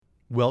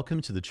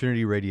Welcome to the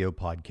Trinity Radio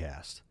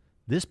Podcast.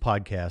 This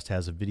podcast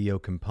has a video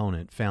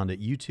component found at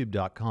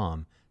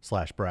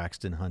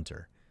youtube.com/Braxton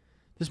Hunter.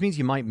 This means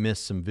you might miss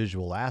some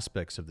visual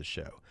aspects of the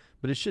show,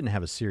 but it shouldn't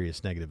have a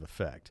serious negative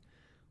effect.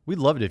 We'd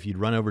love it if you'd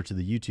run over to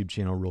the YouTube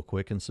channel real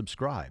quick and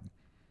subscribe.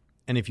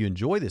 And if you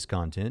enjoy this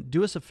content,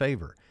 do us a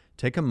favor.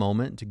 Take a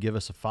moment to give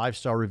us a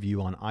 5-star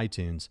review on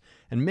iTunes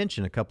and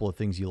mention a couple of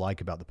things you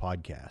like about the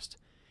podcast.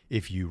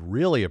 If you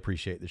really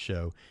appreciate the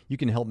show, you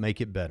can help make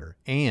it better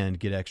and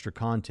get extra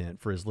content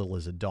for as little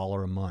as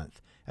 $1 a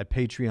month at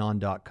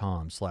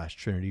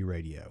patreon.com/Trinity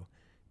Radio.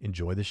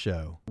 Enjoy the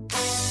show.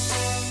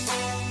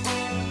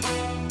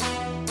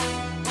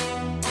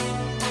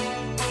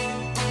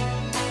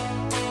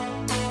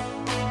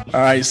 All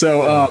right,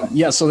 so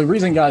so the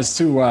reason, guys,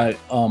 too, I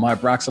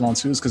have Braxton on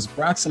too is because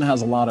Braxton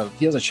has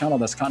he has a channel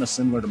that's kind of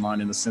similar to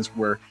mine in the sense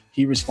where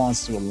he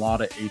responds to a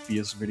lot of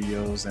atheist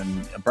videos,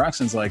 and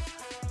Braxton's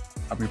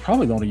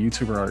probably the only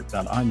YouTuber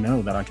that I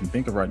know that I can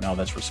think of right now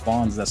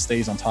that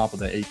stays on top of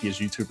the atheist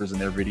YouTubers and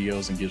their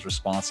videos and gives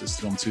responses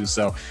to them too.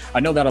 So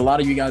I know that a lot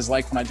of you guys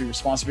like when I do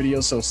response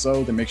videos,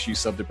 so then make sure you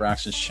sub to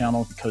Braxton's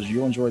channel because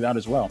you'll enjoy that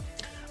as well.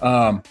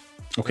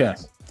 Okay.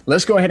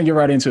 Let's go ahead and get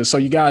right into it. So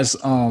you guys,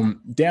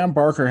 Dan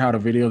Barker had a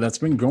video that's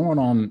been going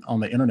on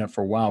the internet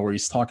for a while where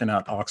he's talking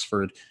at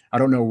Oxford. I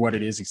don't know what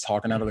it is he's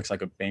talking at. It looks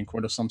like a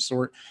banquet of some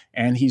sort.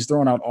 And he's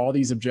throwing out all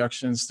these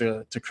objections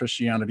to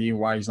Christianity,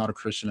 why he's not a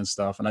Christian and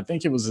stuff. And I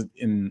think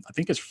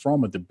it's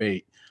from a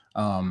debate.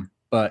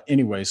 But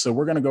anyway, so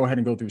we're going to go ahead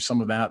and go through some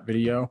of that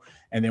video.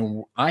 And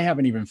then I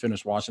haven't even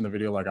finished watching the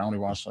video. I only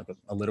watched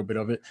a little bit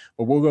of it,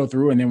 but we'll go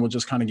through and then we'll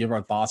just kind of give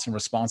our thoughts and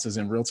responses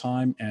in real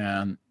time.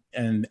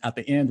 And at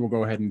the end, we'll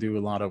go ahead and do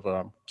a lot of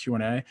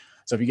Q&A.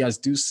 So if you guys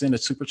do send a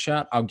super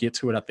chat, I'll get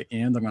to it at the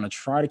end. I'm going to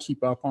try to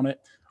keep up on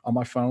it on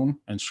my phone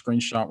and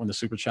screenshot when the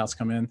super chats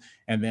come in.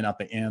 And then at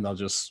the end, I'll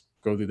just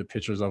go through the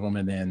pictures of them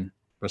and then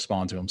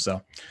respond to them.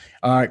 So,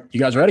 all right, you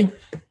guys ready?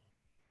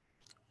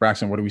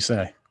 Braxton, what do we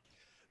say?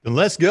 Then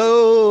let's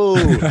go.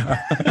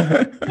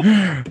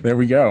 There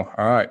we go.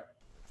 All right.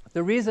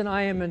 The reason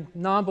I am a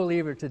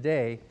non-believer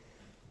today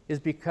is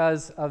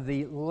because of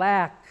the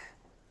lack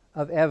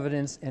of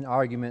evidence and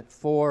argument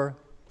for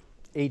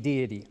a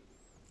deity.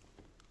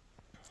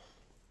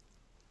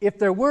 If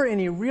there were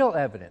any real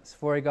evidence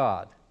for a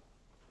God,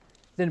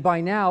 then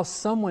by now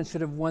someone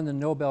should have won the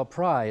Nobel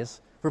Prize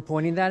for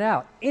pointing that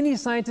out. Any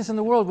scientist in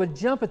the world would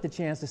jump at the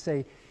chance to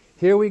say,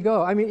 here we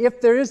go. I mean,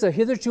 if there is a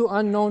hitherto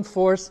unknown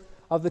force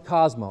of the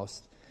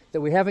cosmos that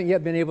we haven't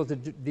yet been able to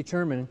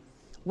determine,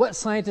 what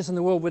scientist in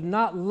the world would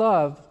not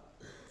love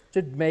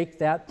to make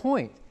that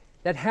point?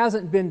 That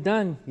hasn't been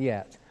done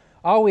yet.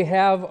 All we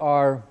have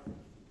are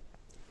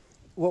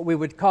what we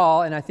would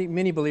call, and I think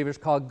many believers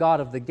call, God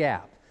of the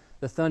gap.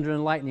 The thunder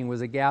and lightning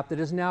was a gap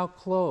that is now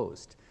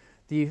closed.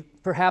 The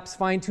perhaps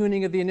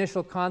fine-tuning of the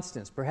initial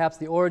constants, perhaps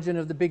the origin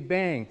of the Big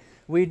Bang.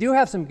 We do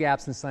have some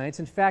gaps in science.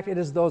 In fact, it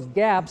is those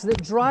gaps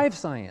that drive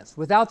science.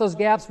 Without those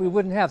gaps, we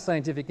wouldn't have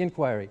scientific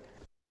inquiry.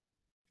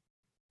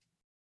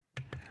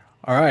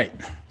 All right.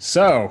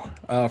 So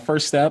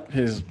first step,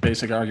 his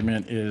basic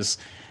argument is,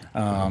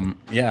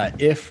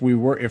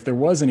 if there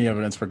was any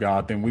evidence for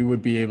God, then we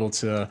would be able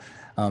to,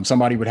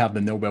 somebody would have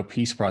the Nobel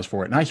Peace Prize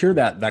for it. And I hear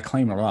that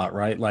claim a lot,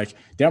 right? Like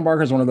Dan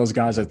Barker is one of those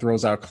guys that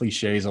throws out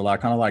cliches a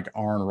lot, kind of like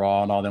Aaron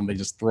Ra and all them. They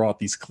just throw out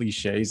these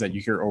cliches that you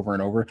hear over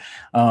and over.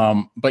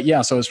 But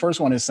yeah, so his first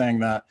one is saying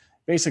that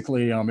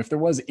basically, if there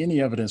was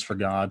any evidence for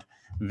God,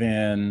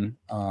 then,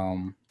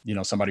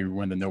 somebody would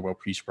win the Nobel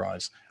Peace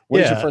Prize.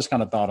 What is your first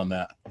kind of thought on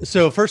that?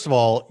 So first of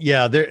all,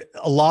 a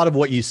lot of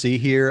what you see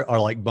here are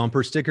like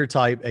bumper sticker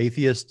type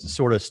atheist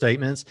sort of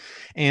statements.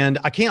 And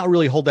I can't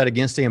really hold that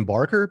against Dan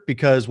Barker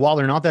because while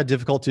they're not that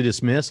difficult to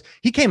dismiss,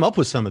 he came up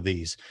with some of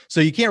these.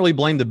 So you can't really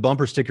blame the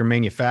bumper sticker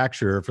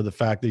manufacturer for the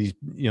fact that he's,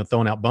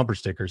 throwing out bumper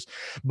stickers.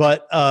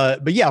 But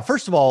yeah,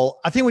 first of all,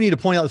 I think we need to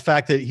point out the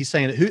fact that he's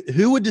saying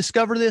who would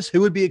discover this?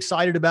 Who would be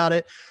excited about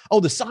it? Oh,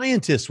 the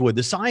scientists would.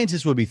 The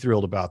scientists would be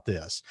thrilled about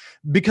this.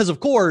 Because of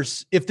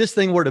course, if this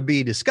thing were to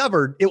be discovered,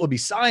 it would be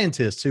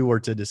scientists who were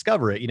to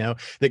discover it,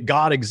 that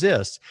God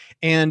exists.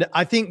 And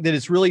I think that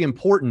it's really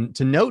important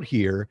to note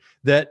here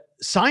that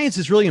science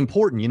is really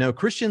important.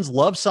 Christians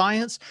love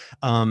science.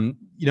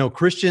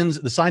 Christians,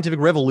 the scientific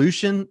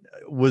revolution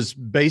was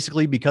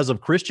basically because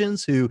of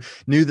Christians who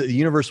knew that the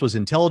universe was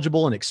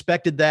intelligible and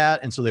expected that.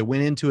 And so they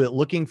went into it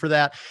looking for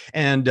that.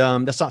 And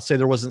that's not to say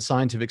there wasn't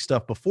scientific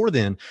stuff before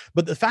then.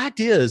 But the fact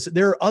is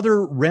there are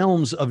other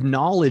realms of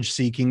knowledge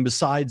seeking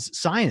besides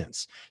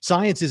science.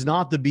 Science is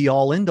not the be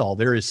all end all.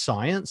 There is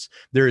science,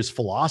 there is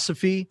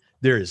philosophy,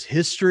 there is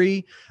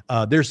history,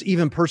 there's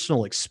even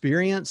personal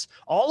experience.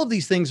 All of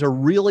these things are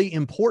really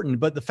important.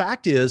 But the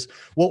fact is,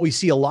 what we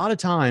see a lot of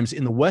times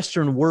in the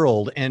Western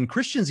world, and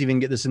Christians even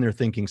get this in their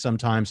thinking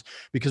sometimes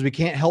because we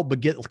can't help but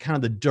get kind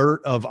of the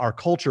dirt of our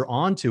culture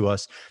onto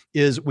us,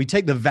 is we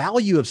take the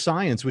value of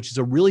science, which is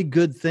a really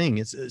good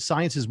thing.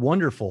 Science is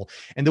wonderful.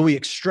 And then we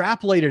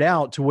extrapolate it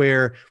out to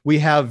where we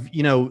have,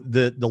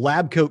 the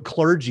lab coat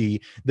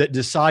clergy that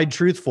decide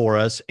truth for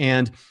us.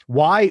 And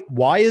why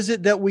is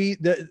it that we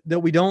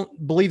don't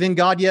don't believe in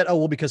God yet? Oh,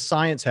 well, because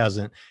science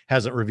hasn't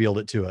revealed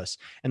it to us.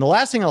 And the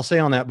last thing I'll say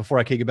on that before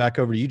I kick it back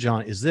over to you,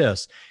 John, is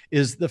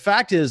the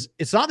fact is,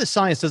 it's not that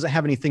science doesn't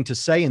have anything to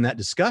say in that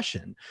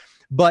discussion,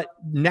 but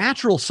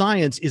natural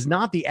science is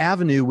not the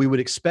avenue we would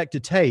expect to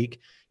take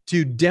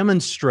to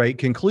demonstrate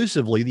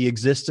conclusively the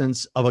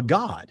existence of a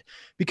God,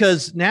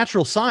 because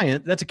natural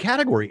science, that's a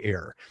category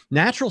error.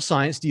 Natural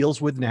science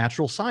deals with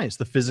natural science,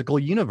 the physical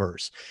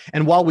universe.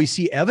 And while we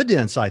see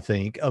evidence, I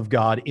think, of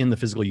God in the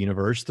physical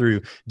universe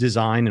through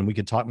design, and we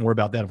could talk more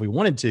about that if we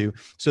wanted to,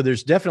 so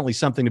there's definitely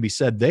something to be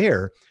said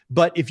there.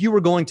 But if you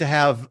were going to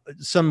have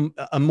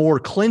a more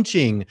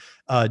clinching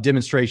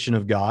demonstration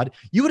of God,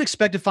 you would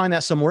expect to find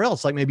that somewhere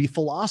else, like maybe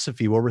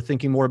philosophy, where we're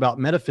thinking more about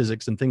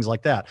metaphysics and things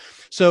like that.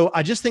 So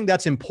I just think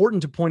that's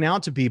important to point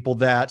out to people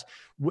that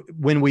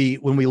when we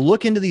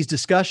look into these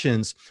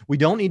discussions, we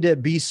don't need to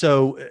be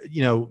so,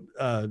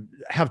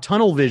 have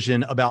tunnel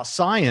vision about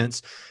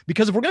science,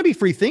 because if we're going to be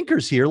free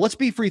thinkers here, let's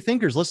be free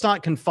thinkers. Let's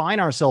not confine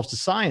ourselves to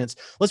science.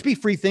 Let's be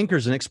free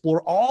thinkers and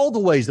explore all the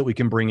ways that we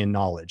can bring in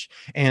knowledge.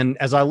 And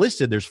as I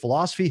listed, there's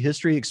philosophy,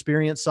 history,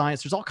 experience,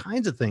 science. There's all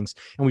kinds of things,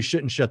 and we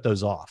shouldn't shut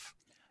those off.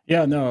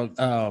 Yeah, no.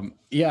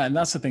 Yeah. And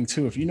that's the thing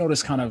too. If you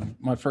notice, kind of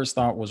my first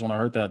thought was when I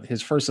heard that,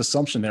 his first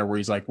assumption there, where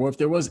he's like, well, if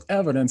there was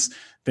evidence,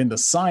 then the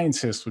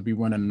scientists would be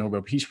winning a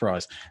Nobel Peace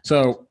Prize.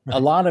 So a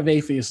lot of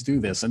atheists do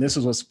this. And this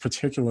is what's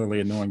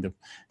particularly annoying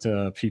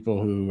to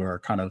people who are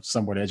kind of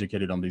somewhat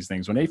educated on these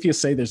things. When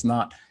atheists say there's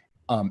not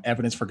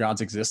evidence for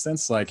God's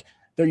existence, like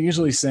they're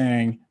usually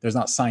saying there's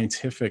not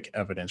scientific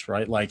evidence,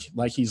 right? Like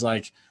he's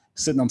like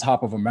sitting on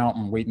top of a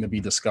mountain waiting to be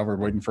discovered,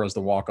 waiting for us to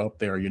walk up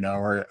there,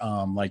 or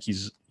like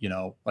he's,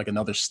 like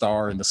another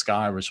star in the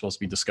sky we're supposed to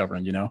be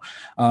discovering,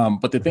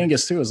 but the thing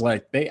is too, is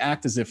like they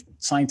act as if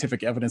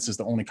scientific evidence is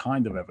the only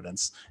kind of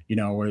evidence,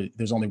 where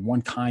there's only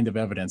one kind of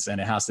evidence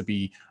and it has to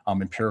be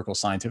empirical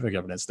scientific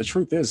evidence. The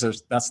truth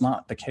is that's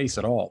not the case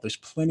at all. There's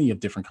plenty of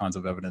different kinds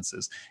of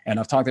evidences. And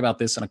I've talked about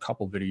this in a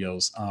couple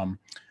videos.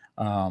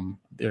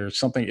 There's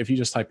something, if you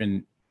just type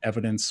in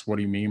evidence, what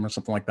do you mean, or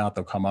something like that,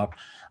 they'll come up.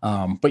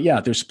 But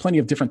yeah, there's plenty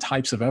of different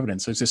types of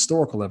evidence. There's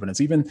historical evidence,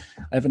 even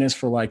evidence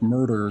for like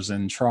murders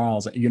and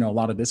trials, a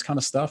lot of this kind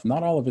of stuff.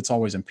 Not all of it's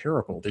always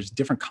empirical. There's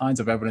different kinds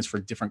of evidence for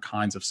different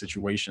kinds of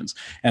situations.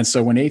 And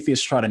so when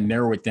atheists try to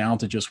narrow it down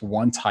to just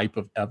one type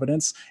of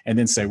evidence and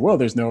then say, well,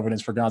 there's no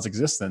evidence for God's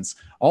existence,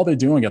 all they're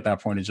doing at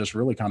that point is just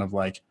really kind of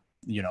like,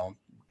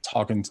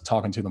 talking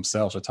to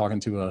themselves, or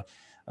talking to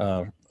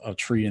a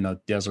tree in a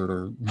desert,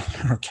 or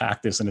a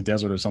cactus in a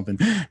desert or something,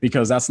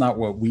 because that's not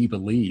what we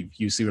believe.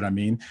 You see what I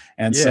mean?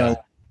 And so,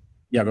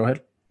 yeah, go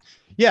ahead.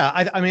 Yeah.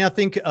 I mean, I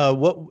think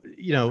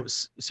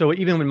so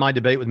even in my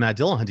debate with Matt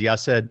Dillahunty, I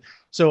said,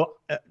 so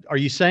are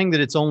you saying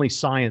that it's only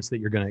science that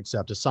you're going to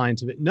accept, a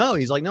scientific? No,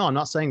 he's like, no, I'm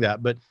not saying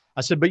that. But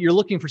I said, but you're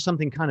looking for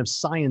something kind of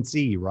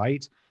science-y,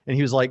 right? And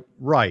he was like,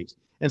 right.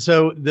 And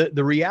so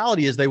the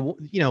reality is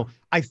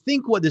I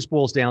think what this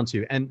boils down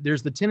to, and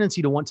there's the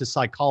tendency to want to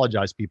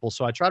psychologize people.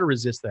 So I try to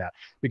resist that,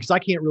 because I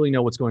can't really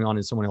know what's going on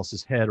in someone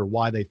else's head or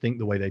why they think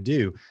the way they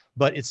do.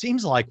 But it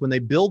seems like when they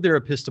build their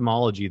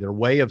epistemology, their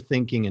way of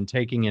thinking and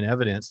taking in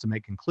evidence to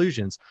make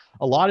conclusions,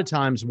 a lot of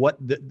times what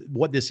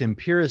this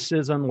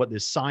empiricism, what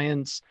this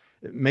science,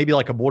 maybe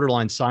like a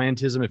borderline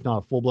scientism, if not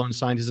a full-blown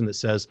scientism that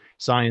says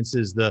science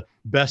is the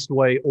best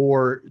way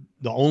or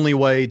the only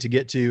way to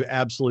get to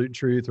absolute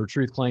truth or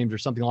truth claims or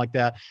something like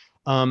that.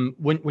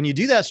 When you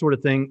do that sort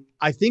of thing,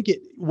 I think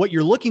what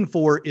you're looking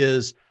for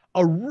is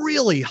a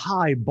really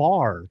high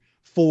bar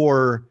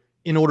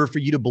in order for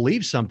you to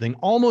believe something,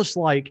 almost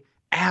like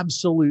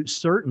absolute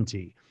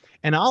certainty.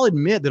 And I'll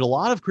admit that a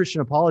lot of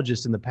Christian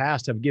apologists in the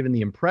past have given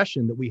the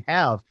impression that we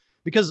have,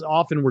 because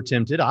often we're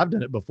tempted, I've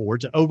done it before,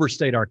 to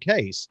overstate our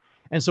case.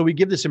 And so we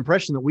give this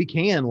impression that we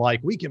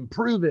can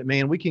prove it,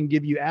 man. We can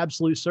give you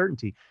absolute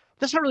certainty.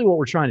 That's not really what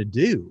we're trying to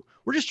do.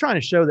 We're just trying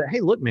to show that, hey,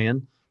 look,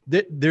 man,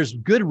 there's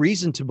good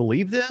reason to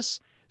believe this,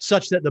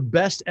 such that the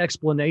best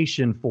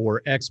explanation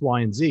for X,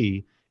 Y, and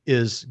Z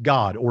is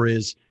God or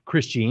is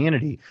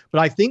Christianity. But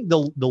I think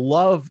the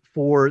love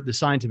for the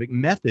scientific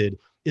method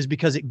is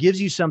because it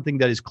gives you something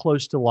that is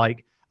close to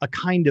like a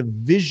kind of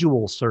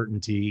visual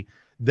certainty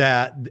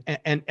that,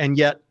 and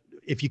yet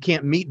if you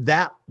can't meet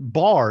that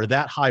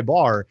high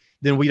bar,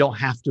 then we don't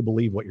have to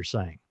believe what you're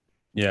saying.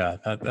 Yeah,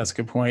 that's a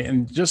good point.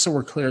 And just so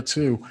we're clear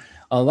too,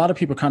 a lot of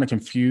people kind of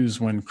confuse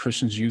when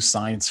Christians use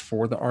science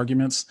for the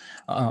arguments.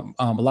 A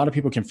lot of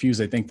people confuse,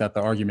 they think that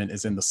the argument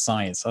is in the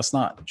science. That's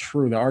not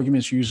true. The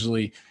argument's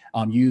usually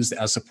used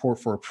as support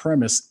for a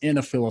premise in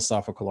a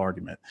philosophical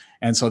argument.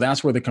 And so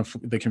that's where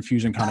the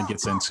confusion kind of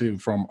gets into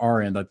from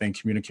our end, I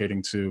think,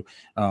 communicating to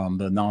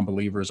the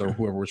non-believers or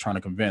whoever we're trying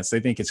to convince.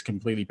 They think it's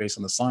completely based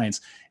on the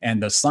science,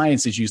 and the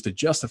science is used to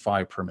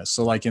justify a premise.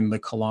 So like in the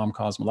Kalam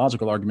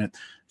cosmological argument,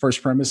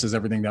 first premise is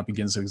everything that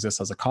begins to exist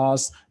has a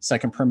cause.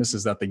 Second premise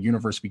is that the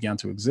universe began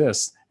to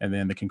exist. And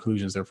then the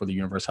conclusion is therefore the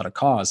universe had a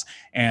cause.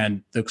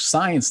 And the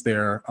science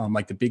there,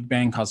 like the Big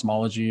Bang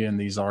cosmology and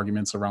these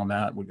arguments around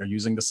that are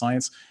using the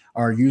science,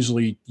 are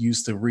usually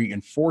used to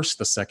reinforce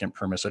the second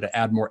premise or to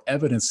add more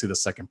evidence to the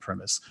second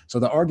premise. So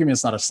the argument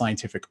is not a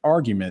scientific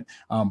argument,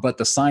 but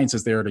the science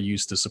is there to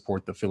use to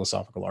support the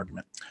philosophical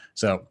argument.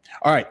 So,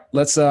 all right,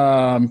 let's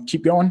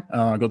keep going.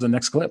 Go to the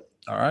next clip.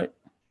 All right.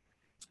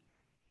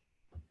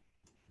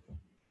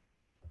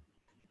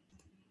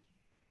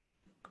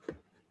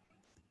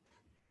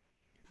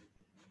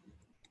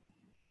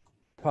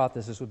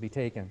 Hypothesis would be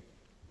taken.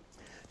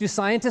 Do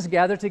scientists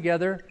gather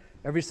together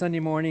every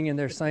Sunday morning in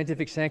their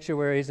scientific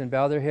sanctuaries and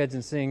bow their heads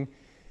and sing,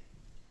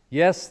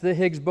 "Yes, the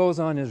Higgs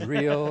boson is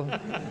real.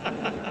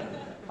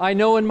 I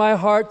know in my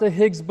heart the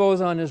Higgs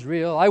boson is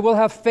real. I will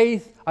have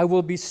faith, I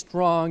will be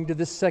strong to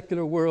this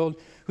secular world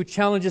who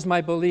challenges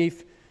my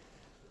belief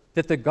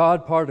that the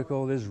God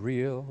particle is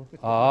real.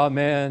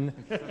 Amen."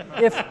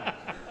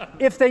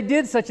 If they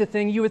did such a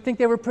thing, you would think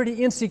they were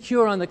pretty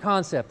insecure on the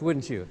concept,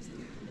 wouldn't you?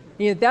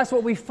 That's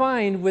what we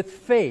find with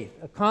faith,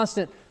 a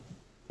constant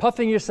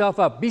puffing yourself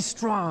up. Be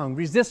strong,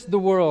 resist the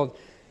world,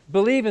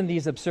 believe in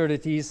these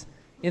absurdities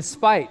in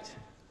spite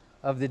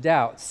of the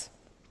doubts.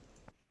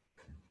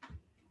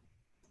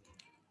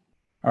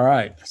 All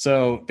right.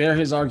 So there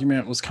his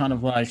argument was kind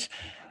of like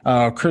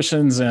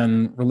Christians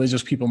and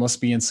religious people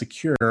must be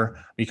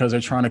insecure because they're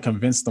trying to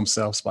convince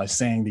themselves by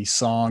saying these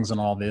songs and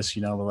all this,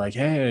 they're like,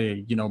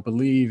 hey,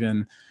 believe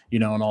in,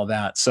 and all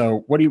that.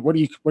 So what are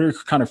your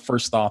kind of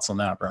first thoughts on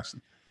that,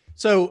 Braxton?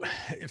 So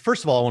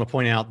first of all, I want to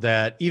point out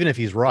that even if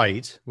he's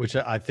right, which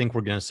I think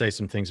we're going to say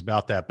some things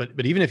about that,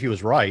 but even if he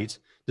was right,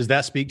 does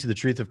that speak to the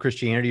truth of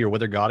Christianity or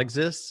whether God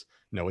exists?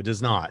 No, it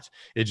does not.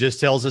 It just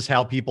tells us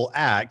how people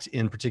act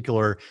in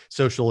particular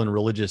social and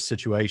religious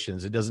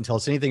situations. It doesn't tell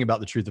us anything about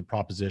the truth of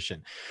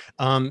proposition.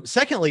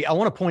 Secondly, I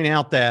want to point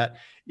out that,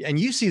 and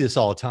you see this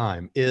all the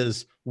time,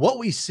 is what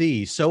we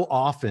see so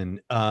often,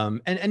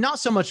 and not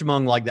so much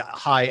among like the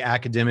high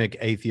academic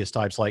atheist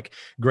types like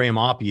Graham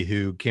Oppie,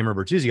 who Cameron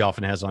Bertuzzi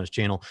often has on his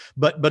channel,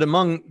 but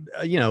among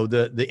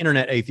the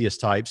internet atheist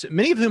types,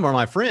 many of whom are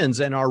my friends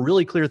and are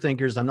really clear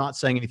thinkers. I'm not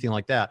saying anything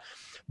like that.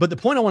 But the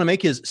point I want to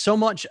make is so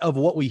much of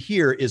what we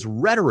hear is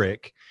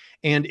rhetoric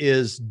and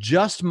is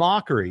just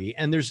mockery.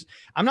 And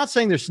I'm not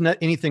saying there's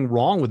anything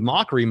wrong with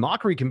mockery.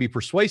 Mockery can be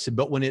persuasive,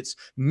 but when it's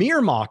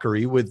mere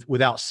mockery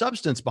without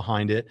substance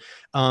behind it,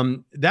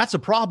 that's a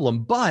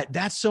problem. But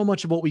that's so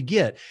much of what we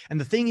get. And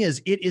the thing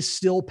is, it is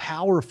still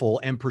powerful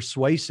and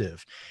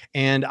persuasive.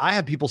 And I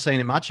have people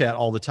saying in my chat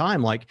all the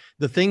time, like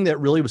the thing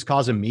that really was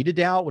causing me to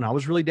doubt when I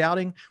was really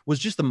doubting was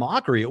just the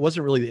mockery. It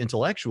wasn't really the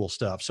intellectual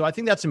stuff. So I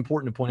think that's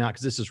important to point out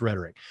because this is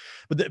rhetoric.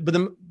 But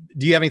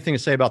do you have anything to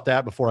say about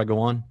that before I go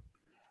on?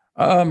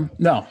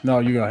 No,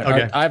 you go ahead.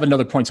 Okay. I have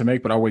another point to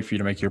make, but I'll wait for you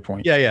to make your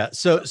point. Yeah.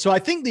 So I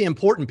think the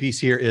important piece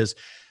here is,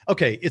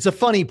 okay, it's a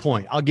funny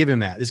point. I'll give him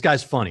that. This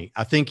guy's funny.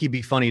 I think he'd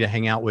be funny to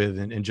hang out with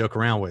and joke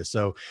around with.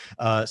 So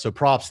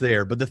props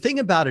there. But the thing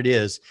about it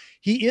is,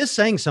 he is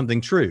saying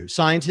something true.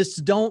 Scientists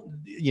don't,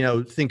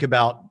 think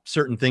about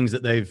certain things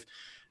that they've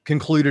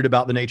concluded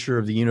about the nature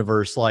of the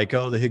universe, like,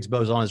 oh, the Higgs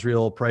boson is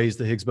real. Praise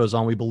the Higgs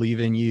boson. We believe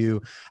in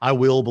you. I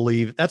will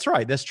believe. That's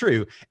right. That's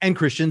true. And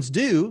Christians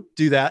do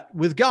that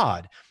with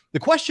God. The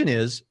question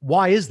is,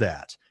 why is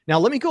that? Now,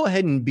 let me go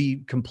ahead and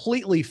be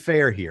completely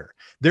fair here.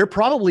 There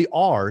probably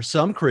are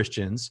some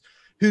Christians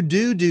who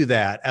do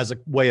that as a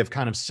way of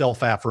kind of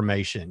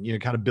self-affirmation,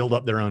 kind of build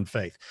up their own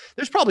faith.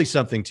 There's probably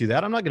something to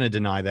that. I'm not going to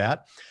deny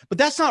that. But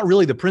that's not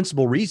really the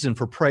principal reason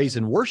for praise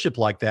and worship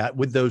like that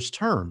with those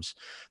terms.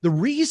 The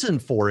reason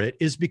for it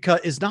is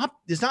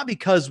not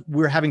because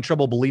we're having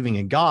trouble believing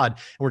in God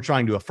and we're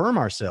trying to affirm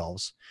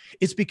ourselves.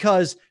 It's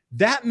because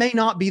that may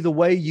not be the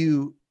way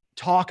you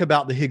talk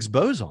about the Higgs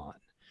boson,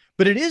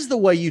 but it is the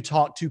way you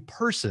talk to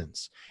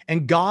persons,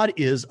 and God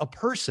is a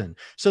person.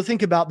 So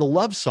think about the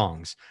love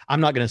songs. I'm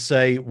not going to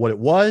say what it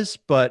was,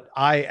 but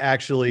I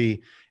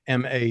actually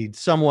am a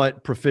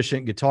somewhat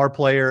proficient guitar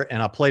player,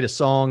 and I played a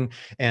song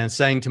and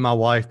sang to my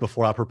wife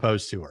before I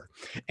proposed to her.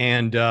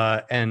 And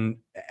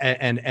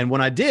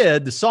when I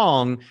did, the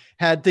song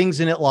had things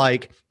in it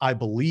like, I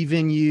believe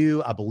in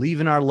you, I believe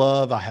in our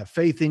love, I have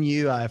faith in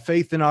you, I have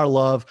faith in our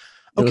love.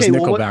 It was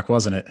Nickelback,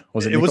 wasn't it?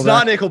 It was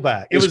not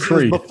Nickelback. It was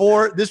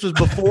before. This was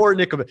before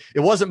Nickelback. It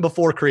wasn't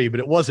before Creed,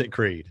 but it wasn't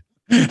Creed.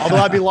 Although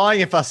I'd be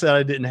lying if I said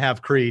I didn't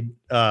have Creed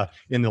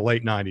in the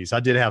late 90s. I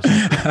did have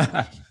some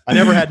Creed. I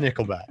never had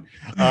Nickelback.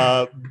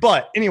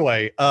 But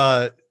anyway,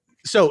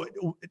 so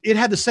it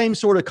had the same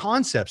sort of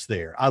concepts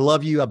there. I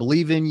love you. I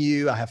believe in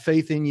you. I have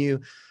faith in you.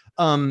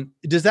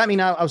 Does that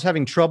mean I was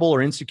having trouble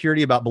or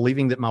insecurity about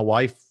believing that my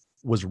wife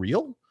was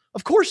real?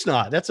 Of course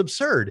not. That's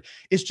absurd.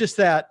 It's just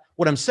that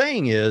what I'm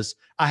saying is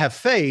I have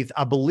faith.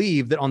 I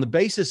believe that on the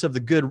basis of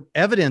the good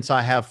evidence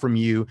I have from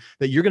you,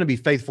 that you're going to be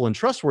faithful and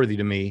trustworthy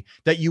to me,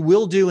 that you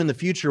will do in the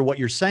future what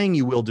you're saying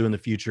you will do in the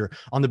future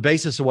on the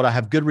basis of what I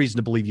have good reason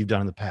to believe you've done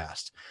in the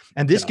past.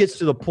 And this gets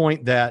to the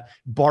point that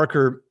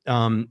Barker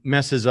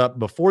messes up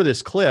before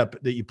this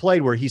clip that you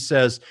played, where he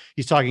says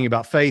he's talking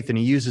about faith and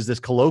he uses this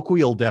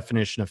colloquial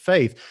definition of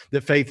faith,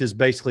 that faith is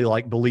basically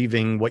like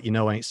believing what you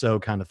know ain't so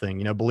kind of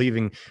thing,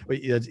 believing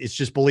it's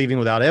just believing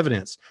without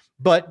evidence.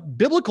 But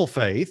biblical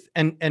faith,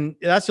 and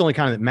that's the only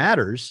kind that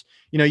matters.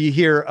 You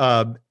hear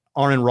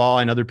Arnon Ra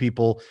and other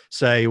people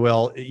say,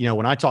 well,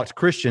 when I talk to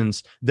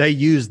Christians, they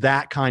use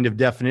that kind of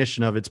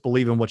definition of it's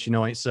believing what you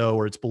know ain't so,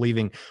 or it's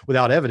believing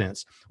without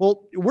evidence.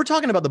 Well, we're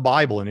talking about the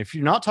Bible. And if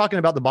you're not talking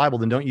about the Bible,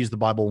 then don't use the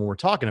Bible when we're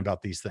talking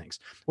about these things.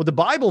 What the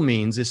Bible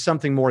means is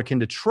something more akin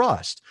to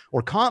trust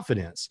or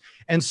confidence.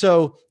 And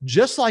so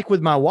just like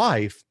with my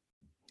wife,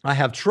 I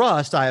have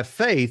trust, I have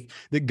faith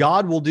that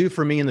God will do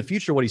for me in the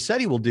future what he said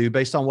he will do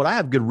based on what I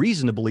have good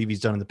reason to believe he's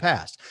done in the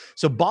past.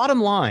 So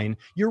bottom line,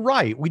 you're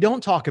right. We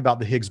don't talk about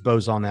the Higgs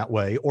boson that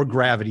way or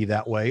gravity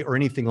that way or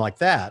anything like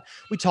that.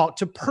 We talk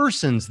to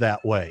persons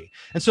that way.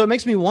 And so it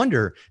makes me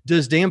wonder,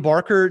 does Dan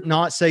Barker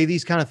not say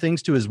these kind of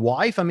things to his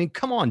wife? I mean,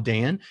 come on,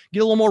 Dan,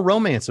 get a little more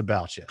romance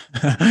about you.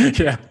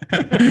 Yeah.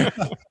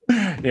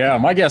 Yeah,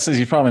 my guess is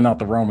he's probably not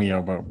the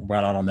Romeo,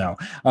 but I don't know.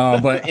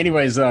 But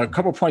anyways, a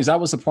couple points. That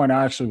was the point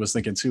I actually was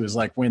thinking too. Is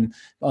like when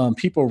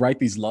people write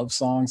these love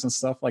songs and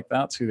stuff like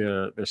that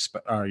to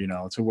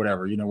their to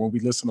whatever. When we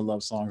listen to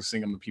love songs,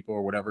 sing them to people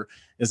or whatever,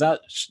 does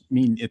that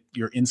mean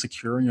you're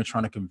insecure and you're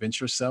trying to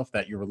convince yourself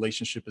that your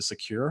relationship is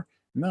secure?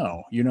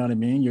 No, you know what I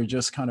mean? You're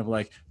just kind of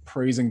like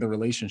praising the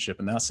relationship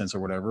in that sense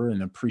or whatever,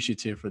 and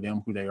appreciative for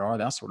them, who they are,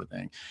 that sort of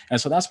thing. And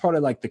so that's part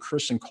of like the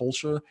Christian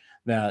culture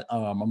that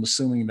I'm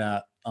assuming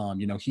that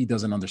he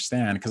doesn't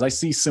understand, because I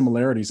see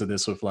similarities of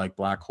this with like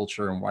Black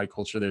culture and white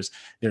culture.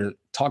 They're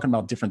talking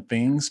about different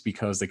things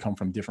because they come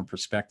from different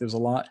perspectives a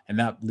lot, and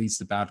that leads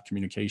to bad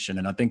communication.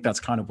 And I think that's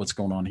kind of what's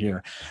going on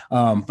here.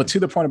 But to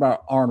the point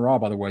about Arnon Ra,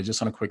 by the way,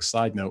 just on a quick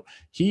side note,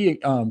 he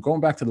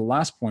going back to the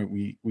last point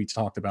we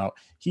talked about,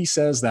 he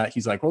says that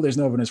he's like, well, there's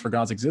no evidence for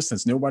God's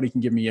existence. Nobody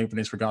can give me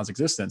evidence for God's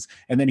existence.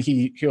 And then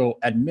he'll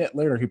admit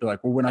later, he'll be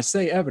like, well, when I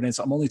say evidence,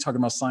 I'm only talking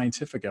about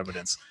scientific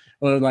evidence.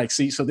 Well, like,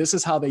 see, so this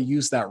is how they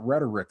use that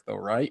rhetoric though,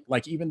 right?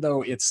 Like, even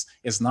though it's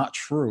not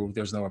true,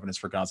 there's no evidence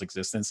for God's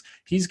existence,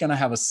 he's going to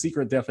have a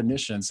secret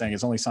definition saying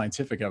it's only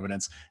scientific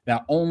evidence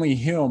that only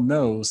him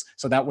knows.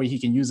 So that way he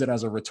can use it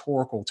as a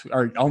rhetorical tool,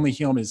 or only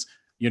him is,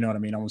 you know what I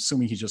mean? I'm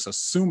assuming he's just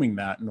assuming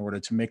that in order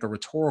to make a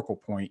rhetorical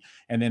point,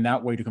 and then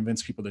that way to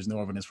convince people there's no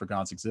evidence for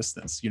God's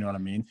existence. You know what I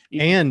mean?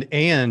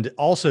 And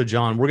also,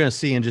 John, we're going to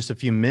see in just a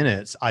few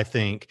minutes, I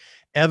think,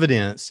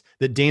 evidence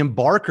that Dan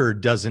Barker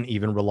doesn't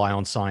even rely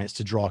on science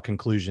to draw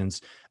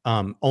conclusions,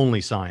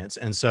 only science.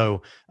 And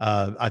so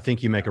I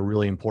think you make a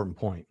really important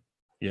point.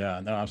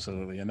 Yeah, no,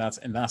 absolutely. And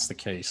that's the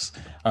case.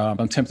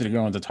 I'm tempted to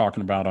go into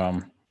talking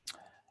about,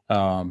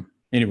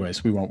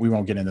 anyways, we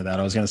won't get into that.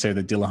 I was going to say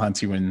the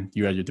Dillahunty when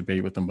you had your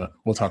debate with them, but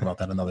we'll talk about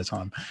that another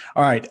time.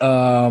 All right.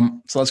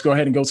 So let's go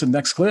ahead and go to the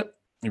next clip.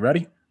 You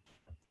ready?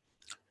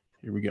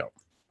 Here we go.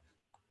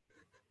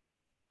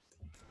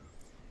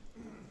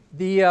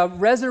 The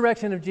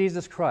resurrection of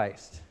Jesus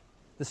Christ,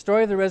 the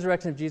story of the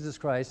resurrection of Jesus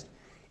Christ,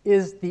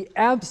 is the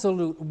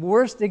absolute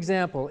worst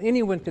example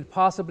anyone could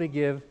possibly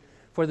give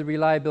for the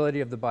reliability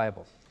of the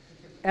Bible.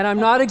 And I'm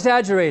not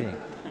exaggerating.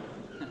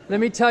 Let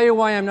me tell you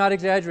why I'm not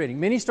exaggerating.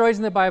 Many stories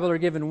in the Bible are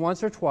given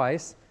once or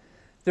twice.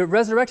 The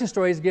resurrection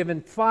story is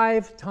given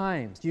 5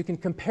 times. You can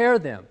compare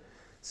them.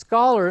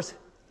 Scholars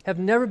have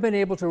never been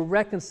able to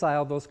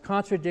reconcile those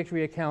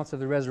contradictory accounts of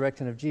the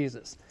resurrection of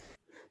Jesus.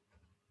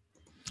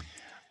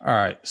 All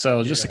right.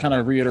 So just to kind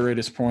of reiterate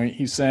his point,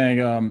 he's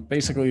saying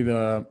basically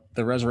the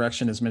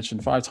resurrection is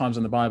mentioned 5 times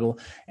in the Bible,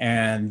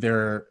 and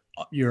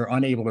you're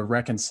unable to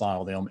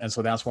reconcile them. And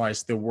so that's why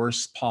it's the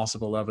worst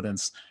possible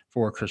evidence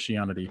for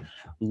Christianity.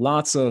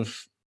 Lots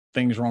of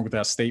things wrong with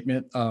that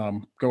statement.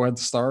 Go ahead and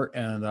start,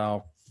 and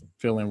I'll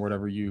fill in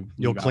whatever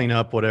you'll clean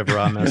up whatever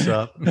I mess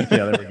up. Yeah,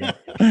 there we go.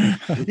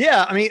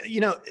 Yeah, I mean,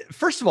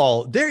 first of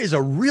all, there is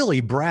a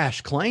really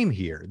brash claim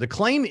here. The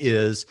claim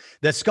is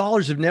that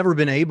scholars have never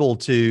been able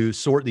to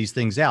sort these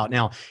things out.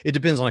 Now, it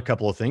depends on a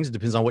couple of things. It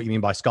depends on what you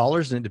mean by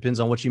scholars, and it depends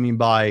on what you mean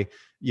by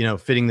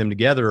fitting them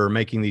together or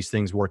making these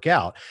things work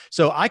out.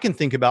 So I can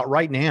think about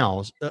right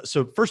now.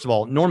 So first of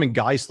all, Norman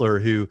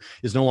Geisler, who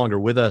is no longer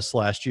with us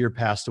last year,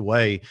 passed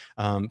away,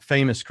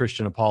 famous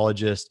Christian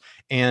apologist.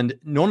 And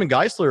Norman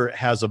Geisler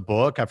has a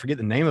book, I forget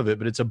the name of it,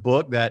 but it's a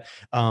book that,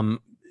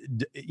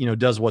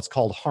 does what's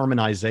called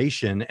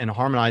harmonization and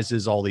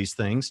harmonizes all these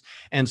things.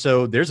 And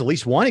so there's at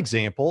least one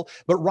example,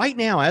 but right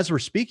now, as we're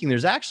speaking,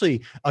 there's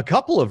actually a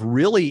couple of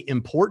really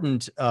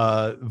important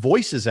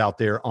voices out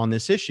there on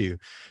this issue.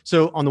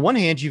 So on the one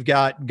hand, you've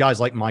got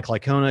guys like Mike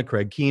Licona,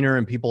 Craig Keener,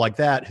 and people like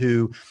that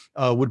who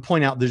would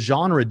point out the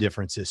genre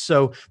differences.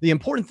 So the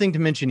important thing to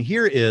mention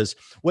here is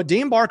what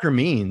Dan Barker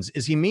means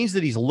is he means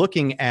that he's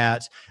looking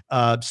at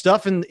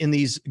stuff in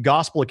these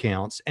gospel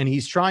accounts, and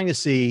he's trying to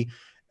see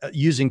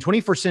using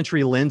 21st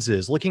century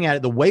lenses, looking at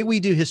it the way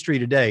we do history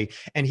today,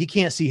 and he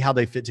can't see how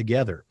they fit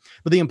together.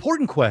 But the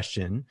important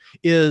question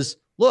is,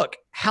 look,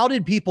 how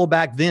did people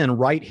back then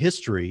write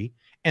history,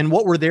 and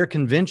what were their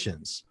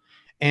conventions?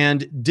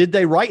 And did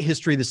they write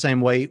history the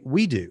same way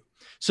we do?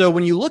 So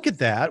when you look at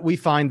that, we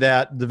find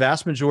that the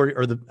vast majority,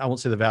 I won't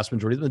say the vast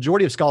majority, the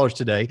majority of scholars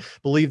today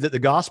believe that the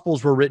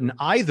Gospels were written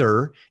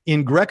either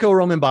in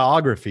Greco-Roman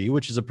biography,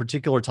 which is a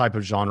particular type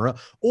of genre,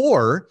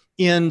 or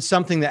in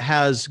something that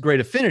has great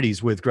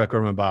affinities with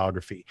Greco-Roman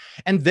biography.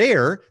 And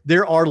there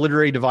are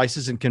literary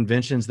devices and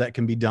conventions that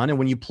can be done. And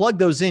when you plug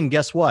those in,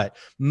 guess what?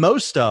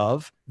 Most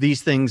of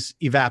these things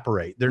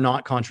evaporate. They're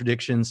not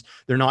contradictions.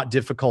 They're not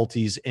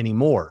difficulties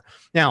anymore.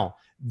 Now,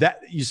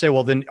 that you say,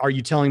 well, then are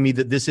you telling me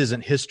that this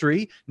isn't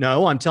history?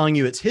 No, I'm telling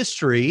you it's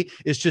history.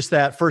 It's just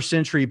that first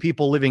century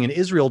people living in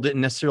Israel didn't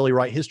necessarily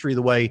write history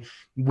the way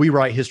we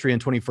write history in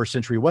 21st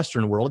century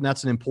Western world. And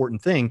that's an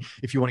important thing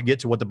if you want to get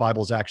to what the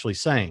Bible is actually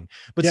saying.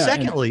 But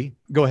secondly,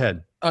 go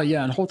ahead.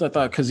 Yeah, and hold that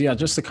thought, because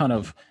just to kind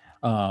of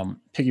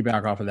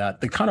piggyback off of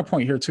that, the kind of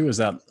point here too is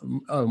that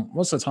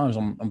most of the times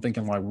I'm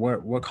thinking like,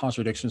 what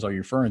contradictions are you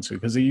referring to?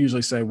 Because they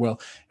usually say, well,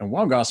 in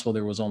one gospel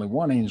there was only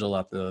one angel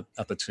at the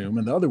tomb,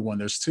 and the other one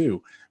there's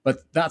two. But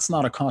that's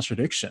not a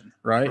contradiction,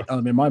 right?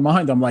 In my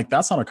mind, I'm like,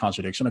 that's not a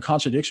contradiction. A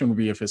contradiction would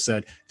be if it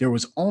said there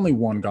was only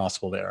one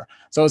gospel there.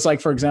 So it's like,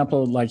 for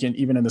example, like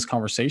even in this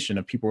conversation,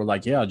 if people were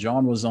like, yeah,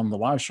 John was on the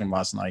live stream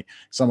last night.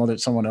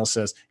 Someone else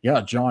says,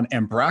 yeah, John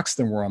and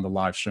Braxton were on the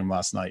live stream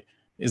last night.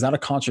 Is that a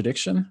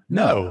contradiction?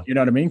 No. You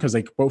know what I mean? Because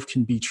they both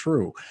can be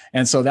true.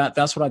 And so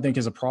that's what I think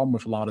is a problem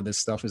with a lot of this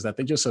stuff, is that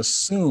they just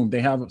assume, they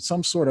have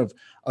some sort of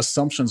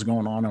assumptions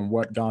going on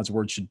what God's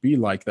word should be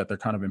like, that they're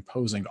kind of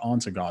imposing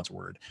onto God's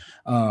word.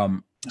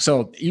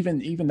 So even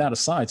that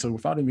aside, so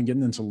without even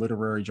getting into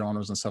literary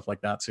genres and stuff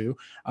like that too,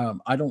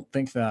 I don't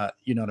think that,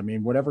 you know what I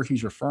mean, whatever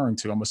he's referring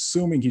to, I'm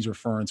assuming he's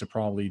referring to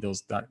probably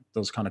those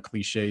kind of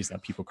cliches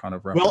that people kind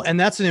of reference. Well, and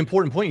that's an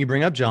important point you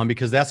bring up, John,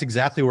 because that's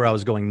exactly where I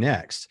was going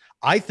next.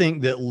 I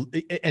think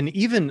that, and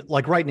even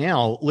like right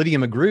now, Lydia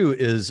McGrew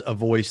is a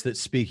voice that's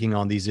speaking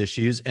on these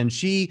issues, and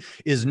she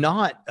is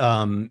not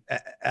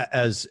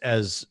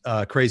as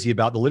crazy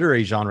about the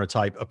literary genre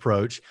type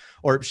approach,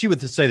 or she would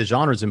say the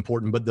genre is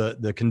important, but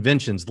the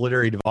conventions, the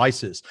literary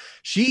devices.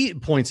 She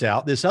points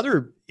out this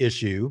other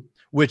issue,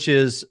 which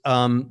is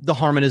the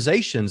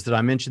harmonizations that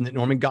I mentioned that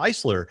Norman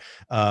Geisler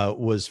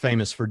was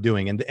famous for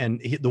doing.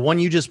 And the one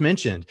you just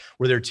mentioned,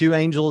 where there are two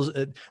angels,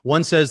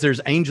 one says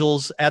there's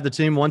angels at the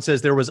tomb, one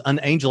says there was an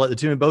angel at the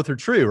tomb, and both are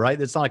true, right?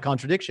 That's not a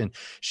contradiction.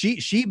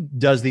 She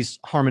does these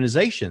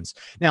harmonizations.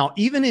 Now,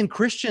 even in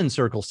Christian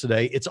circles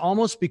today, it's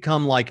almost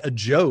become like a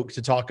joke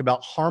to talk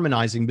about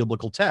harmonizing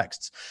biblical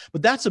texts.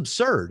 But that's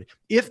absurd.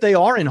 If they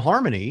are in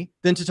harmony,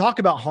 then to talk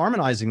about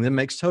harmonizing them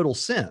makes total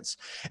sense.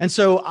 And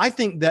so I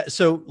think that,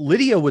 so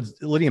Lydia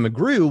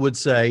McGrew would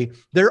say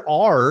there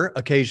are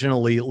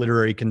occasionally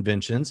literary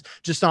conventions,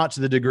 just not to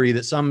the degree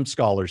that some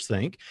scholars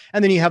think.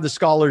 And then you have the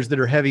scholars that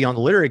are heavy on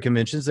the literary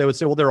conventions. They would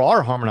say, well, there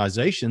are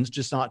harmonizations,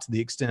 just not to the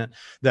extent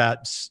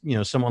that, you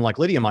know, someone like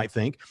Lydia might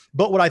think.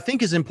 But what I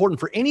think is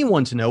important for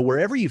anyone to know,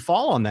 wherever you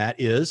fall on that,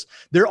 is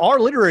there are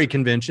literary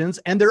conventions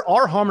and there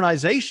are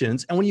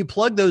harmonizations. And when you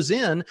plug those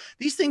in,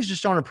 these things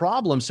just aren't a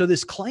problem. So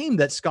this claim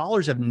that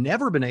scholars have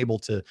never been able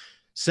to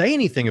say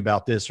anything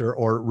about this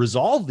or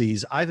resolve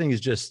these, I think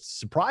is just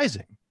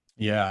surprising.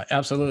 Yeah,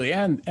 absolutely.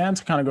 And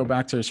to kind of go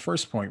back to his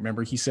first point,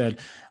 remember he said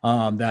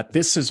that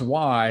this is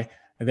why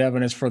the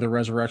evidence for the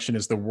resurrection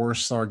is the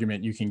worst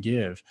argument you can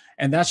give.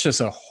 And that's just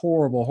a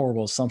horrible,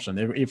 horrible assumption.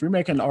 If we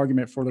make an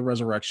argument for the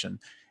resurrection,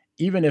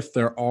 even if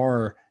there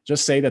are,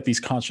 just say that these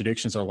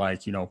contradictions are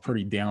like, you know,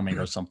 pretty damning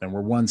or something,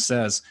 where one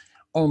says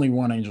only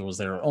one angel was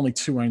there, only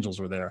two angels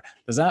were there.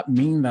 Does that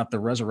mean that the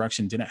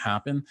resurrection didn't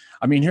happen?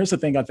 I mean, here's the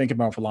thing I think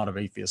about for a lot of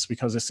atheists,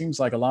 because it seems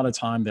like a lot of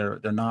time they're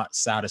not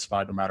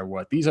satisfied no matter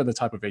what. These are the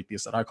type of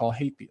atheists that I call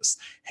hatetheists.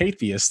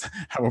 Hateists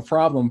have a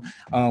problem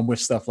with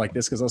stuff like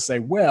this, because they'll say,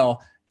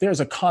 well, there's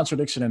a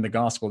contradiction in the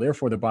gospel,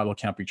 therefore the Bible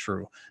can't be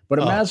true. But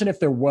imagine if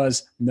there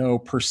was no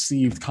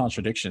perceived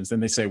contradictions. Then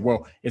they say,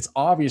 well, it's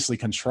obviously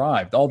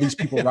contrived. All these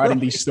people writing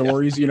these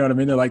stories, you know what I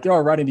mean? They're like,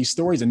 they're writing these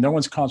stories and no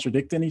one's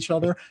contradicting each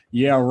other.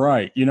 Yeah,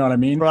 right. You know what I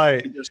mean?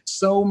 Right. There's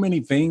so many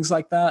things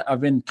like that.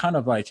 I've been kind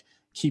of like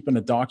keeping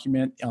a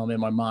document in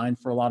my mind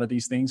for a lot of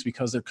these things,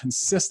 because they're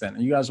consistent.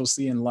 And you guys will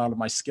see in a lot of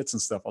my skits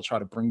and stuff, I'll try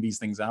to bring these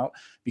things out,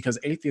 because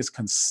atheists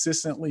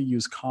consistently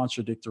use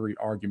contradictory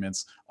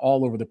arguments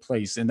all over the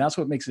place. And that's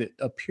what makes it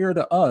appear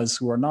to us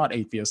who are not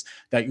atheists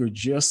that you're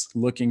just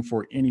looking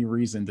for any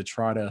reason to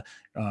try to,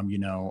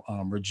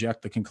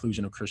 reject the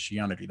conclusion of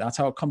Christianity. That's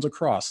how it comes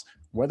across.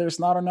 Whether it's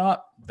not or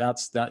not,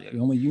 that's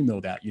only you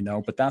know that,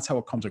 but that's how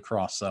it comes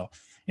across. So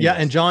yeah.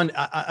 And John,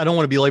 I don't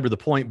want to belabor the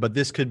point, but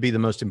this could be the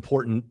most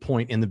important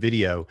point in the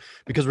video,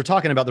 because we're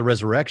talking about the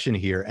resurrection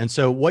here. And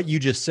so what you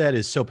just said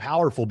is so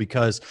powerful,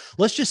 because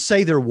let's just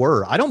say there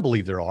were, I don't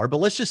believe there are, but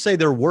let's just say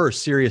there were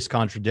serious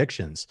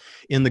contradictions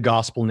in the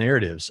gospel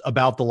narratives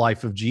about the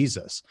life of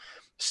Jesus.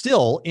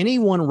 still,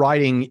 anyone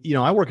writing,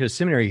 I work at a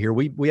seminary here.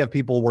 We have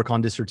people work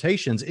on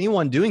dissertations.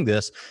 Anyone doing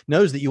this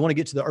knows that you want to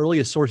get to the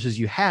earliest sources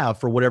you have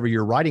for whatever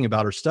you're writing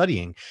about or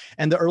studying.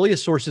 And the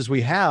earliest sources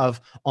we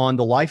have on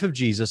the life of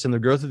Jesus and the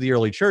growth of the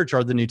early church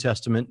are the New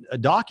Testament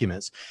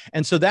documents.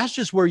 And so that's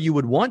just where you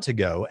would want to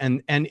go.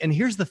 And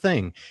here's the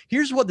thing.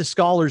 Here's what the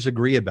scholars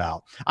agree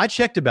about. I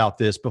checked about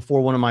this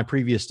before one of my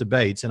previous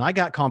debates, and I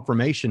got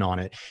confirmation on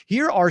it.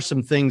 Here are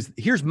some things.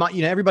 Here's my,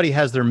 everybody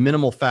has their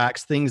minimal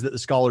facts, things that the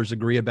scholars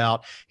agree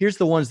about. Here's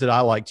the ones that I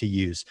like to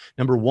use.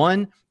 Number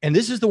one, and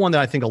this is the one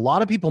that I think a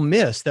lot of people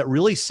miss that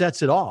really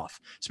sets it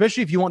off,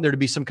 especially if you want there to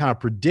be some kind of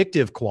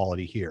predictive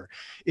quality here,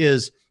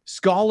 is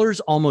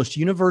scholars almost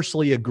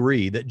universally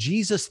agree that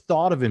Jesus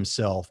thought of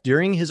himself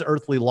during his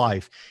earthly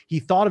life. He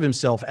thought of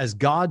himself as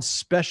God's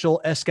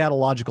special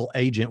eschatological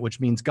agent, which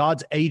means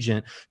God's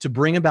agent to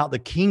bring about the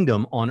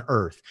kingdom on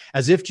earth,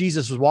 as if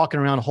Jesus was walking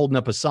around holding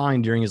up a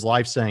sign during his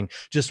life saying,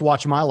 just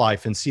watch my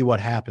life and see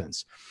what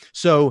happens.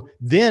 So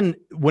then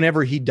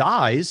whenever he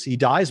dies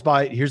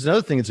by, here's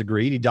another thing that's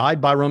agreed. He died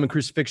by Roman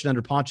crucifixion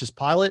under Pontius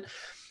Pilate.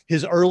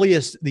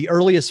 The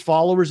earliest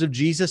followers of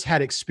Jesus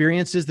had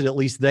experiences that at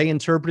least they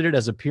interpreted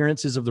as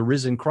appearances of the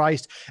risen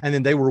Christ, and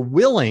then they were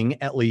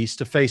willing at least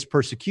to face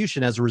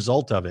persecution as a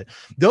result of it.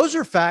 Those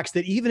are facts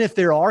that even if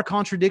there are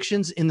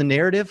contradictions in the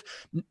narrative,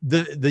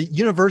 the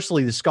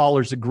universally the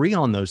scholars agree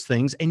on those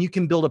things, and you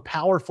can build a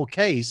powerful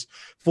case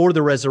for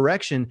the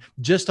resurrection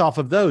just off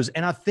of those.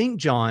 And I think,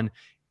 John,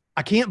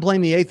 I can't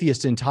blame the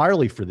atheists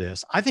entirely for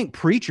this. I think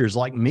preachers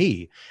like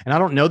me, and I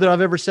don't know that I've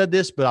ever said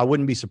this, but I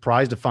wouldn't be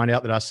surprised to find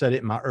out that I said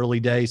it in my early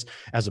days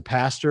as a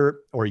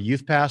pastor or a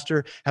youth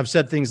pastor, have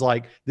said things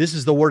like, this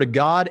is the word of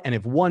God, and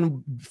if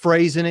one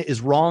phrase in it is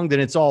wrong, then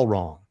it's all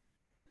wrong.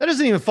 That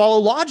doesn't even follow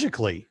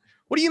logically.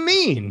 What do you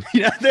mean?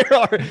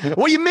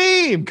 What do you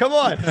mean? Come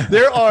on.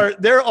 There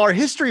are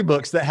history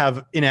books that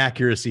have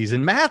inaccuracies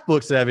and math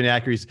books that have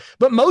inaccuracies,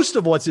 but most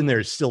of what's in there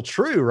is still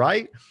true,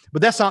 right?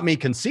 But that's not me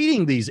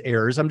conceding these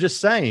errors. I'm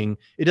just saying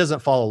it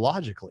doesn't follow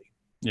logically.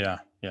 Yeah.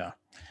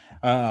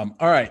 All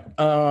right.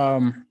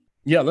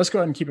 Let's go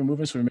ahead and keep it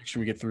moving so we make sure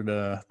we get through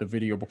the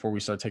video before we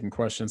start taking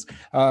questions.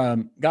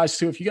 Guys,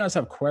 too, if you guys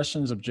have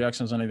questions,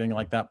 objections, anything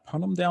like that,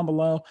 put them down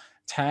below.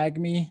 Tag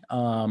me.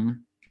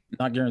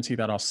 Not guarantee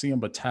that I'll see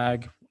them, but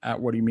tag at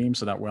What Do You Mean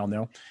so that way I'll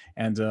know.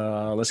 And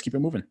let's keep it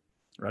moving.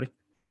 Ready?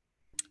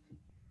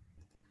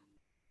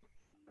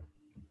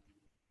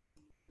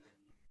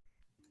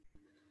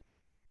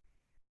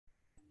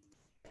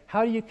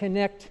 How do you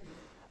connect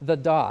the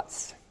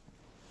dots?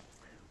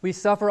 We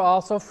suffer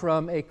also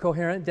from a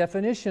coherent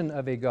definition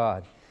of a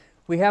God.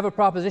 We have a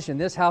proposition,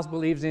 this house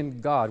believes in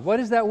God.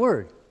 What is that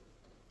word?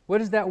 What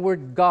does that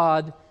word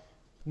God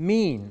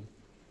mean?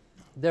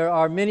 There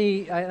are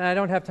many, and I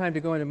don't have time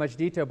to go into much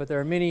detail, but there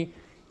are many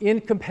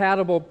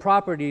incompatible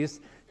properties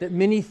that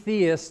many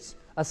theists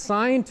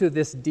assign to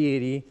this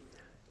deity,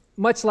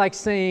 much like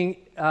saying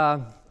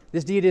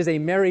this deity is a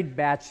married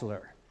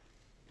bachelor.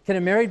 Can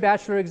a married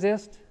bachelor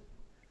exist?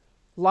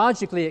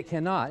 Logically, it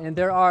cannot. And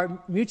there are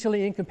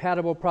mutually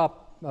incompatible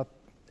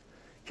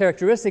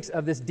characteristics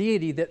of this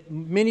deity that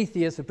many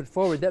theists have put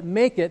forward that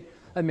make it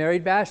a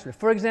married bachelor.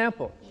 For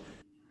example.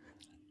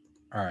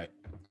 All right.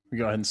 We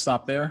go ahead and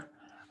stop there.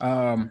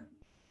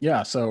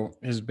 So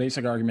his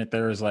basic argument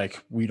there is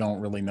like, we don't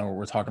really know what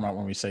we're talking about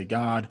when we say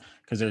God,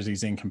 because there's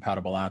these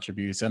incompatible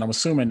attributes. And I'm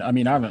assuming, I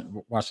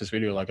haven't watched this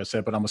video, like I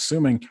said, but I'm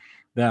assuming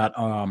that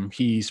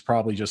he's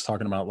probably just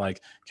talking about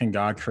like, can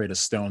God create a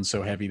stone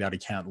so heavy that he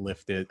can't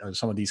lift it, or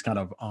some of these kind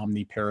of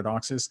omni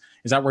paradoxes?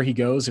 Is that where he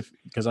goes?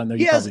 Because I know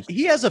he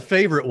has a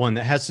favorite one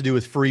that has to do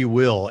with free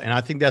will, and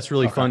I think that's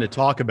really fun to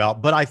talk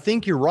about. But I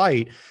think you're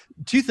right.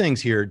 Two things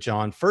here,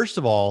 John. First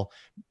of all,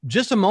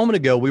 just a moment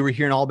ago, we were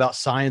hearing all about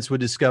science would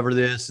discover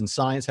this, and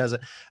science has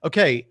it.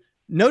 Okay,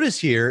 notice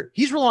here,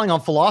 he's relying on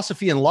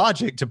philosophy and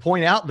logic to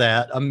point out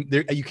that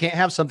you can't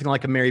have something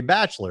like a married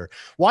bachelor.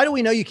 Why do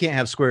we know you can't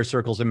have square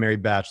circles and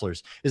married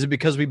bachelors? Is it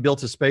because we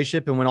built a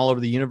spaceship and went all over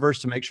the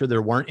universe to make sure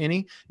there weren't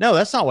any? No,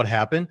 that's not what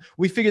happened.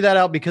 We figured that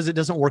out because it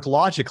doesn't work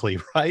logically,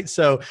 right?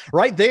 So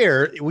right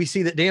there, we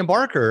see that Dan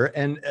Barker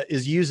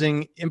is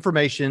using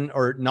information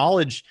or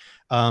knowledge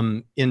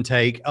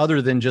intake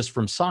other than just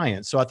from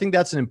science. So I think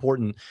that's an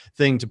important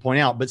thing to point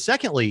out. But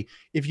secondly,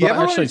 if you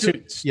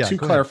to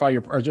clarify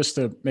or just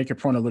to make your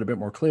point a little bit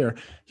more clear,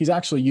 he's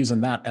actually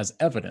using that as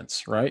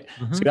evidence, right?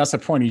 Mm-hmm. So that's the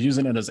point. He's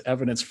using it as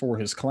evidence for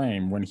his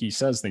claim when he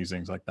says these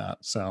things like that.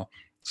 So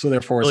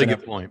therefore, really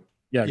good point.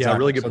 Yeah, exactly.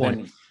 Really good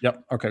point.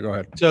 Yep. Okay, go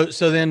ahead.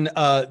 So then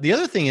the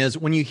other thing is,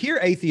 when you hear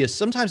atheists,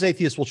 sometimes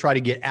atheists will try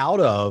to get out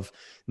of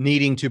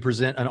needing to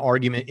present an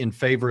argument in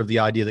favor of the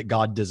idea that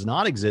God does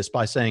not exist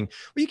by saying,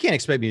 well, you can't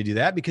expect me to do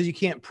that because you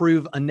can't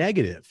prove a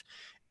negative.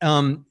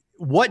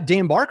 What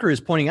Dan Barker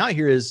is pointing out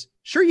here is,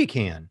 sure you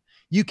can.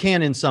 You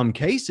can, in some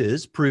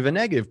cases, prove a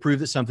negative, prove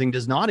that something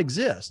does not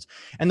exist.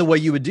 And the way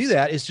you would do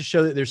that is to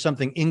show that there's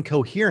something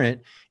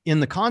incoherent in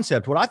the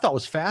concept. What I thought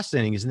was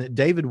fascinating is in that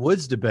David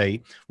Wood's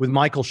debate with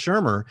Michael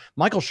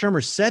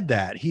Shermer said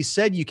that. He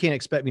said, you can't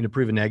expect me to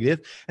prove a negative.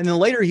 And then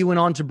later he went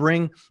on to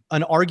bring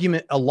an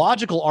argument, a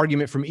logical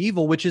argument from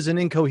evil, which is an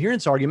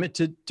incoherence argument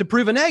to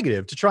prove a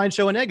negative, to try and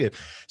show a negative.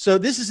 So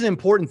this is an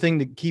important thing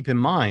to keep in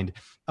mind.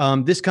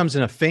 This comes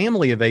in a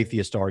family of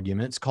atheist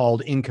arguments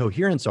called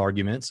incoherence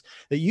arguments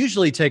that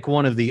usually take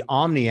one of the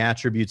omni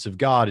attributes of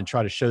God and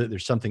try to show that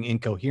there's something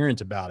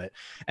incoherent about it.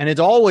 And it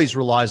always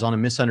relies on a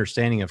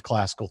misunderstanding of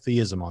classical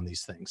theism on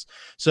these things.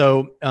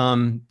 So,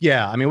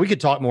 yeah, I mean, we could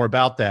talk more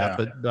about that,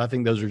 but I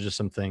think those are just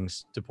some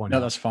things to point out.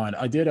 No, that's fine.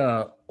 I did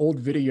a old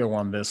video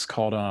on this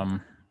called,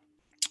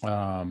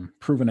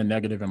 proving a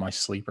negative in my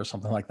sleep or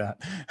something like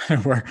that,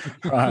 where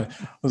I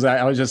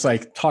was just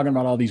like talking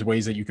about all these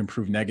ways that you can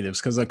prove negatives.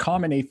 Because a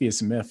common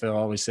atheist myth they'll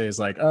always say is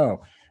like,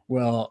 oh,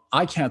 well,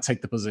 I can't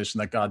take the position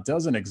that God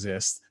doesn't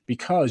exist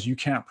because you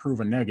can't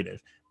prove a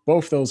negative.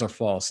 Both those are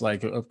false.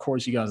 Like, of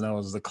course, you guys know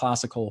is the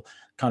classical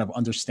kind of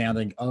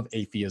understanding of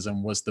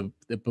atheism was the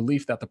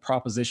belief that the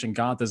proposition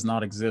God does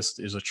not exist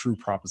is a true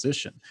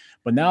proposition.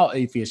 But now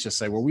atheists just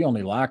say, well, we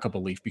only lack a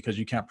belief because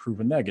you can't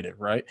prove a negative,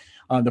 right?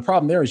 The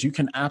problem there is you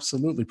can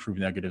absolutely prove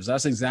negatives.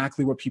 That's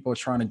exactly what people are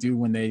trying to do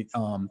when they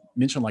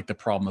mention like the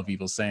problem of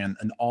evil, saying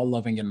an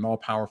all-loving and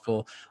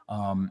all-powerful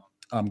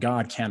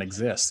God can't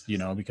exist,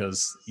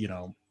 because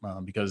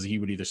he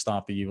would either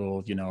stop the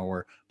evil,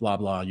 or blah,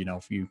 blah,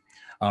 if you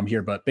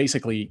here, but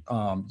basically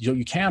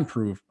you can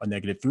prove a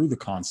negative through the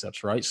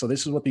concepts, right? So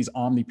this is what these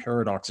omni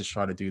paradoxes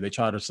try to do. They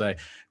try to say,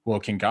 well,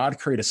 can God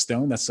create a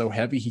stone that's so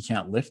heavy he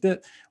can't lift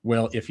it?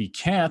 Well, if he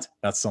can't,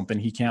 that's something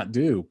he can't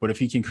do. But if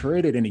he can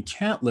create it and he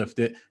can't lift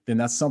it, then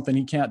that's something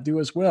he can't do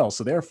as well.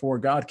 So therefore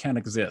God can't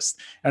exist.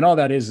 And all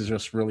that is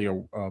just really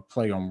a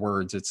play on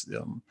words. It's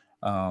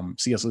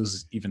C.S.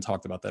 Lewis even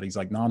talked about that. He's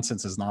like,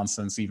 nonsense is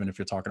nonsense, even if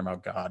you're talking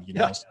about God,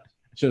 Yeah.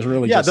 It's just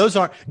really, those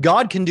are,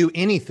 God can do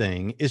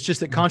anything. It's just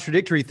that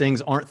contradictory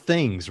things aren't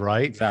things,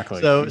 right?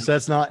 Exactly. So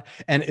that's not,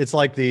 and it's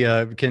like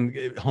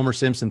can Homer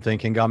Simpson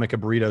think, can God make a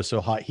burrito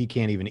so hot he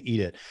can't even eat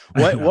it?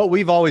 What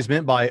we've always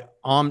meant by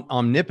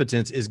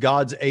omnipotence is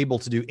God's able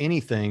to do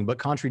anything, but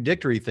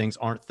contradictory things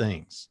aren't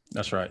things.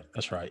 That's right.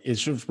 That's right.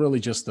 It's just really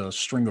just a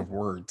string of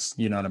words,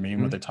 you know what I mean?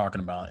 Mm-hmm. What they're talking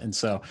about. And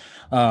so,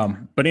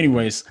 but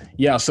anyways,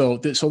 yeah. So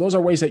those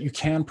are ways that you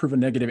can prove a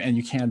negative and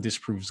you can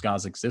disprove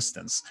God's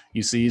existence,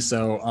 you see?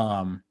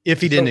 So, if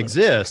he didn't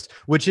exist,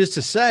 which is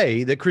to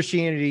say that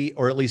Christianity,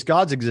 or at least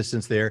God's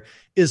existence there,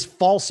 is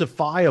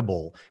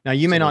falsifiable. Now,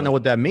 you may not know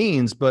what that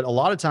means, but a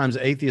lot of times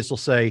atheists will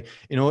say,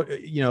 in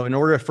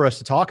order for us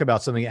to talk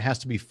about something, it has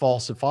to be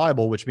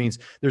falsifiable, which means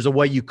there's a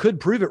way you could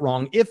prove it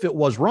wrong if it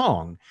was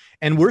wrong.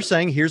 And we're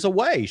saying, here's a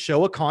way,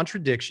 show a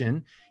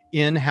contradiction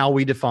in how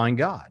we define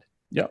God.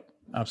 Yep,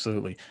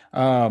 absolutely.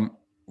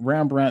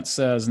 Rembrandt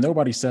says,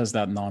 nobody says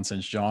that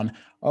nonsense, John.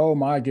 Oh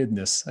my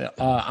goodness.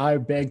 I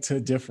beg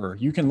to differ.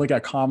 You can look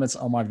at comments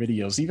on my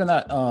videos. Even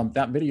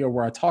that video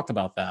where I talked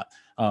about that,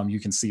 you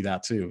can see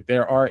that too.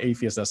 There are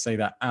atheists that say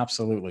that.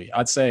 Absolutely.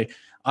 I'd say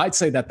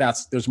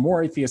that there's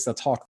more atheists that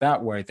talk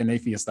that way than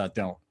atheists that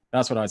don't.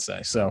 That's what I'd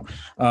say. So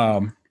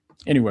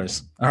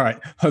anyways, all right,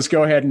 let's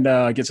go ahead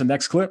and get to the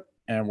next clip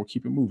and we'll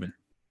keep it moving.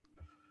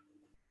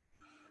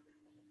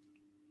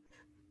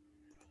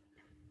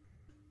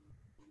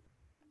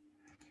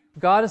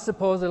 God is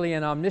supposedly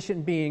an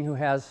omniscient being who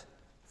has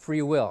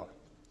free will.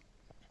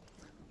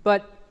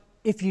 But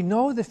if you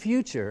know the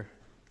future,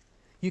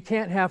 you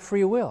can't have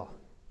free will.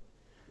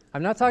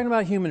 I'm not talking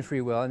about human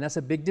free will, and that's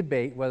a big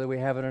debate whether we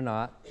have it or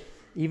not.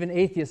 Even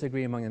atheists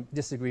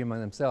disagree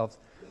among themselves.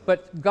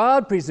 But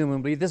God,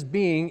 presumably, this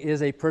being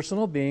is a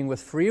personal being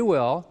with free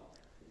will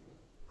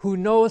who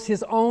knows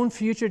his own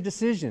future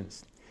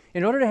decisions.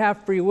 In order to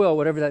have free will,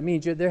 whatever that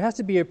means, there has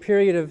to be a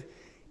period of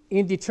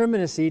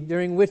indeterminacy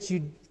during which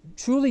you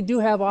truly do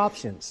have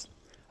options.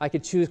 I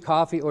could choose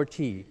coffee or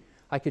tea.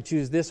 I could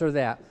choose this or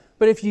that.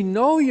 But if you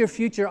know your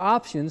future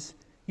options,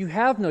 you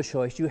have no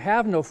choice. You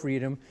have no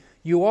freedom.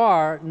 You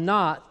are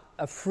not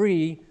a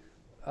free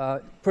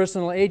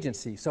personal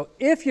agency. So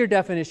if your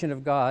definition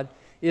of God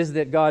is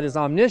that God is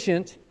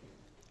omniscient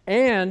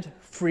and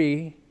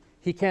free,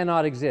 he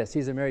cannot exist.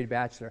 He's a married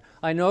bachelor.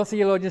 I know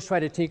theologians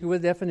try to tinker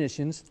with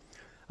definitions.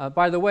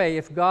 By the way,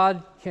 if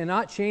God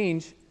cannot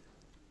change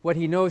what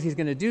he knows he's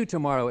going to do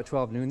tomorrow at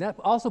 12 noon, that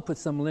also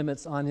puts some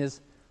limits on his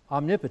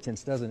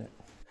omnipotence, doesn't it?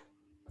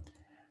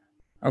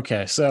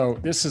 Okay, so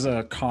this is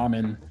a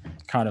common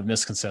kind of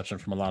misconception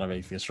from a lot of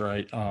atheists,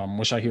 right?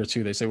 Which I hear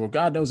too. They say, well,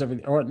 God knows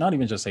everything, or not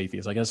even just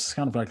atheists. I guess it's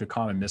kind of like a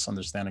common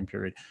misunderstanding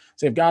period.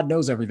 Say, if God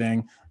knows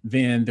everything,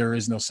 then there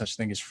is no such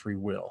thing as free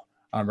will,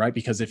 right?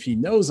 Because if he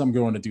knows I'm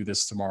going to do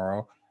this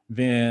tomorrow,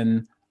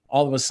 then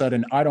all of a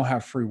sudden I don't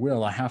have free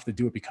will. I have to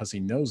do it because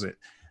he knows it.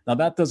 Now,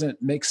 that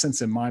doesn't make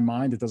sense in my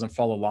mind. It doesn't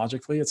follow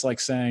logically. It's like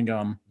saying,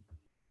 I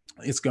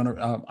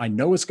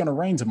know it's going to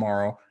rain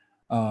tomorrow.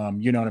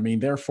 You know what I mean?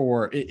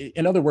 Therefore,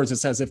 in other words,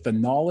 it's as if the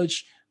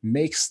knowledge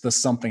makes the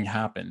something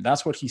happen.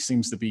 That's what he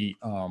seems to be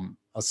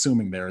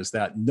assuming there, is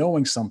that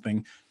knowing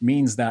something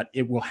means that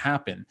it will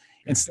happen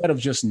instead of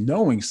just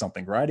knowing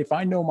something, right? If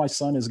I know my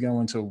son is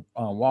going to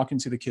walk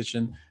into the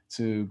kitchen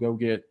to go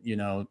get,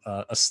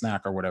 a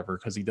snack or whatever,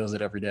 because he does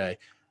it every day,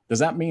 does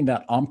that mean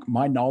that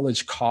my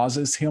knowledge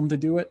causes him to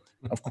do it?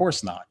 Of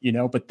course not,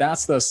 but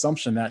that's the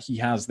assumption that he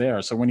has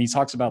there. So when he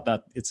talks about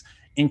that, it's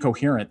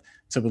incoherent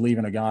to believe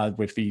in a God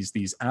with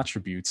these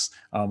attributes.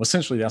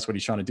 Essentially, that's what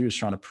he's trying to do, is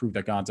trying to prove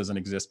that God doesn't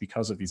exist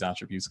because of these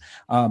attributes.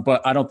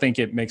 But I don't think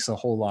it makes a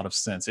whole lot of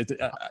sense.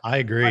 I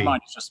agree. My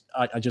mind is just,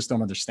 I just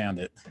don't understand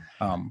it,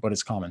 but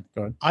it's common.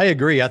 Go ahead. I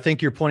agree. I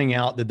think you're pointing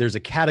out that there's a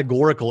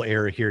categorical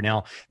error here.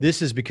 Now,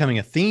 this is becoming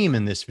a theme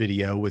in this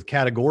video with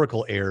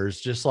categorical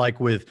errors, just like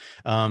with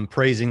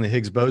praising the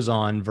Higgs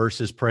boson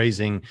versus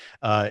praising,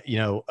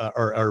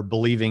 or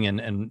believing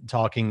and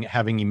talking,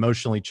 having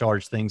emotionally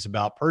charged things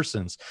about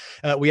persons.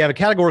 We have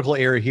a categorical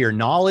error here.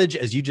 Knowledge,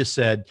 as you just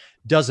said,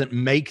 doesn't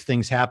make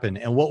things happen.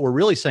 And what we're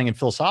really saying in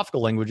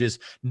philosophical language is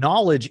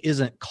knowledge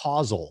isn't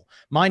causal.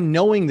 My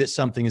knowing that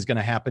something is going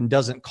to happen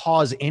doesn't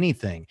cause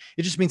anything.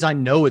 It just means I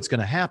know it's going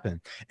to happen.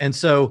 And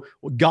so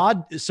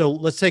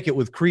let's take it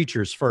with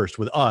creatures first,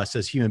 with us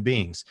as human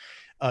beings.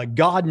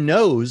 God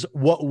knows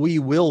what we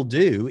will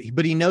do,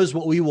 but he knows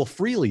what we will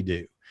freely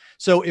do.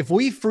 So if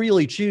we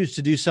freely choose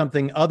to do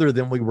something other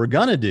than we were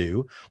going to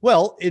do,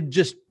 well, it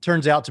just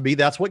turns out to be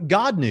that's what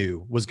God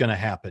knew was going to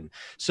happen.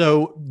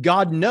 So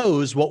God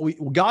knows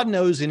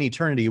in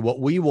eternity what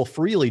we will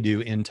freely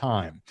do in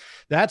time.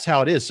 That's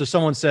how it is. So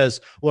someone says,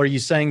 well, are you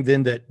saying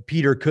then that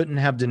Peter couldn't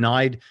have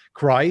denied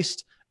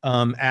Christ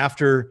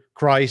after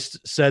Christ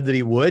said that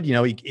he would?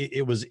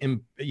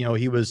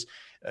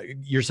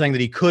 You're saying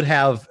that he could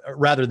have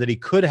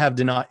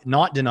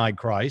not denied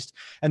Christ,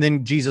 and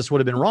then Jesus would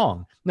have been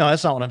wrong. No,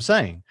 that's not what I'm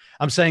saying.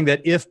 I'm saying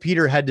that if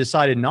Peter had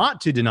decided not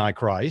to deny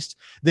Christ,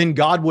 then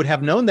God would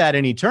have known that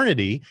in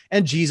eternity,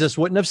 and Jesus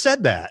wouldn't have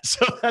said that.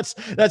 So that's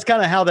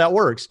kind of how that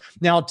works.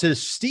 Now, to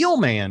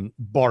Steelman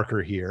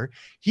Barker here,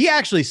 he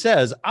actually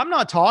says, I'm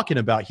not talking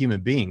about human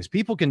beings.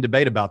 People can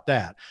debate about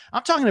that.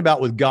 I'm talking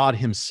about with God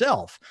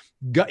himself.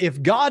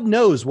 If God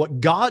knows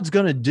what God's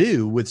going to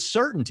do with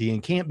certainty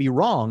and can't be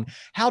wrong,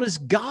 how does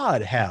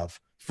God have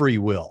free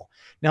will?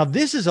 Now,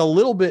 this is a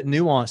little bit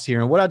nuanced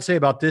here. And what I'd say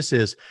about this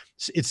is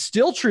it's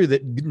still true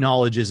that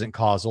knowledge isn't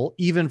causal,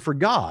 even for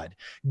God.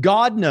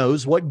 God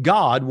knows what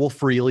God will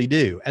freely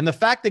do. And the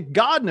fact that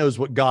God knows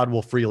what God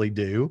will freely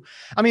do,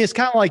 I mean, it's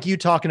kind of like you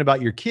talking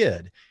about your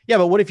kid. Yeah,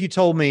 but what if you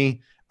told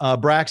me,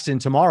 Braxton,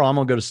 tomorrow I'm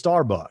going to go to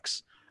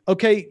Starbucks?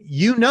 Okay,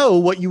 you know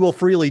what you will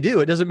freely do.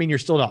 It doesn't mean you're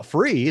still not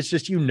free. It's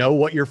just you know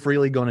what you're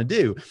freely going to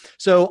do.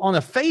 So on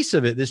the face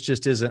of it, this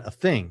just isn't a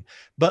thing.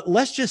 But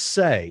let's just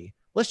say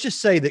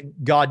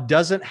that God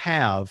doesn't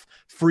have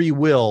free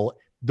will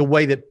the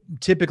way that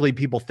typically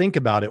people think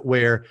about it,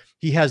 where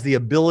he has the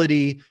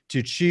ability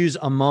to choose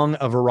among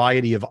a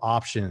variety of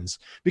options.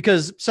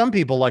 Because some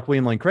people like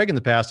William Lane Craig in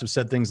the past have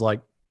said things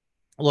like,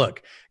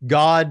 look,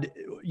 God,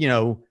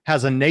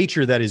 has a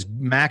nature that is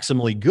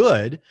maximally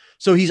good.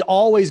 So he's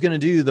always going to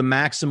do the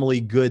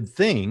maximally good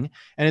thing.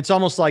 And it's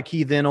almost like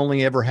he then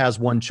only ever has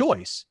one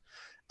choice.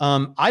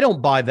 I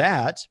don't buy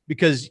that,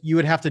 because you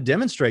would have to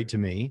demonstrate to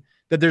me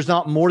that there's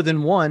not more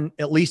than one,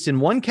 at least in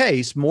one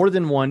case, more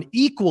than one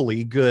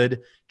equally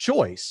good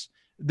choice.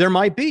 There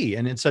might be.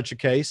 And in such a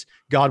case,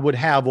 God would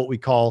have what we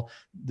call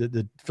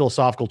the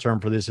philosophical term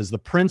for this is the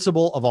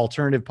principle of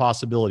alternative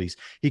possibilities.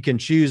 He can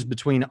choose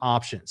between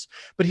options.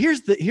 But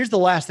here's the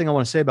last thing I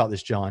want to say about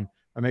this, John,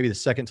 or maybe the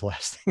second to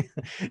last thing,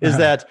 is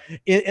that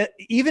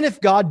even if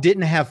God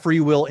didn't have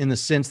free will in the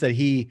sense that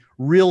he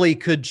really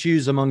could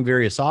choose among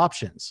various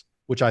options,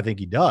 which I think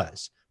he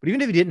does, but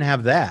even if he didn't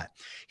have that,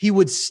 he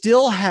would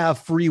still have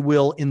free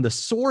will in the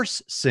source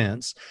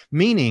sense,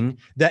 meaning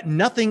that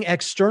nothing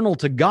external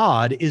to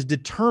God is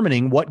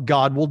determining what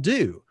God will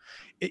do.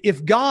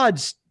 If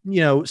God's,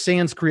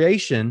 sans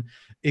creation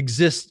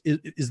exists,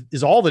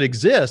 is all that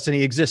exists, and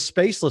he exists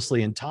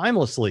spacelessly and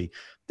timelessly,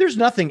 there's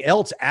nothing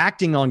else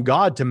acting on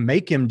God to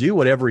make him do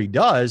whatever he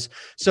does.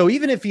 So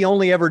even if he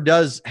only ever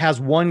has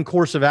one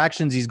course of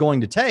actions he's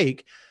going to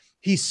take,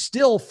 he's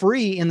still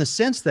free in the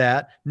sense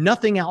that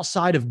nothing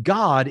outside of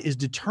God is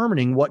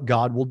determining what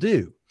God will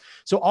do.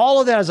 So all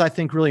of that is, I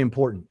think, really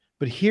important.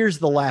 But here's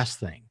the last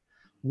thing.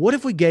 What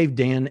if we gave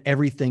Dan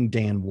everything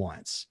Dan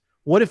wants?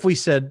 What if we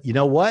said, you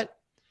know what?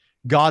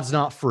 God's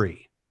not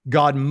free.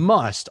 God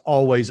must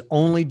always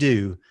only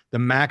do the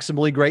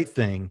maximally great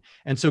thing.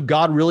 And so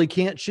God really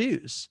can't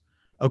choose.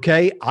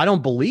 Okay, I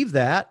don't believe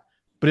that.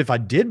 But if I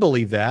did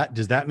believe that,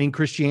 does that mean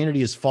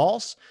Christianity is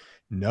false?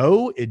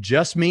 No, it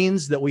just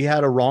means that we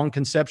had a wrong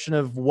conception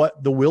of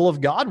what the will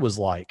of God was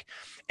like.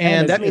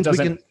 And that means we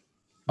can.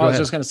 I was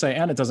just going to say,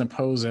 and it doesn't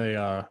pose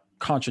a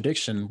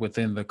contradiction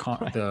within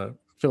the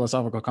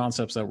philosophical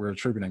concepts that we're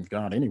attributing to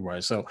God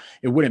anyway. So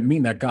it wouldn't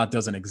mean that God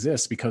doesn't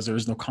exist, because there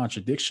is no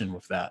contradiction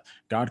with that.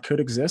 God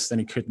could exist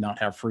and he could not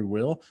have free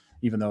will,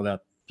 even though that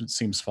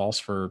seems false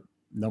for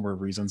number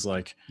of reasons,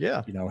 like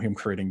him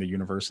creating the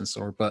universe and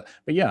so on. But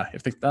yeah,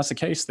 if that's the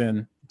case,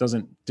 then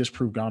doesn't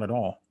disprove God at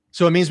all.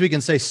 So it means we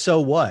can say,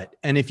 so what?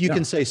 And if you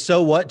can say,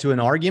 so what to an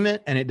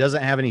argument and it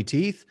doesn't have any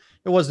teeth,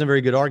 it wasn't a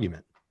very good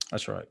argument.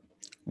 That's right.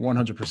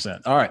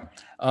 100%. All right.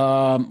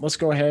 Let's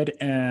go ahead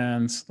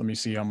and let me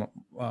see how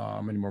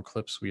many more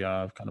clips we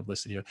have kind of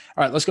listed here.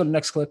 All right, let's go to the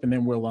next clip and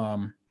then we'll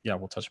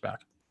touch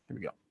back. Here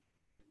we go.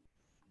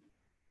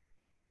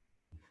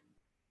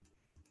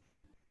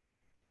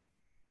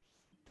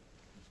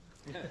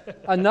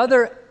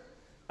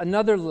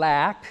 Another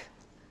lack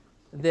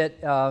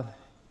that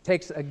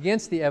takes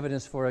against the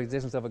evidence for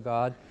existence of a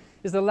God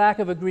is the lack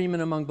of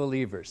agreement among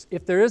believers.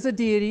 If there is a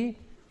deity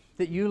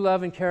that you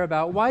love and care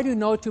about, why do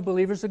no two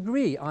believers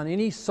agree on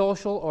any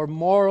social or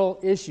moral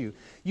issue?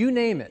 You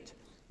name it.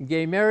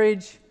 Gay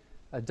marriage,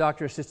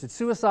 doctor-assisted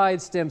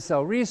suicide, stem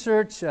cell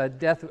research,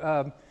 death,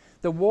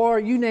 the war,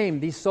 you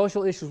name these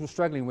social issues we're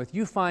struggling with.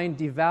 You find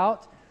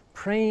devout,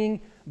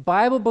 praying,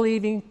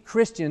 Bible-believing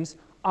Christians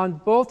on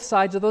both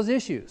sides of those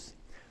issues.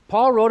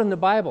 Paul wrote in the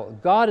Bible,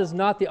 God is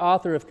not the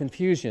author of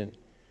confusion.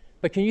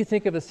 But can you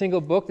think of a single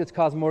book that's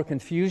caused more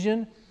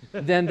confusion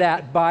than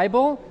that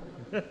Bible?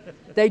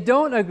 They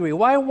don't agree.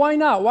 Why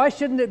not? Why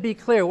shouldn't it be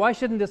clear? Why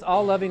shouldn't this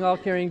all-loving,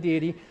 all-caring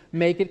deity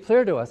make it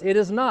clear to us? It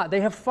is not.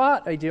 They have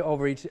fought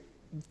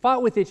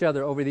with each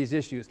other over these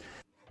issues.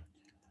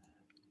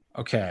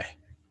 Okay.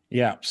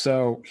 Yeah.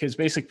 So his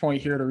basic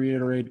point here, to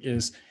reiterate,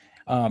 is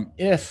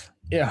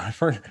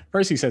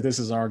first he said this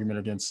is an argument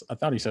against, I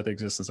thought he said the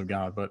existence of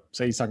God, but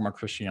say he's talking about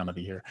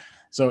Christianity here.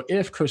 So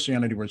if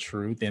Christianity were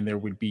true, then there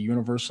would be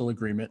universal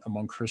agreement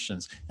among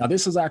Christians. Now,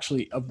 this is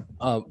actually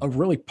a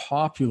really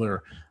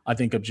popular, I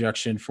think,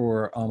 objection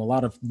for a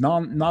lot of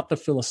not the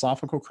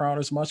philosophical crowd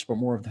as much, but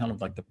more of kind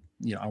of like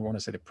I want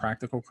to say the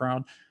practical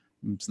crowd.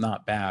 It's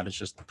not bad. It's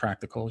just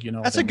practical,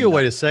 That's a good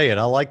way to say it.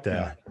 I like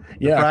that.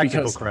 Yeah. The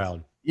practical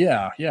crowd.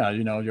 Yeah.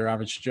 Your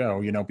average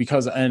Joe,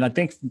 and I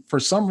think for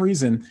some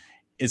reason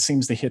it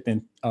seems to hit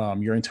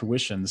your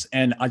intuitions.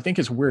 And I think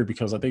it's weird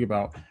because I think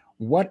about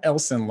what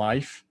else in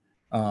life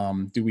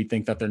do we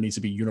think that there needs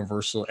to be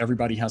universal?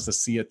 Everybody has to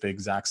see it the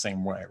exact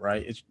same way,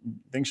 right?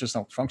 Things just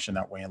don't function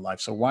that way in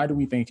life. So why do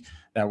we think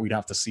that we'd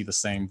have to see the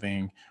same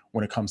thing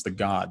when it comes to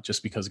God,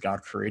 just because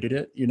God created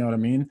it? You know what I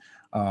mean?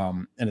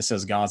 And it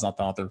says God's not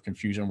the author of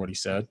confusion, what he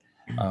said.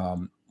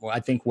 Well,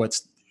 I think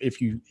if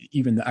you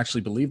even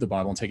actually believe the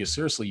Bible and take it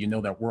seriously, you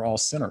know that we're all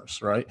sinners,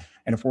 right?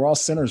 And if we're all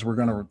sinners, we're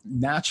going to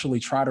naturally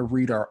try to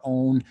read our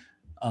own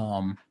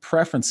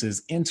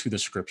preferences into the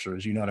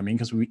scriptures. You know what I mean?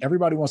 Because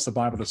everybody wants the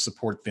Bible to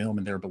support them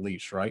and their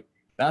beliefs, right?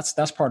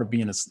 That's part of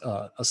being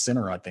a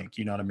sinner, I think.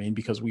 You know what I mean?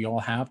 Because we all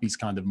have these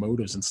kind of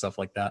motives and stuff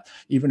like that,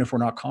 even if we're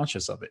not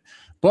conscious of it.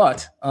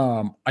 But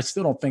I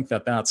still don't think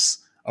that that's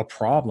a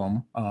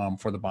problem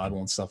for the Bible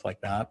and stuff like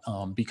that.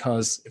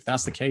 Because if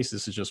that's the case,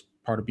 this is just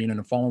part of being in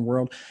a fallen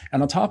world.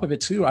 And on top of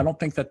it too, I don't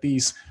think that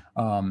these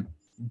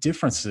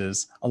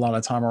differences a lot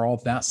of the time are all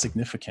that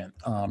significant.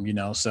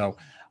 So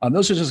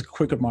those are just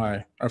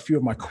a few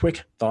of my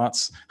quick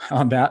thoughts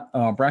on that.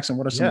 Braxton,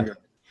 what are some of your?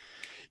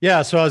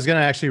 Yeah, so I was going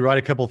to actually write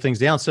a couple of things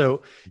down.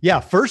 So,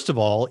 first of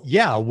all,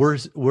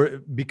 we're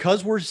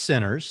because we're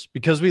sinners,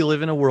 because we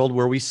live in a world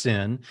where we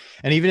sin,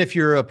 and even if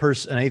you're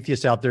an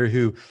atheist out there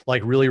who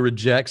really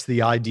rejects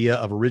the idea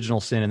of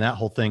original sin and that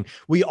whole thing,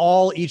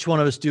 each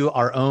one of us do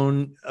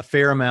a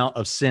fair amount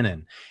of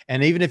sinning.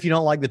 And even if you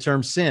don't like the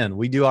term sin,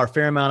 we do our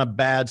fair amount of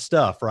bad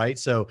stuff, right?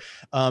 So,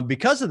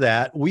 because of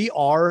that, we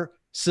are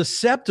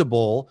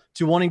susceptible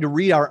to wanting to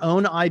read our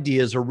own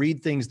ideas or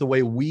read things the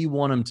way we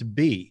want them to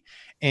be.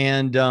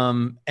 And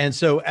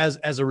so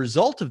as a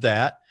result of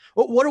that,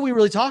 what are we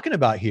really talking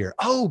about here?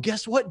 Oh,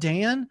 guess what,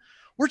 Dan?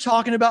 We're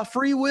talking about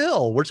free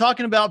will. We're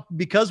talking about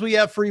because we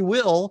have free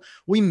will,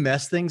 we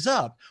mess things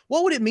up.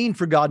 What would it mean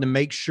for God to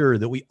make sure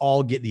that we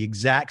all get the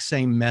exact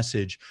same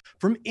message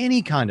from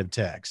any kind of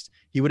text?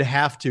 He would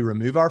have to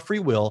remove our free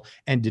will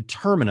and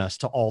determine us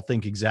to all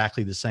think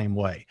exactly the same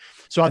way.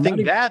 So I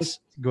think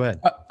go ahead.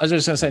 I was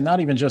just going to say, not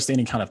even just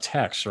any kind of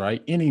text,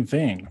 right?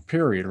 Anything,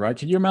 period, right?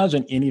 Can you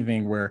imagine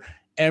anything where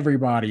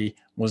everybody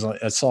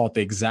saw it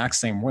the exact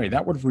same way?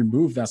 That would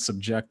remove that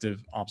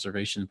subjective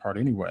observation part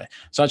anyway.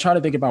 So I try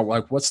to think about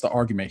what's the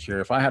argument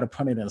here? If I had to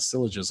put it in a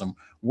syllogism,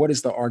 what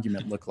does the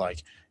argument look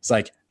like? It's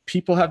like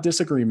people have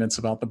disagreements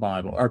about the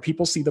Bible, or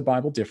people see the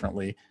Bible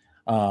differently.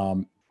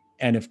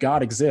 And if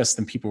God exists,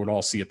 then people would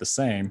all see it the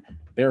same.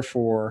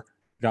 Therefore,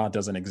 God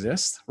doesn't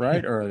exist,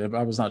 right? Or the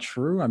Bible's not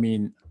true. I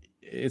mean,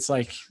 it's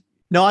like...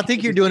 No, I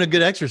think you're doing a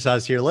good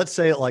exercise here. Let's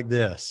say it like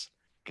this.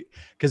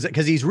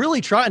 Because he's really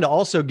trying to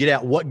also get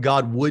at what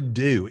God would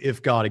do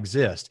if God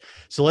exists.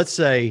 So let's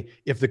say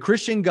if the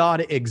Christian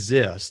God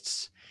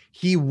exists,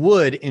 he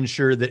would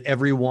ensure that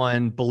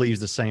everyone believes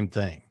the same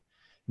thing.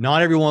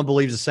 Not everyone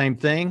believes the same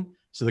thing,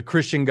 so the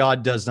Christian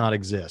God does not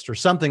exist, or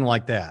something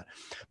like that.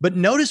 But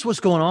notice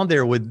what's going on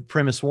there with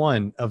premise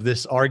one of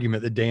this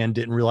argument that Dan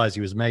didn't realize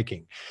he was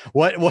making.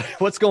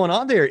 What's going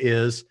on there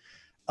is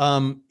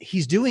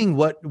he's doing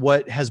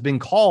what has been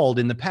called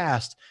in the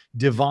past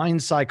divine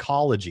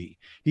psychology.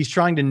 He's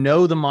trying to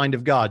know the mind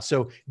of God.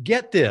 So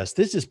get this.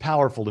 This is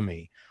powerful to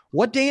me.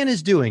 What Dan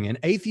is doing, and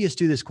atheists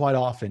do this quite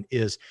often,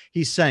 is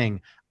he's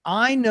saying,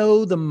 I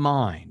know the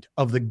mind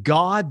of the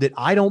God that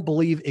I don't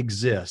believe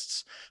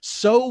exists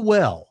so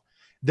well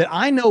that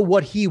I know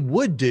what he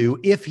would do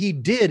if he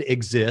did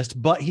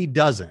exist, but he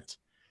doesn't.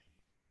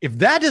 If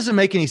that doesn't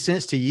make any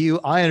sense to you,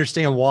 I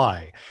understand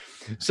why.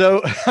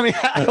 So, I mean,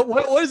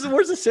 where's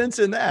the sense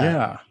in that?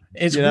 Yeah.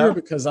 It's weird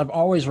because I've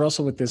always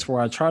wrestled with this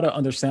where I try to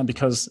understand,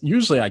 because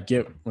usually I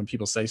get when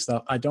people say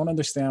stuff, I don't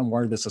understand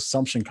where this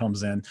assumption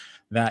comes in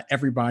that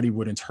everybody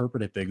would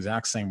interpret it the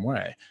exact same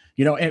way,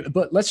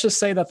 but let's just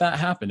say that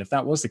happened. If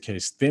that was the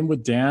case, then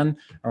would Dan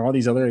or all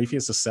these other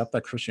atheists accept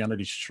that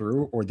Christianity is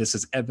true, or this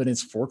is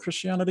evidence for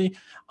Christianity?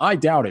 I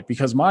doubt it,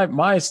 because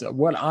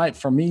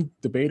for me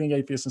debating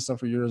atheists and stuff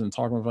for years and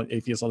talking about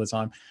atheists all the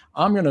time,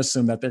 I'm going to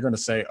assume that they're going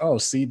to say, oh,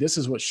 see, this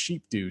is what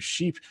sheep do.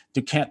 Sheep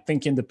can't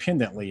think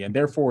independently, and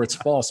therefore it's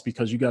false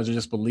because you guys are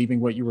just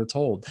believing what you were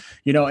told,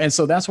 and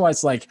so that's why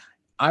it's like,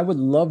 I would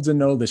love to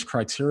know this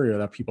criteria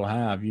that people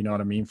have, you know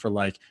what I mean, for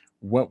like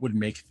what would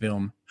make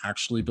them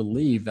actually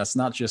believe that's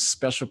not just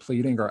special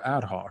pleading or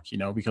ad hoc,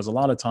 because a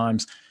lot of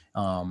times,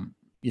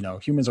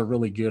 humans are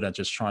really good at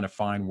just trying to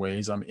find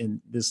ways. And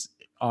this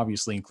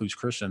obviously includes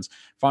Christians,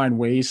 find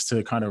ways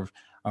to kind of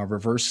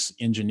reverse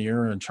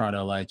engineer and try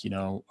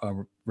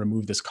to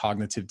remove this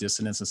cognitive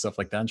dissonance and stuff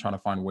like that, and trying to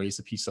find ways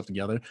to piece stuff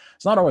together.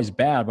 It's not always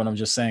bad, but I'm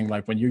just saying,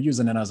 like, when you're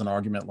using it as an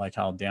argument, like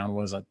how Dan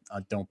was, I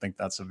don't think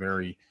that's a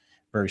very,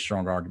 very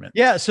strong argument.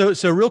 Yeah.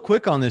 So real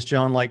quick on this,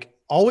 John, like,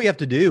 all we have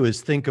to do is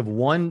think of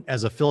one,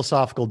 as a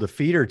philosophical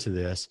defeater to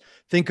this,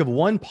 think of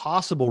one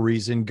possible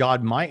reason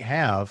God might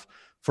have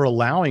for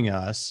allowing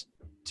us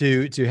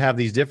to have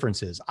these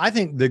differences. I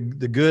think the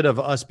good of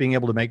us being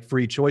able to make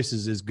free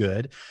choices is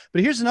good,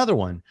 but here's another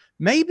one.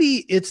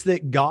 Maybe it's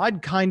that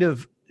God kind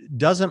of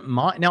doesn't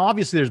mind. Now,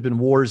 obviously there's been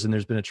wars and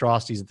there's been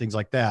atrocities and things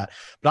like that,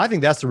 but I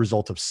think that's the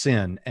result of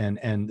sin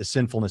and the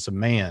sinfulness of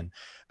man.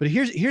 But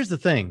here's the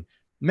thing.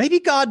 Maybe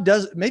God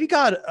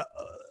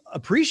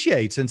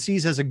appreciates and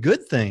sees as a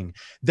good thing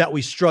that we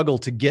struggle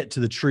to get to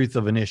the truth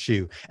of an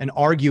issue and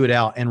argue it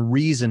out and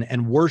reason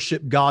and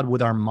worship God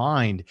with our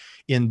mind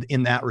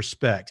in that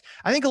respect.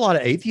 I think a lot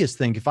of atheists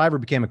think if I ever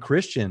became a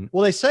Christian,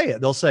 well, they say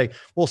it. They'll say,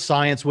 well,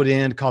 science would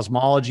end,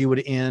 cosmology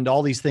would end,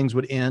 all these things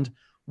would end.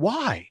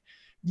 Why?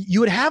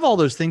 You would have all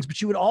those things,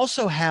 but you would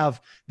also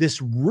have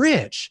this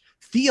rich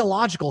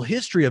theological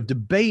history of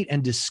debate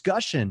and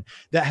discussion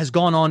that has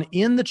gone on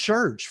in the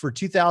church for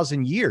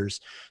 2,000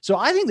 years. So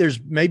I think there's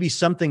maybe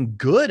something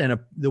good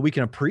that we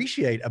can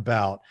appreciate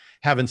about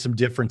having some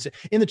difference.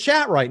 In the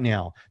chat right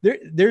now,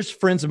 there's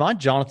friends of mine,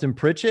 Jonathan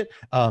Pritchett,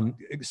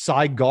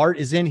 Cy Gart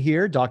is in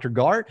here, Dr.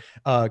 Gart,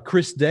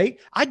 Chris Date.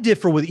 I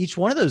differ with each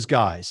one of those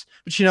guys,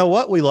 but you know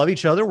what? We love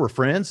each other. We're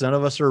friends. None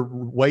of us are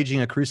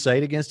waging a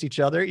crusade against each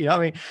other.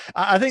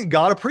 I think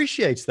God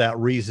appreciates that,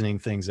 reasoning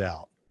things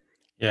out.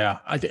 Yeah.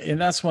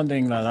 And that's one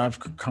thing that I've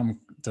come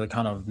to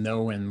kind of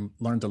know and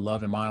learn to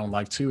love in my own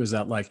life too, is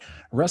that like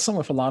wrestling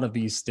with a lot of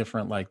these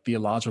different like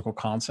theological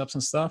concepts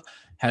and stuff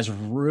has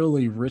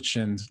really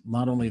richened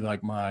not only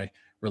like my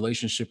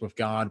relationship with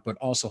God, but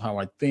also how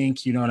I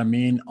think, you know what I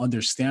mean?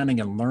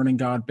 Understanding and learning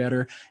God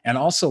better. And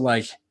also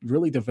like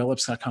really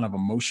develops that kind of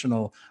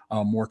emotional,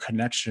 more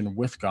connection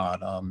with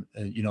God.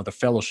 The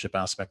fellowship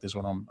aspect is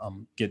what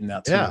I'm getting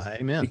at too. Yeah.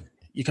 Amen.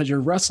 Because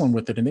you're wrestling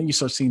with it, and then you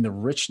start seeing the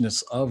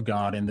richness of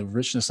God and the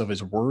richness of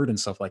his word and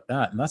stuff like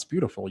that. And that's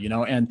beautiful,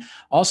 and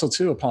also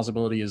too, a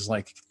possibility is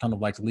like kind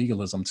of like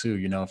legalism too,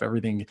 if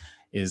everything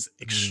is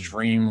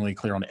extremely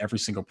clear on every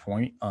single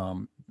point,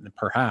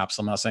 perhaps,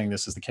 I'm not saying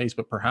this is the case,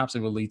 but perhaps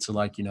it will lead to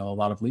like, a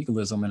lot of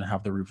legalism and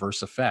have the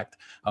reverse effect,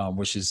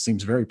 which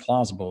seems very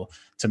plausible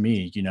to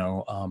me,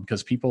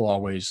 because people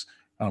always,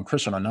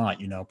 Christian or not,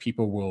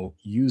 people will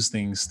use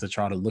things to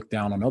try to look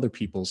down on other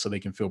people so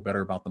they can feel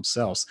better about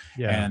themselves.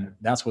 Yeah. And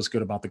that's what's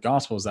good about the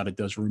gospel, is that it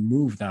does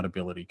remove that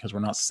ability, because we're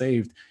not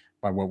saved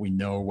by what we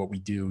know, what we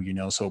do,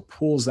 so it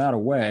pulls that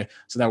away.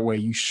 So that way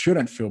you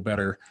shouldn't feel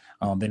better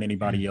than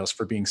anybody else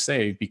for being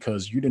saved,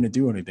 because you didn't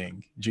do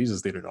anything.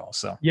 Jesus did it all.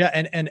 So yeah.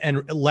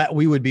 And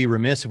we would be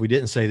remiss if we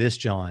didn't say this,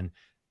 John.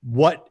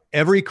 What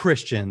every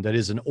Christian that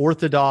is an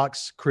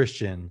Orthodox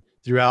Christian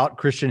throughout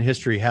Christian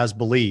history has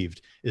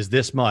believed is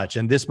this much,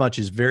 and this much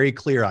is very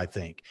clear, I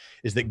think,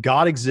 is that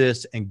God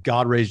exists and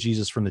God raised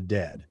Jesus from the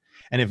dead.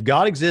 And if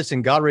God exists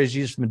and God raised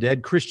Jesus from the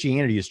dead,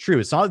 Christianity is true.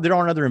 It's not that there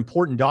aren't other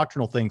important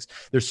doctrinal things.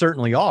 There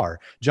certainly are.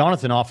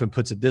 Jonathan often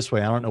puts it this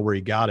way. I don't know where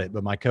he got it,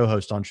 but my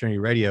co-host on Trinity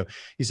Radio,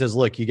 he says,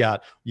 look, you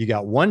got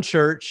one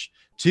church,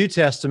 2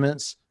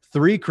 testaments,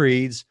 3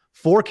 creeds,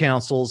 4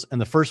 councils, and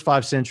the first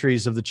 5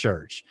 centuries of the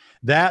church.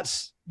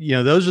 That's,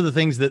 those are the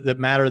things that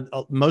matter.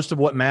 Most of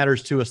what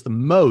matters to us the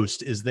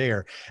most is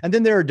there. And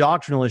then there are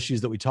doctrinal issues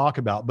that we talk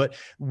about. But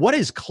what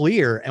is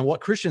clear, and what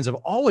Christians have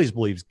always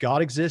believed,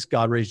 God exists,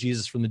 God raised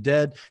Jesus from the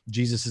dead,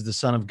 Jesus is the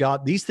Son of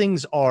God. These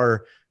things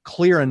are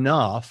clear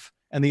enough.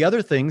 And the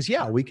other things,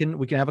 yeah, we can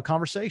have a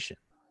conversation.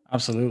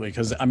 Absolutely.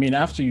 Because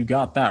after you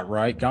got that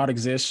right, God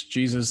exists,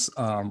 Jesus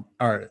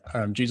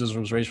Jesus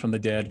was raised from the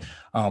dead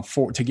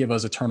to give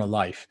us eternal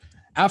life.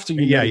 After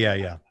you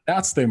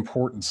that's the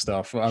important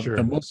stuff, Sure.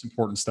 the most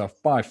important stuff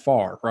by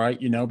far, right?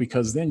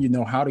 Because then you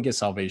know how to get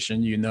salvation,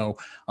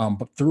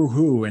 but through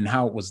who and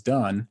how it was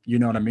done. You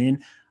know what I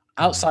mean?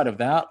 Outside of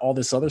that, all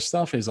this other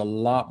stuff is a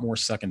lot more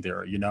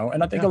secondary,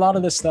 And I think a lot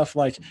of this stuff,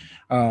 like,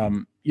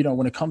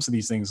 when it comes to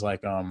these things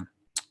like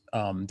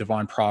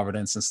divine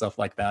providence and stuff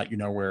like that,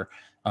 where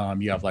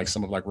you have like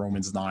some of like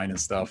Romans 9 and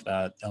stuff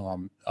that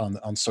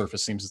on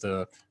surface seems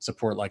to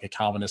support like a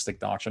Calvinistic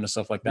doctrine and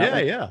stuff like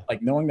that.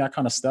 Like knowing that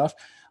kind of stuff,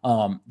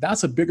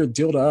 that's a bigger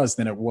deal to us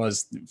than it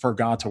was for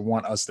God to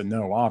want us to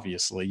know,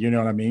 obviously. You know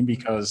what I mean?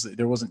 Because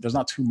there's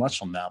not too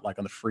much on that, like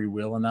on the free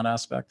will in that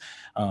aspect.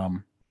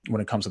 When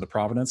it comes to the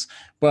providence,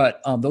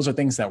 but those are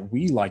things that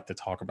we like to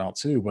talk about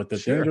too. But the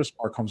dangerous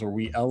part comes where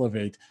we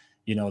elevate,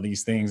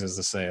 these things as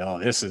to say, oh,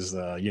 this is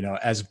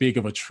as big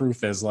of a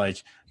truth as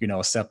like,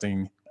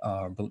 accepting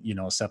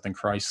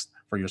Christ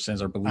for your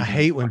sins or believing. I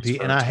hate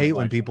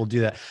when people do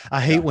that. I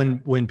hate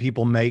when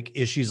people make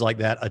issues like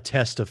that a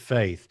test of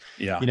faith.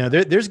 Yeah.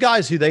 There's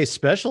guys who they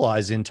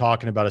specialize in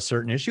talking about a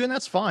certain issue, and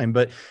that's fine.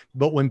 But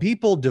when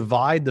people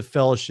divide the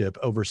fellowship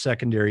over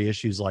secondary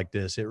issues like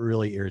this, it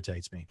really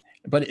irritates me.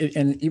 But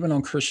and even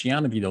on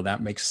Christianity, though,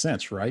 that makes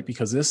sense, right?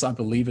 Because this, I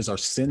believe, is our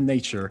sin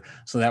nature,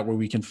 so that way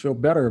we can feel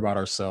better about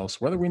ourselves,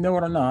 whether we know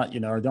it or not,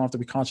 or don't have to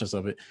be conscious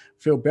of it,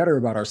 feel better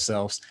about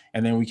ourselves.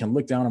 And then we can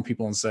look down on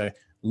people and say,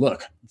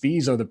 look,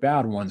 these are the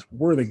bad ones.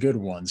 We're the good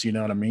ones. You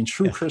know what I mean?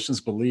 True Christians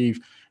believe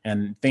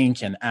and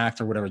think and act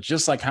or whatever,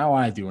 just like how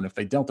I do. And if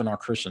they don't, they're not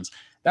Christians.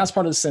 That's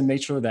part of the sin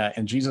nature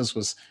and Jesus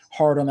was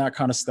hard on that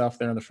kind of stuff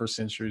there in the first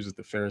centuries with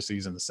the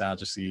Pharisees and the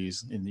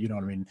Sadducees. And you know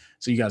what I mean?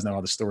 So you guys know how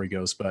the story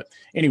goes. But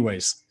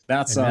anyways,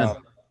 that's,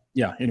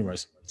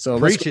 anyways. So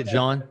preach it,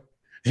 John.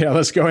 Yeah,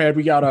 let's go ahead.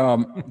 We got,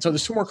 so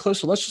there's two more clips.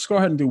 So let's just go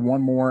ahead and do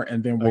one more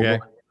and then we'll go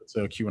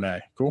to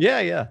Q&A. Cool?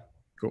 Yeah.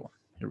 Cool.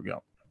 Here we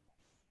go.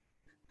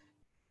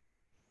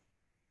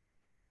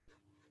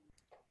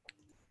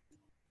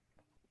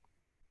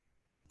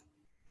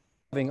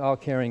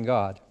 All-caring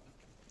God.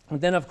 And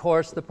then, of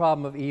course, the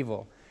problem of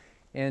evil.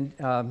 And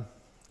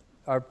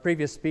our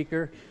previous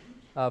speaker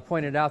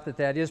pointed out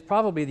that is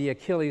probably the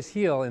Achilles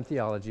heel in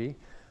theology.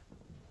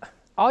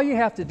 All you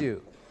have to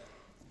do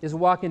is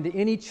walk into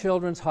any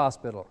children's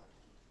hospital,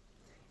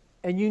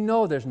 and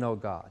there's no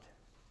God,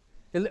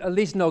 at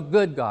least no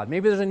good God.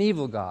 Maybe there's an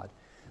evil God.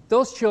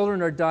 Those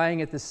children are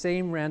dying at the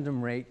same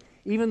random rate,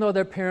 even though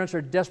their parents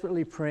are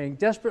desperately praying,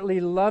 desperately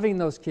loving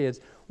those kids,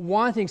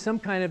 wanting some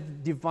kind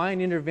of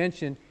divine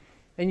intervention,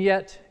 and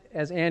yet,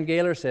 as Ann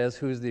Gaylor says,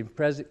 who's the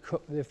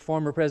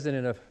former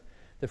president of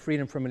the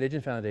Freedom from Religion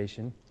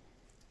Foundation,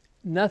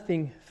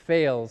 nothing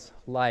fails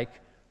like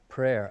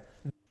prayer.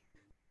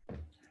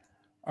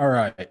 All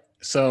right.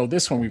 So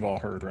this one we've all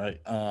heard,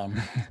 right?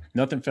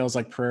 Nothing fails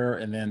like prayer,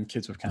 and then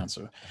kids with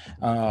cancer.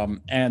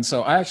 And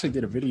so I actually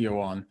did a video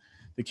on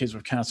the kids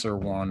with cancer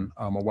one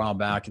a while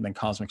back, and then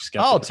Cosmic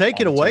Skeptic. Oh, take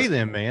it away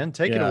then, man.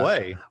 Take it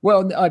away.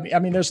 Well, I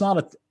mean, there's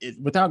not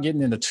without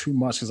getting into too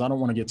much, because I don't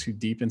want to get too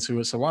deep into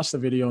it. So watch the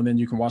video, and then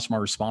you can watch my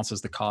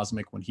responses to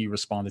Cosmic when he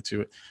responded to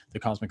it, the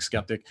Cosmic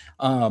Skeptic.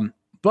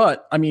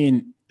 But I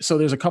mean, so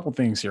there's a couple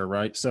things here,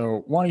 right?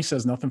 So one, he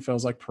says nothing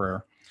fails like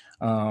prayer.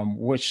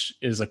 Which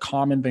is a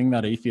common thing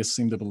that atheists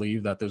seem to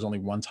believe, that there's only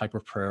one type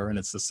of prayer, and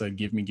it's to say,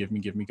 give me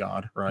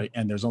God, right?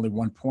 And there's only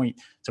one point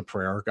to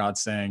prayer, God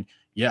saying,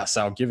 yes,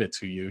 I'll give it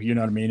to you. You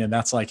know what I mean? And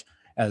that's like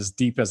as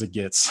deep as it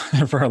gets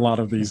for a lot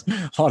of these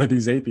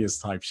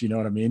atheist types, you know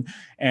what I mean?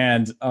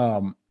 And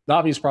the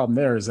obvious problem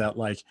there is that,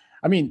 like,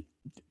 I mean,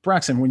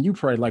 Braxton, when you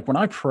pray, like when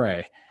I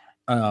pray,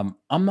 I'm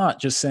not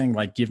just saying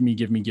like, give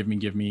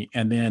me.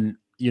 And then,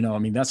 I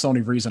mean, that's the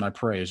only reason I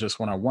pray, is just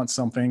when I want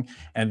something.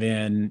 And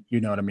then,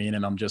 you know what I mean?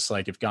 And I'm just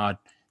like, if God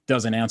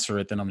doesn't answer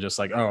it, then I'm just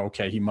like, oh,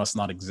 okay, he must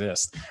not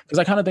exist. Because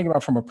I kind of think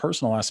about from a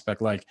personal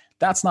aspect, like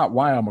that's not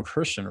why I'm a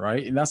Christian,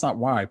 right? And that's not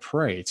why I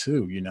pray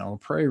too.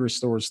 Pray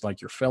restores like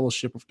your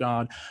fellowship with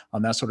God,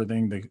 that sort of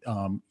thing.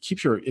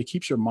 It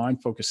keeps your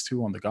mind focused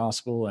too on the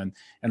gospel and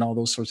all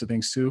those sorts of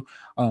things too.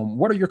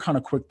 What are your kind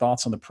of quick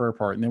thoughts on the prayer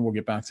part? And then we'll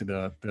get back to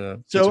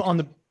the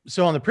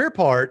So on the prayer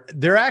part,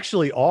 there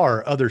actually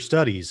are other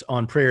studies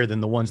on prayer than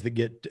the ones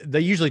that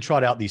they usually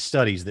trot out these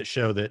studies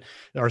that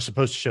are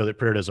supposed to show that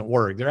prayer doesn't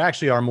work. There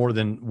actually are more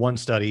than one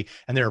study,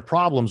 and there are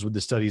problems with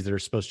the studies that are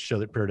supposed to show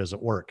that prayer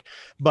doesn't work.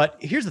 But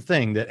here's the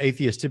thing that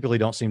atheists typically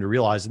don't seem to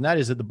realize, and that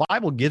is that the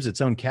Bible gives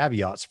its own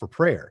caveats for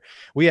prayer.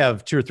 We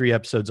have 2 or 3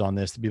 episodes on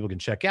this that people can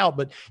check out,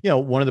 but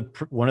one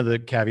of the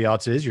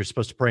caveats is you're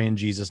supposed to pray in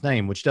Jesus'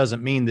 name, which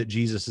doesn't mean that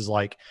Jesus is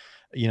like,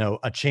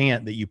 a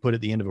chant that you put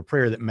at the end of a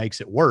prayer that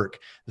makes it work.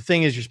 The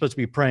thing is, you're supposed to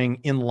be praying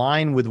in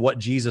line with what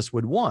Jesus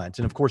would want.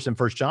 And of course, in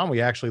 1 John, we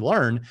actually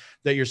learn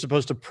that you're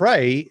supposed to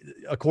pray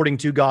according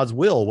to God's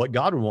will, what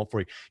God would want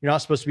for you. You're not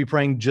supposed to be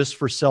praying just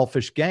for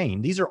selfish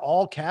gain. These are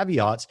all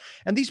caveats.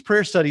 And these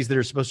prayer studies that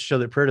are supposed to show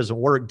that prayer doesn't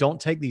work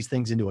don't take these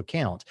things into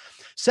account.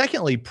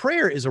 Secondly,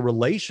 prayer is a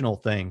relational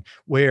thing,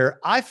 where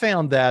I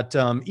found that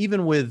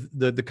even with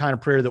the kind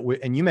of prayer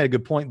and you made a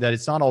good point that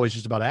it's not always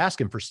just about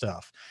asking for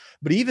stuff.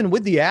 But even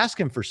with the asking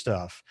him for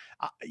stuff.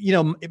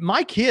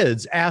 My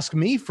kids ask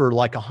me for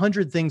like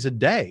 100 things a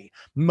day.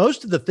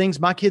 Most of the things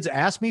my kids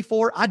ask me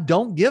for, I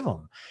don't give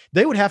them.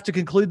 They would have to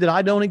conclude that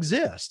I don't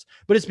exist,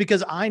 but it's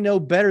because I know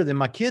better than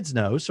my kids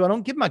know. So I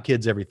don't give my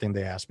kids everything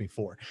they ask me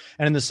for.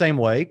 And in the same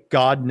way,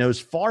 God knows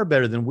far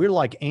better than we're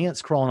like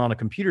ants crawling on a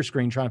computer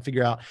screen trying to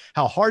figure out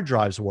how hard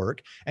drives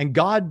work. And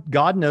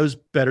God knows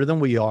better than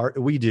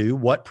we do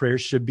what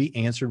prayers should be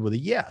answered with a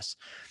yes.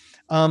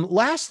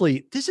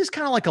 Lastly, this is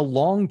kind of like a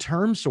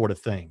long-term sort of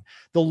thing.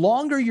 The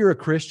longer you're a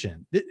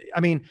Christian,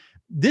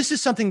 this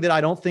is something that I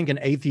don't think an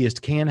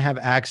atheist can have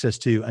access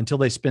to until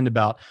they spend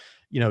about,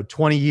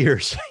 20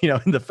 years,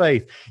 in the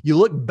faith. You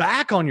look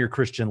back on your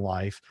Christian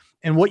life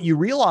and what you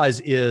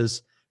realize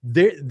is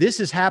this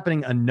is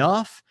happening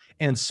enough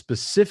and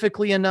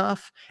specifically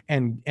enough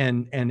and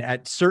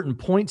at certain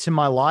points in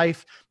my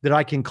life that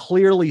I can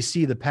clearly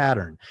see the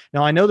pattern.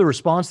 Now, I know the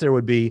response there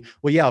would be,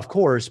 well, yeah, of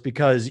course,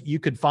 because you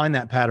could find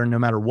that pattern no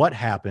matter what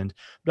happened.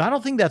 But I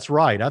don't think that's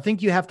right. I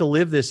think you have to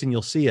live this and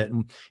you'll see it.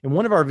 And in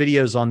one of our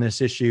videos on this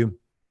issue,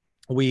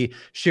 we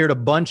shared a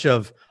bunch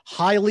of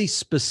highly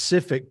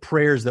specific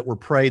prayers that were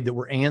prayed that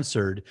were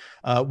answered.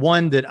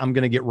 One that I'm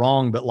going to get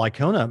wrong, but Mike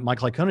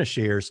Licona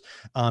shares,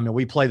 and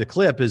we play the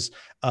clip, is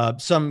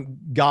some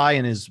guy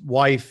and his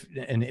wife,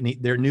 and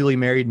they're newly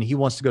married, and he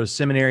wants to go to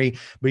seminary,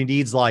 but he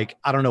needs I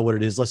don't know what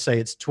it is. Let's say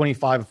it's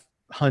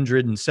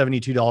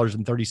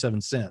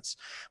 $2,572.37.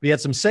 But he had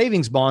some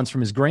savings bonds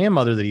from his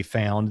grandmother that he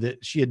found,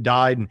 that she had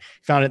died and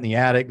found it in the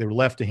attic. They were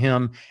left to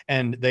him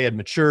and they had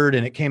matured,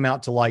 and it came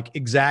out to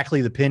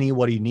exactly the penny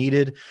what he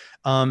needed.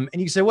 And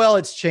you say, well,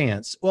 it's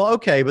chance. Well,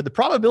 okay, but the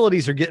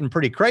probabilities are getting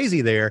pretty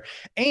crazy there.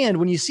 And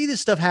when you see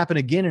this stuff happen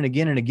again and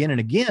again and again and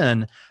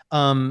again,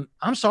 I'm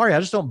sorry, I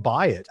just don't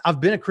buy it. I've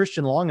been a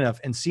Christian long enough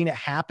and seen it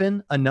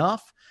happen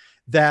enough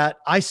that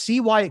I see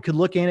why it could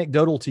look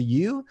anecdotal to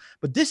you,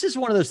 but this is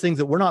one of those things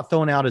that we're not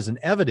throwing out as an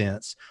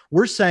evidence.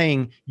 We're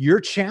saying you're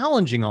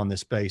challenging on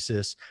this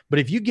basis, but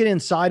if you get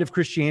inside of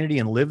Christianity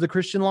and live the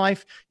Christian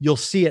life, you'll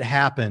see it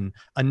happen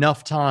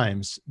enough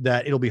times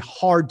that it'll be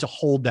hard to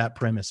hold that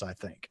premise, I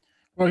think.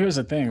 Well, here's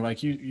the thing.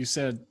 Like you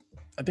said,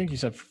 I think you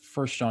said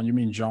First John. You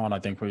mean John? I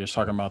think where you're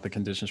talking about the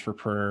conditions for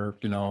prayer.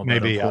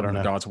 Maybe I don't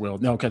know. God's will.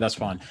 No, okay, that's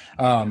fine.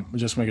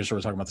 Just making sure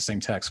we're talking about the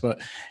same text.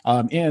 But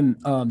in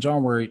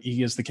John, where he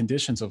gives the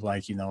conditions of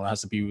it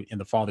has to be in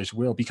the Father's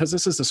will, because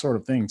this is the sort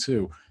of thing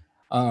too.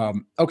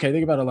 Okay,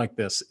 think about it like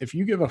this: if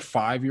you give a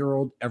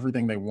 5-year-old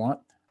everything they want,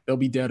 they'll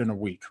be dead in a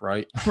week,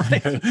 right?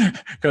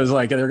 Because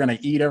they're going to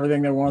eat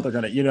everything they want. They're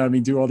going to,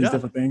 do all these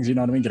different things,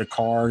 get a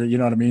car,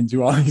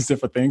 do all these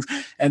different things.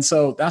 And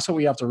so that's what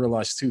we have to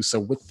realize too. So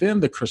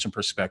within the Christian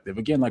perspective,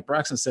 again, like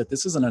Braxton said,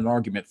 this isn't an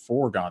argument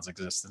for God's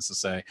existence to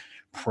say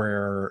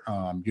prayer,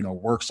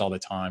 works all the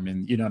time.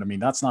 And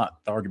that's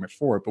not the argument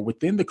for it. But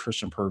within the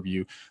Christian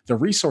purview, the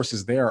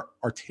resources there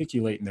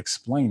articulate and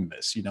explain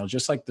this,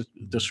 just like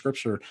the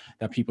scripture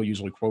that people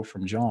usually quote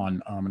from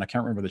John. And I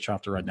can't remember the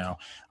chapter right now,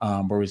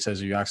 where it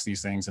says, you ask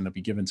these things and they'll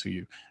be given to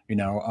you,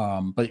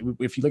 but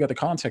if you look at the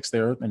context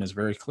there, and it's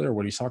very clear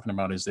what he's talking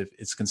about is if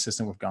it's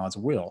consistent with God's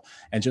will.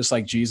 And just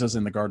like Jesus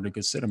in the Garden of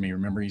Gethsemane,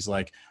 remember, he's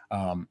like,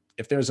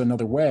 if there's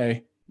another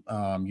way,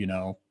 how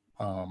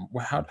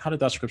did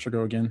that scripture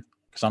go again?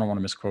 Because I don't want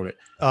to misquote it.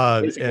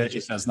 He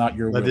says, not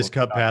your will. Let this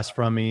cup pass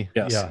from me.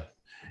 Yes. Yeah.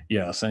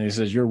 Yes. And he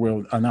says, your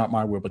will, not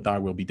my will, but thy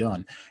will be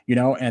done,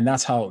 and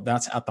that's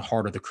at the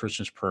heart of the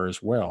Christian's prayer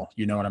as well.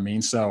 You know what I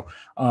mean? So,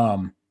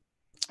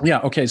 yeah.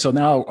 Okay. So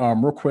now,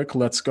 real quick,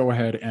 let's go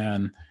ahead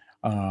and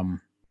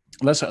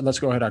let's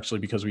go ahead actually,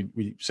 because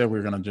we said we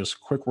were going to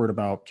just quick word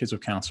about kids with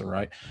cancer,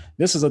 right?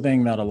 This is a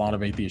thing that a lot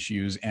of atheists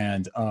use,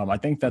 and I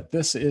think that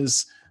this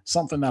is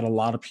something that a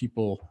lot of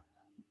people,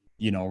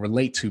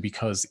 relate to,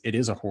 because it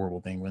is a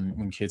horrible thing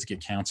when kids get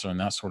cancer and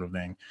that sort of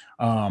thing.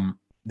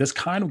 This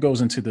kind of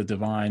goes into the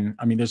divine.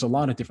 I mean, there's a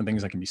lot of different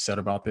things that can be said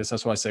about this.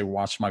 That's why I say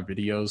watch my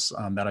videos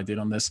that I did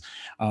on this.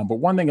 But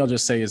one thing I'll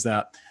just say is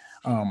that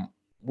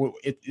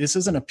this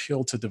is an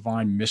appeal to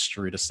divine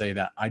mystery to say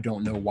that I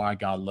don't know why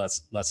God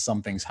lets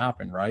some things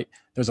happen, right?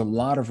 There's a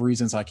lot of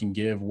reasons I can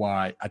give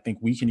why I think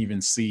we can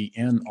even see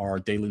in our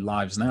daily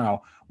lives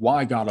now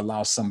why God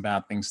allows some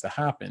bad things to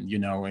happen,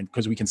 and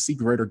because we can see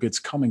greater goods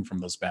coming from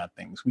those bad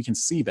things. We can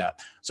see that.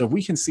 So if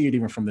we can see it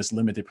even from this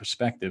limited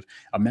perspective,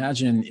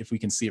 imagine if we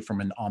can see it from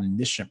an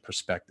omniscient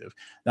perspective.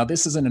 Now,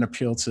 this isn't an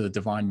appeal to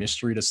divine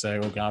mystery to say,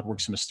 oh, God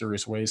works in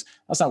mysterious ways.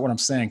 That's not what I'm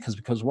saying,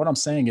 because what I'm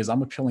saying is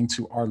I'm appealing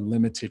to our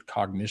limited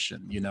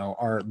cognition,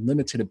 our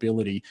limited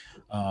ability,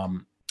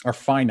 our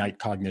finite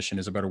cognition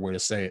is a better way to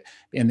say it.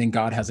 And then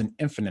God has an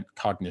infinite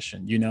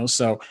cognition,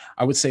 So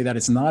I would say that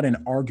it's not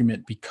an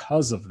argument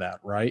because of that,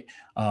 right?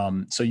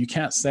 So you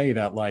can't say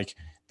that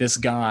this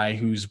guy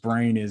whose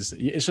brain it's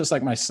just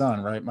like my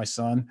son, right? My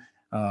son,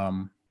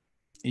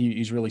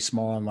 he's really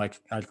small. And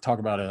I talk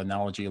about an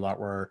analogy a lot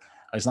where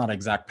it's not an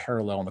exact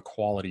parallel in the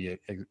quality,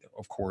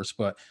 of course,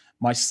 but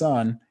my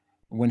son,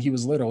 when he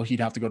was little, he'd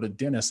have to go to the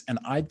dentist, and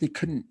I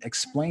couldn't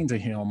explain to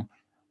him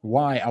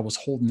why I was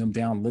holding him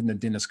down, letting the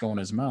dentist go in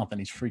his mouth,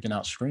 and he's freaking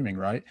out, screaming,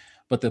 right?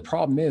 But the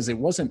problem is, it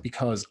wasn't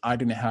because I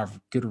didn't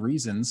have good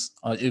reasons.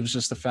 It was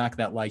just the fact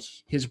that like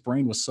his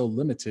brain was so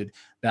limited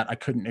that I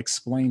couldn't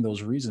explain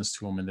those reasons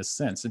to him in this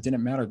sense. It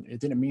didn't matter.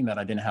 It didn't mean that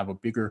I didn't have a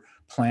bigger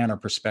plan or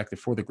perspective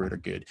for the greater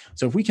good.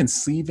 So if we can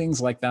see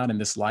things like that in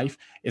this life,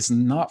 it's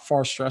not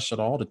far-stretched at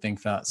all to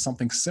think that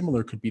something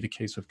similar could be the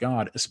case with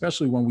God,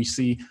 especially when we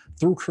see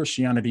through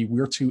Christianity,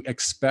 we're to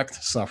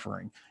expect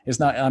suffering. It's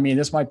not, I mean,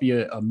 this might be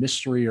a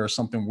mystery or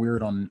something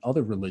weird on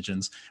other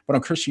religions, but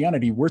on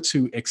Christianity, we're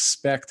to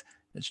expect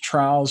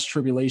trials,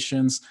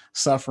 tribulations,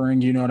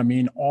 suffering, you know what I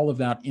mean? All of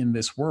that in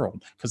this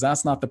world, because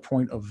that's not the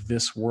point of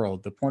this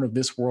world. The point of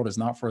this world is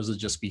not for us to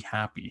just be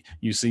happy,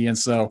 you see? And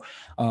so,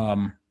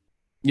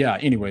 yeah,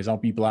 anyways, I'll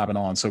be blabbing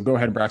on. So go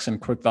ahead, Braxton,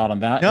 quick thought on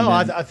that. No,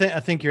 I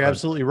think you're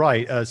absolutely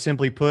right.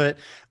 Simply put,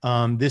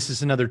 this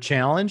is another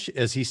challenge.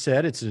 As he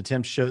said, it's an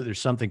attempt to show that there's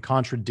something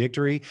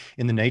contradictory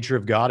in the nature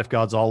of God. If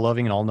God's all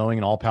loving and all knowing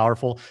and all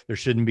powerful, there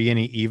shouldn't be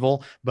any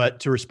evil. But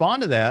to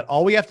respond to that,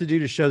 all we have to do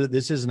to show that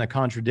this isn't a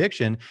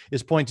contradiction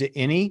is point to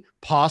any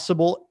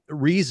possible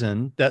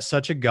reason that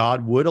such a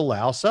God would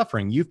allow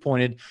suffering. You've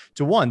pointed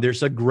to one.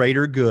 There's a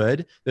greater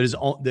good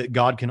that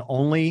God can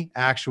only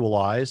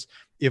actualize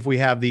if we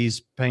have these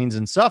pains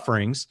and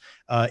sufferings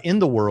in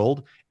the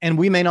world, and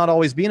we may not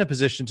always be in a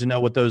position to know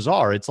what those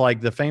are. It's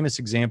like the famous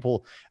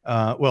example,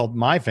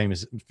 my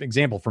famous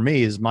example for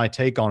me is my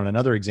take on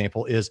another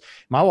example is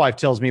my wife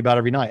tells me about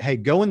every night, hey,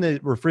 go in the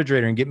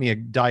refrigerator and get me a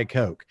Diet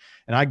Coke.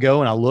 And I go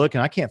and I look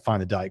and I can't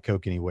find the Diet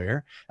Coke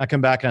anywhere. I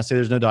come back and I say,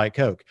 there's no Diet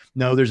Coke.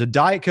 No, there's a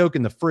Diet Coke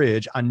in the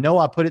fridge. I know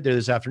I put it there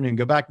this afternoon.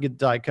 Go back and get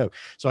the Diet Coke.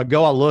 So I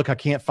go, I look, I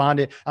can't find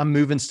it. I'm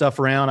moving stuff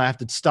around. I have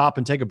to stop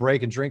and take a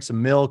break and drink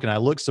some milk. And I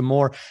look some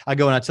more. I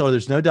go and I tell her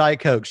there's no Diet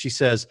Coke. She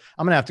says,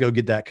 I'm going to have to go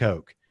get that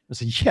Coke. I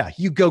said, yeah,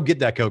 you go get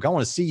that Coke. I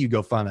want to see you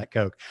go find that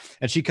Coke.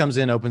 And she comes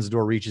in, opens the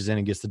door, reaches in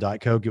and gets the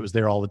Diet Coke. It was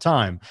there all the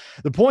time.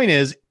 The point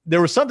is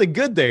there was something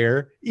good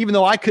there, even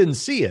though I couldn't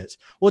see it.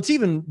 Well, it's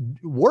even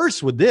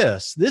worse with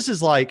this. This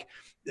is like,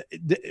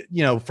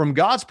 you know, from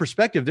God's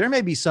perspective, there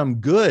may be some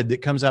good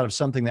that comes out of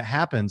something that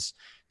happens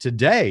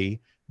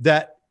today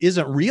that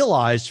isn't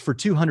realized for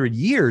 200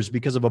 years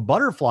because of a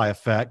butterfly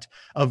effect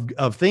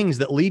of things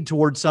that lead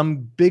towards some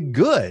big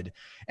good.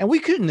 And we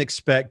couldn't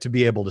expect to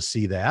be able to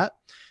see that.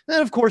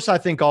 And of course, I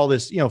think all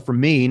this, you know, for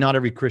me, not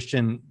every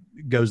Christian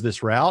goes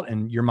this route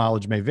and your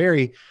mileage may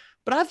vary,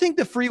 but I think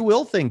the free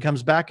will thing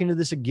comes back into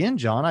this again,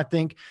 John. I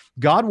think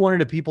God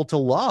wanted a people to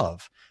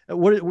love.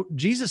 What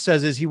Jesus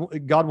says is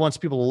God wants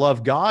people to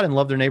love God and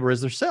love their neighbor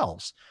as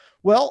themselves.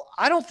 Well,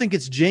 I don't think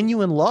it's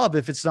genuine love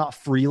if it's not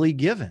freely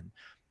given.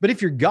 But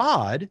if you're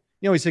God,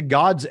 you know, he said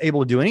God's able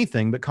to do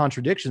anything, but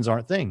contradictions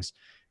aren't things.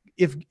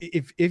 If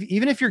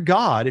even if you're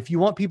God, if you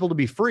want people to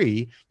be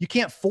free, you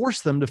can't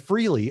force them to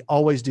freely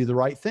always do the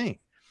right thing.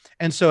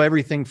 And so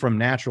everything from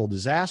natural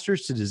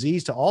disasters to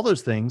disease to all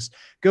those things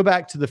go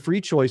back to the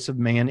free choice of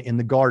man in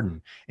the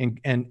garden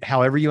and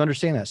however you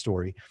understand that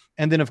story.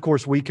 And then, of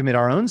course, we commit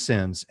our own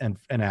sins and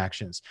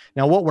actions.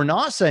 Now, what we're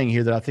not saying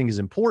here that I think is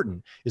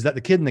important is that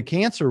the kid in the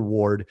cancer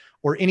ward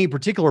or any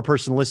particular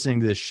person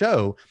listening to this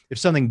show, if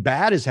something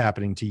bad is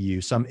happening to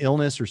you, some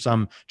illness or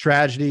some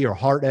tragedy or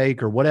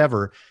heartache or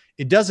whatever,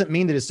 it doesn't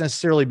mean that it's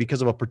necessarily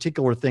because of a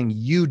particular thing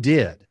you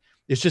did.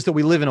 It's just that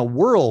we live in a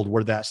world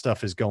where that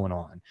stuff is going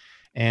on.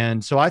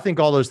 And so I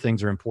think all those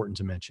things are important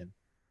to mention.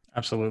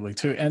 Absolutely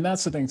too. And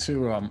that's the thing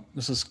too.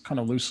 This is kind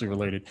of loosely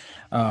related.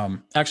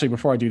 Actually,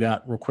 before I do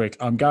that real quick,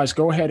 guys,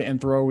 go ahead and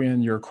throw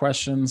in your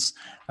questions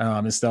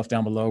and stuff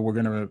down below. We're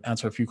going to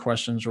answer a few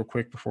questions real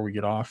quick before we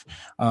get off.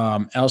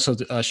 Also,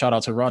 shout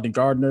out to Rodney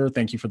Gardner.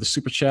 Thank you for the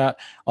super chat.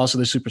 Also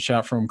the super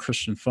chat from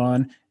Christian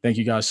Fun. Thank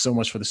you guys so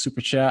much for the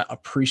super chat.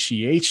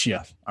 Appreciate you.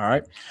 All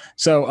right.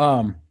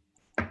 So,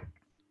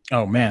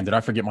 oh man, did I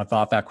forget my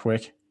thought that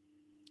quick?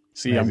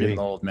 See, I'm getting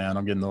old, man.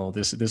 I'm getting old.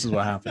 This is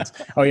what happens.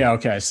 Oh yeah.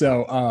 Okay.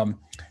 So,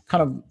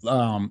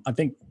 I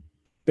think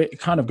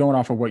kind of going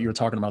off of what you were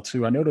talking about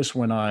too, I noticed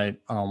when I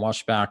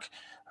watched back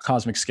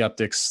Cosmic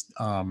Skeptics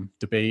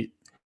debate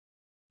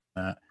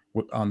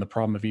on the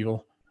problem of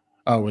evil,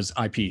 it was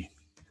IP.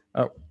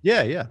 Oh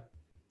yeah. Yeah.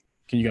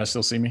 Can you guys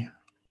still see me?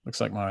 Looks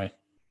like my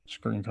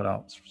screen cut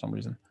out for some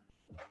reason.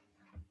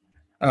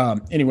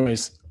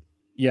 Anyways,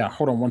 yeah,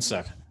 hold on one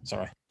sec.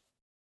 Sorry.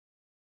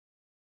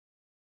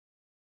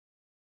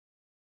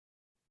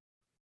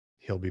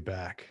 He'll be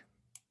back.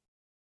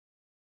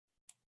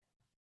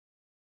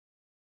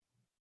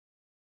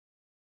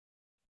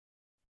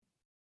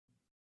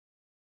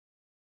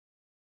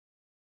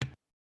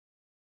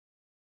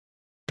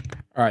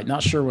 All right,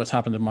 not sure what's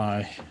happened to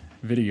my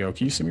video.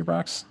 Can you see me,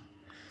 Brax?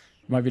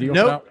 My video?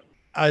 Nope.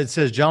 It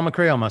says John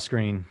McCrae on my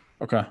screen.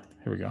 Okay,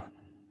 here we go.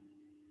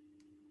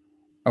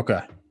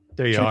 Okay.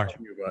 There you are.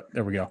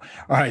 There we go.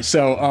 All right,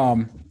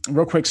 so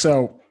real quick,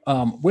 so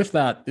with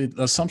that, the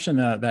assumption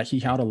that he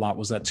had a lot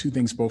was that two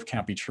things both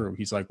can't be true.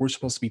 He's like, we're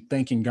supposed to be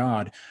thanking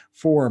God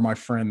for my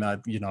friend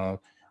that, you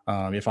know,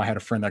 If I had a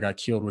friend that got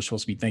killed, we're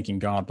supposed to be thanking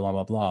God, blah,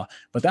 blah, blah.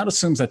 But that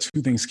assumes that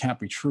two things can't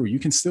be true. You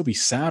can still be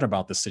sad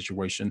about this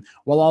situation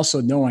while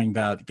also knowing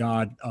that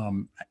God,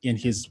 in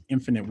his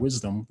infinite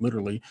wisdom,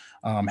 literally,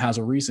 has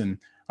a reason,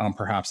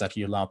 perhaps, that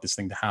he allowed this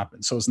thing to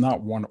happen. So it's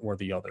not one or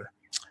the other.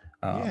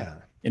 Yeah.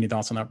 Any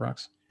thoughts on that,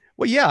 Brax?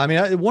 Well, yeah. I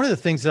mean, one of the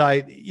things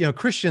that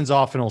Christians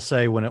often will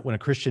say when a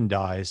Christian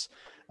dies,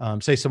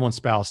 say someone's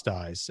spouse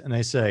dies, and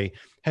they say,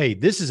 "Hey,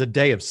 this is a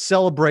day of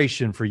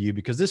celebration for you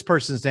because this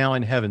person's now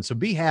in heaven. So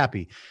be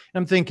happy."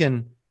 And I'm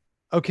thinking,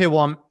 okay,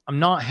 well, I'm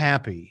not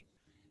happy.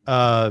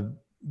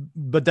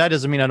 But that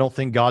doesn't mean I don't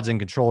think God's in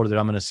control or that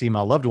I'm going to see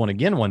my loved one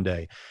again one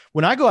day.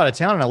 When I go out of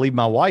town and I leave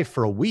my wife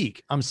for a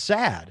week, I'm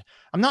sad.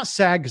 I'm not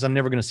sad because I'm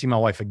never going to see my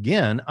wife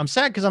again. I'm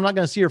sad because I'm not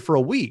going to see her for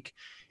a week.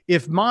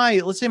 If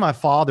let's say my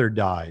father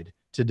died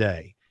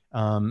today,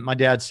 my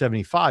dad's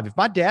 75. If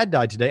my dad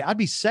died today, I'd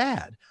be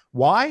sad.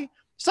 Why?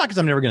 It's not because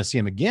I'm never going to see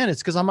him again.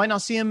 It's because I might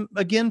not see him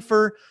again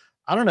for,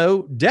 I don't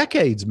know,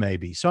 decades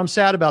maybe. So I'm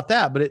sad about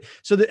that. But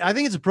I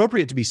think it's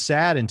appropriate to be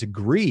sad and to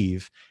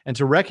grieve and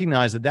to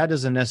recognize that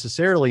doesn't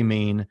necessarily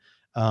mean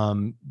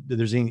that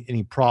there's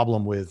any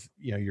problem with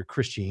your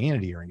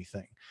Christianity or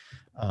anything.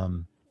 I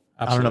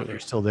don't know if you're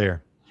still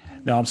there.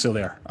 No, I'm still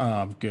there.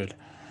 Good.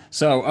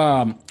 So,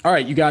 all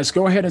right, you guys,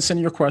 go ahead and send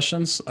your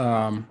questions.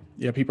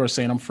 Yeah, people are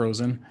saying I'm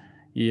frozen.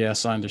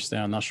 Yes, I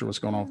understand. I'm not sure what's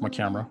going on with my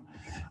camera.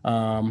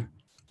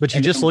 But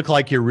you just look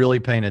like you're really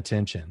paying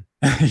attention.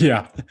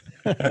 Yeah.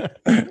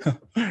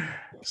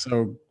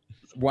 So,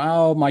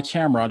 while my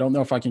camera, I don't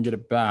know if I can get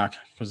it back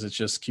because it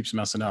just keeps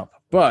messing up.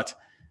 But,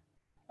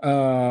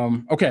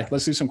 okay,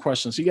 let's do some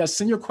questions. So you guys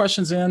send your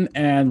questions in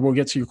and we'll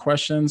get to your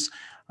questions.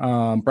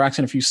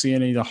 Braxton, if you see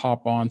any to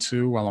hop on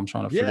to while I'm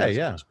trying to figure it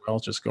out as well,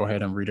 just go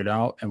ahead and read it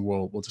out and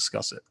we'll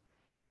discuss it.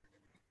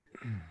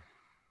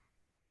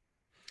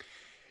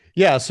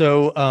 Yeah.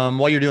 So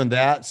while you're doing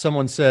that,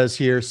 someone says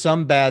here,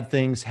 some bad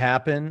things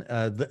happen.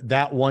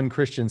 That one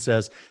Christian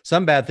says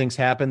some bad things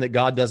happen that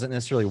God doesn't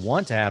necessarily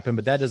want to happen,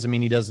 but that doesn't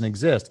mean he doesn't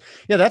exist.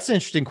 Yeah, that's an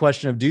interesting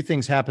question of do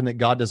things happen that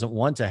God doesn't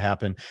want to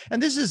happen?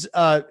 And this is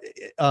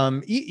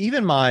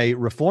even my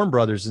Reformed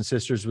brothers and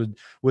sisters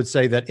would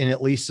say that in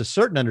at least a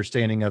certain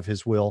understanding of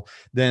his will,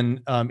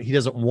 then he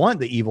doesn't want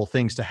the evil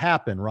things to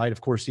happen, right? Of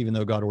course, even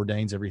though God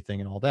ordains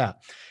everything and all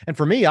that. And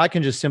for me, I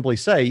can just simply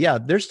say, yeah,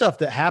 there's stuff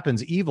that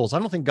happens, evils. I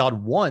don't think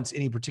God wants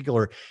any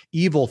particular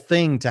evil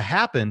thing to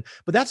happen,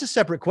 but that's a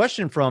separate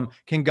question from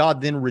can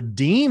God then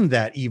redeem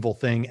that evil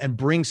thing and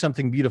bring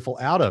something beautiful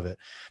out of it?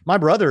 My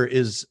brother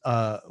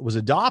was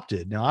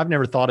adopted. Now, I've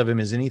never thought of him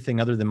as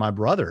anything other than my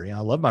brother. I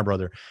love my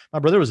brother. My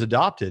brother was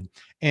adopted,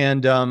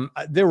 and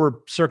there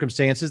were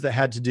circumstances that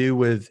had to do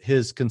with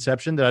his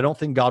conception that I don't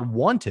think God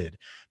wanted.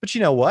 But you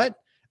know what?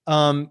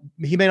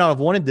 He may not have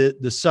wanted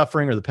the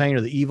suffering or the pain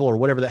or the evil or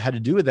whatever that had to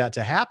do with that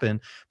to happen,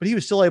 but he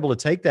was still able to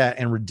take that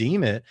and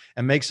redeem it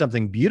and make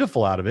something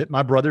beautiful out of it,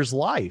 my brother's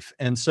life.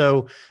 And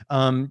so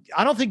I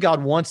don't think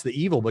God wants the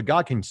evil, but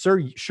God can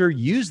sure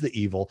use the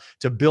evil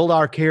to build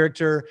our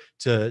character,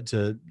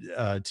 to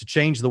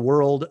change the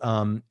world.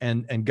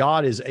 And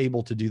God is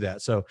able to do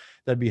that. So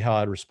that'd be how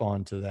I'd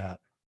respond to that.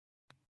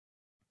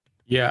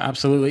 Yeah,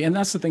 absolutely. And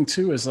that's the thing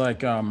too, is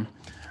like,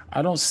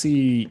 I don't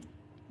see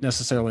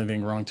necessarily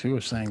anything wrong too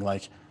of saying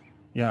like,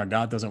 yeah,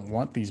 God doesn't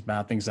want these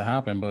bad things to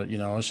happen, but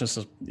it's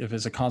just if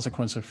it's a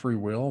consequence of free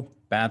will,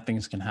 bad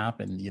things can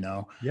happen.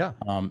 Yeah.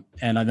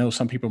 And I know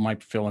some people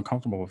might feel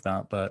uncomfortable with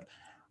that, but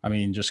I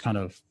mean, just kind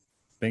of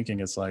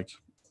thinking it's like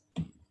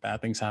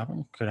bad things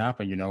could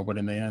happen, but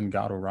in the end,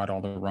 God will right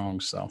all the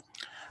wrongs. So,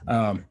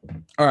 all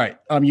right,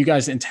 you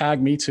guys, and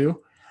tag me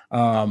too.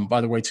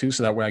 By the way, too,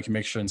 so that way I can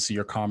make sure and see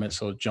your comment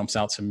so it jumps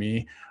out to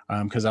me,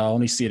 because I'll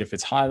only see it if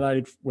it's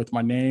highlighted with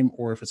my name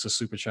or if it's a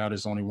super chat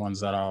is the only ones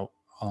that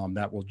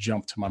that will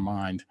jump to my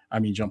mind.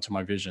 Jump to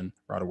my vision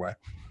right away.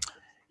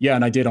 Yeah,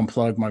 and I did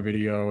unplug my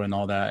video and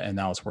all that, and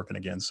now it's working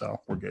again. So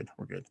we're good.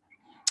 We're good.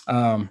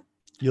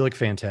 You look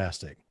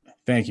fantastic.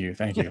 Thank you.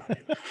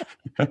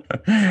 All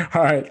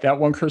right, that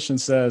one Christian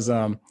says,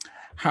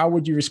 how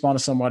would you respond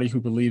to somebody who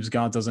believes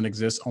God doesn't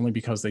exist only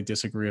because they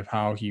disagree with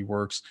how he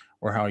works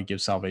or how he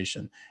gives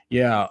salvation?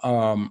 Yeah,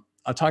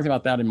 I talked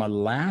about that in my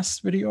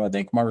last video, I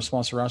think, my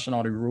response to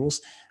Rationality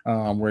Rules,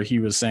 where he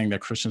was saying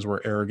that Christians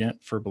were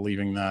arrogant for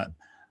believing that,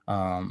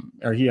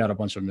 or he had a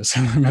bunch of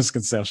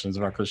misconceptions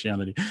about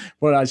Christianity.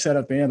 But I said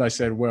at the end, I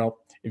said, well,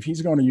 if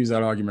he's going to use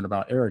that argument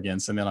about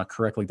arrogance, and then I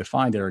correctly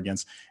defined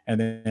arrogance, and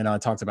then I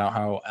talked about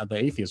how the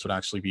atheist would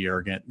actually be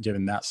arrogant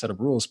given that set of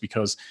rules,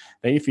 because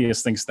the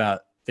atheist thinks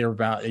that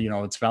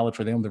it's valid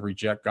for them to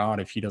reject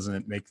God if he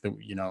doesnn't make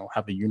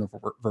have the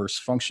universe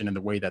function in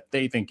the way that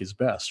they think is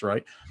best,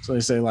 right? So they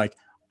say like,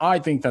 I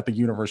think that the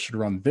universe should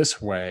run this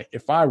way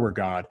if I were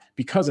God.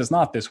 Because it's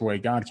not this way,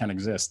 God can't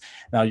exist.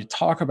 Now you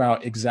talk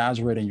about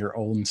exaggerating your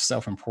own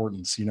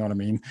self-importance, you know what I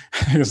mean?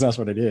 Because that's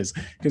what it is.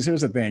 Because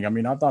here's the thing,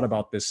 I've thought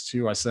about this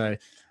too. I say,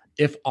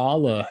 if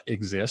Allah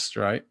exists,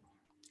 right?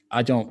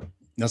 I don't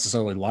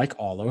necessarily like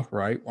Allah,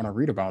 right, when I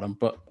read about him,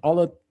 but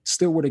Allah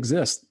still would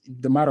exist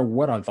no matter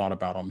what I thought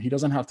about him. He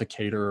doesn't have to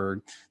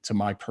cater to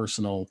my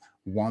personal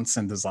wants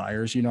and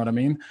desires, you know what I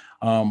mean?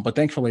 But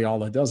thankfully all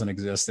that doesn't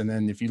exist. And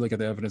then if you look at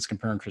the evidence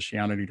comparing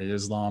Christianity to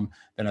Islam,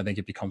 then I think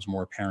it becomes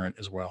more apparent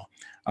as well.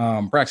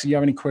 Brax, do you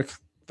have any quick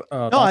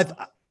thoughts?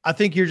 I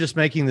think you're just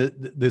making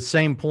the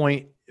same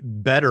point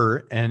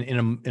better and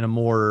in a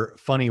more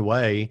funny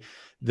way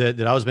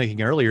that I was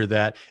making earlier,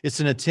 that it's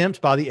an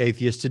attempt by the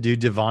atheist to do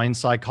divine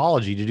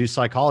psychology, to do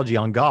psychology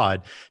on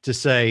God, to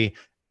say,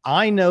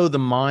 I know the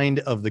mind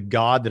of the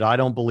God that I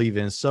don't believe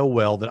in so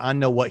well that I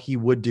know what he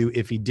would do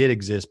if he did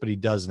exist, but he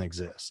doesn't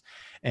exist.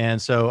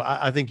 And so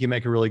I think you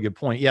make a really good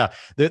point. Yeah.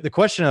 The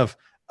question of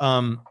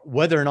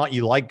whether or not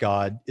you like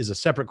God is a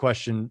separate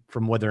question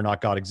from whether or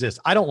not God exists.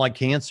 I don't like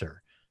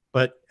cancer,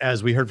 but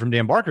as we heard from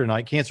Dan Barker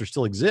tonight, cancer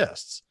still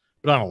exists,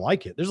 but I don't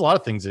like it. There's a lot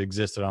of things that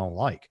exist that I don't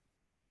like.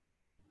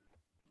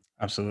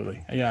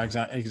 Absolutely. Yeah,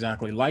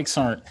 exactly. Likes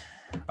aren't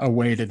a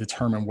way to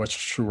determine what's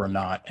true or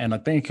not. And I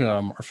think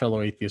our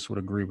fellow atheists would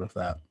agree with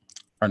that.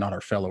 Or not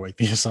our fellow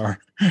atheists, are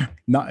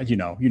not, you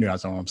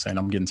guys know what I'm saying.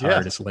 I'm getting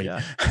tired. It's late.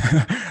 Yeah.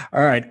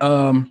 All right.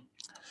 Don't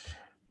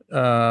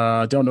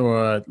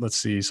know. Let's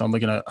see. So I'm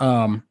looking at,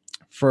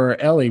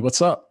 for Ellie,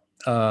 what's up?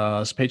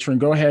 It's Patreon.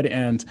 Go ahead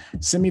and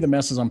send me the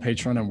message on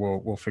Patreon and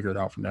we'll figure it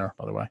out from there,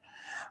 by the way.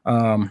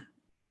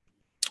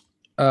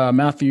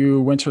 Matthew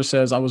Winter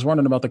says, I was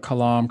wondering about the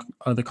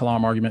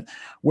Kalam argument.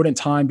 Wouldn't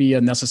time be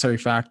a necessary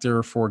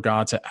factor for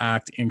God to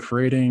act in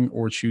creating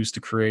or choose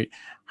to create?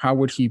 How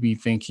would he be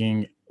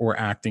thinking or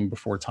acting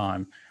before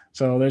time?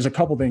 So there's a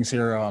couple things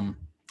here.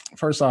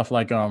 First off,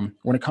 like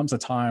when it comes to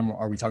time,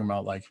 are we talking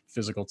about like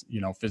physical,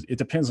 it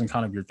depends on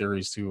kind of your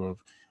theories too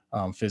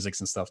of physics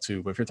and stuff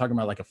too. But if you're talking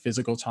about like a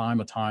physical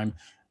time, a time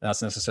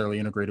that's necessarily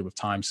integrated with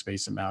time,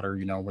 space, and matter,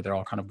 where they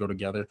all kind of go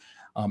together,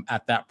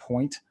 at that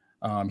point,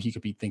 he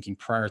could be thinking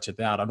prior to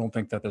that. I don't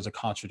think that there's a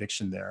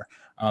contradiction there.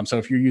 So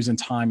if you're using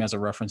time as a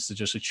reference to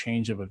just a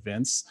change of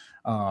events,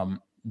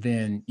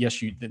 then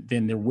yes,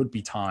 then there would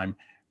be time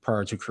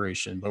prior to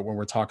creation. But when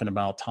we're talking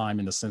about time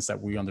in the sense that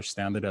we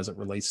understand it as it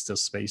relates to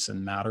space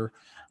and matter,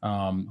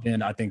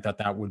 then I think that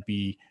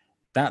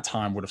that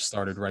time would have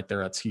started right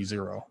there at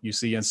T0, you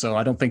see? And so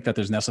I don't think that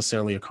there's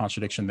necessarily a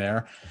contradiction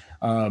there.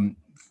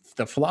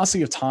 The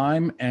philosophy of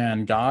time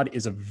and God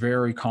is a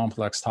very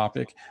complex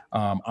topic.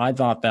 I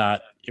thought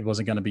that it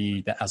wasn't going to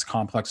be as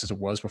complex as it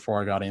was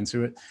before I got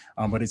into it,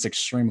 but it's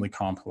extremely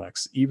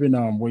complex.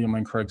 Even William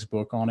Lane Craig's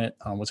book on it,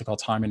 what's it called?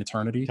 Time and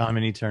Eternity. Time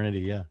and Eternity,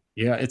 yeah.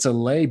 Yeah, it's a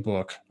lay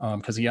book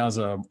because he has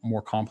a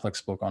more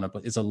complex book on it,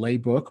 but it's a lay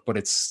book, but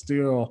it's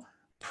still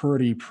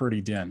pretty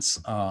dense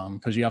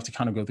because you have to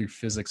kind of go through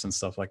physics and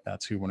stuff like that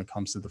too when it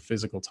comes to the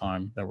physical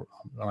time.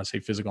 When I say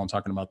physical, I'm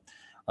talking about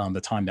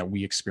the time that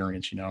we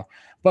experience,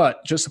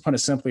 But just to put it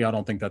simply, I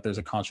don't think that there's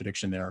a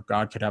contradiction there.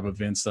 God could have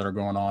events that are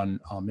going on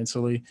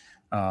mentally,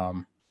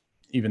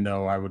 even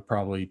though I would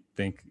probably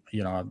think,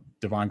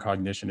 divine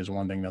cognition is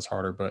one thing that's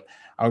harder, but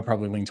I would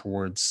probably lean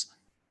towards,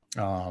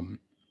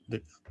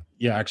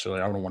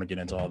 actually, I don't want to get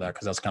into all that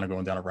because that's kind of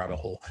going down a rabbit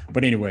hole.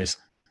 But anyways,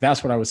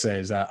 that's what I would say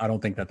is that I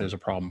don't think that there's a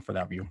problem for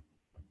that view.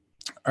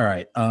 All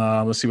right,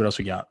 let's see what else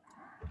we got.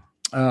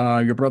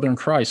 Your brother in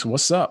Christ,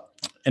 what's up?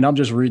 And I'm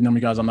just reading them,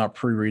 you guys. I'm not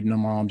pre-reading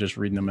them. I'm just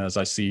reading them as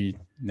I see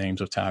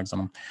names of tags on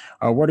them.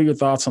 What are your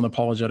thoughts on the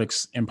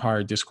Apologetics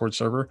Empire Discord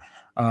server?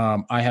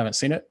 I haven't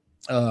seen it.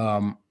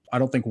 I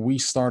don't think we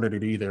started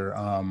it either.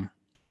 I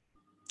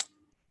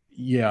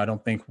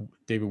don't think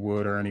David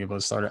Wood or any of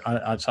us started.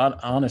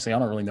 Honestly, I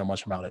don't really know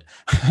much about it.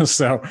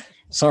 So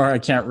sorry, I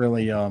can't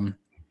really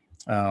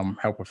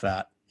help with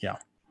that. Yeah.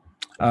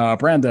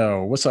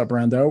 Brando, what's up,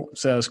 Brando?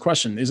 Says,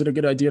 question, is it a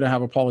good idea to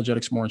have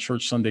apologetics more in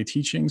church Sunday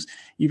teachings,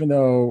 even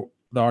though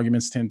the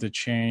arguments tend to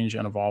change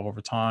and evolve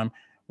over time,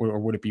 or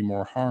would it be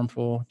more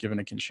harmful given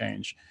it can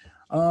change?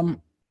 I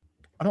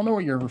don't know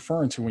what you're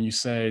referring to when you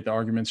say the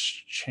arguments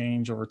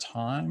change over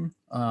time,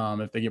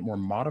 if they get more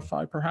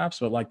modified perhaps,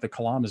 but like the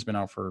Kalam has been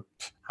out for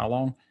how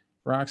long,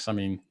 Brax? I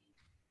mean,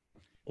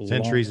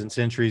 centuries and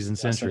centuries and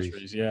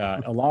centuries. Yeah,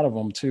 a lot of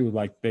them too.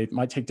 Like they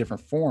might take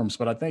different forms,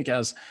 but I think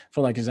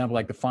for example,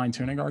 like the fine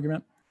tuning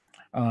argument,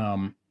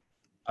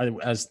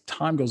 as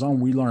time goes on,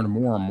 we learn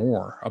more and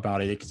more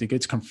about it because it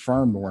gets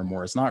confirmed more and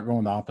more. It's not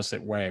going the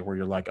opposite way where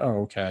you're like,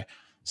 oh, okay,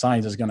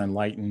 science is going to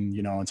enlighten,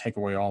 and take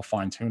away all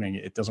fine tuning.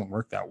 It doesn't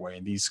work that way.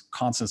 And these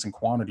constants and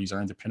quantities are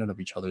independent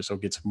of each other. So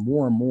it gets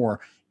more and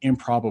more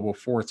improbable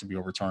for it to be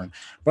overturned.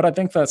 But I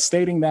think that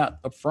stating that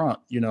up front,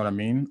 you know what I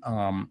mean?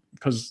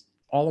 Because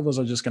all of us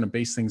are just going to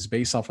base things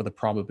based off of the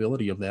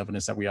probability of the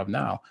evidence that we have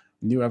now.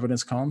 New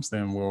evidence comes,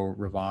 then we'll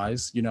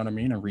revise, you know what I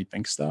mean, and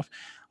rethink stuff.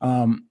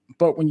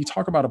 But when you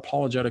talk about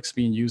apologetics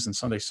being used in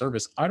Sunday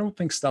service, I don't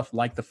think stuff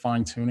like the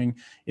fine tuning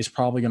is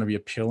probably going to be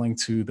appealing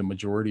to the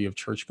majority of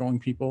church-going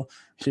people.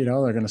 They're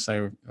going to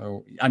say,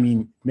 oh, I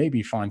mean,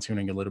 maybe fine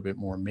tuning a little bit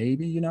more,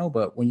 maybe,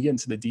 but when you get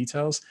into the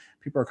details,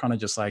 people are kind of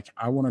just like,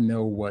 I want to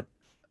know what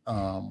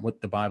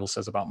the Bible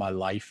says about my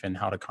life and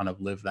how to kind of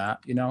live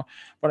that,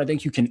 but I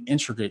think you can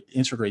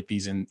integrate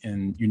these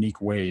in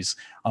unique ways.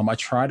 I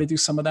try to do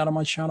some of that on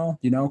my channel,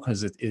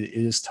 because it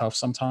is tough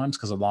sometimes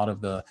because a lot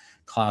of the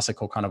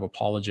classical kind of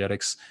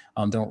apologetics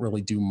don't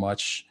really do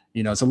much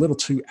You know, it's a little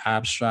too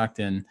abstract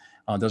and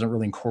doesn't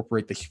really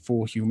incorporate the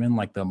full human,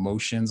 like the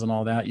emotions and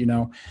all that, you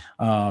know.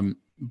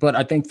 But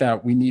I think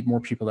that we need more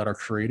people that are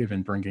creative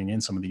in bringing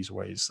in some of these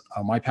ways.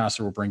 My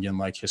pastor will bring in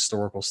like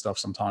historical stuff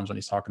sometimes when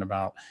he's talking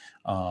about,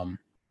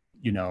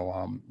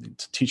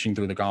 teaching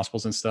through the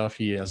Gospels and stuff.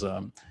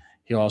 He'll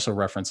also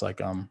reference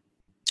like,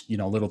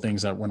 little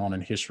things that went on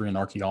in history and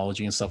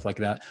archaeology and stuff like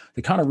that.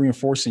 They kind of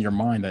reinforce in your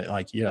mind that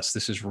like, yes,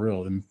 this is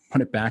real, and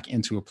put it back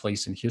into a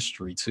place in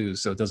history too.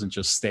 So it doesn't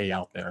just stay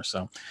out there.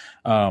 So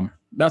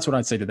that's what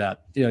I'd say to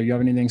that. Yeah. You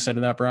have anything to say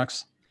to that,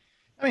 Brax?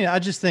 I mean, I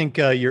just think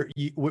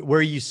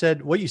what you said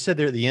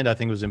there at the end, I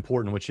think was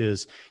important, which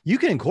is you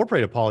can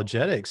incorporate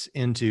apologetics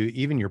into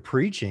even your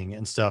preaching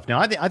and stuff. Now,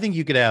 I think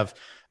you could have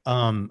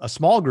a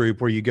small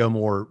group where you go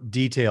more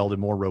detailed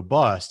and more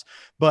robust,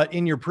 but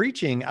in your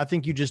preaching, I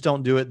think you just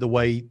don't do it the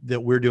way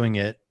that we're doing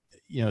it,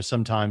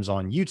 sometimes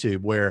on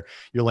YouTube, where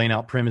you're laying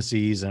out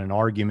premises and an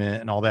argument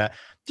and all that.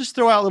 Just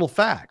throw out little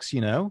facts,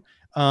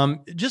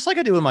 just like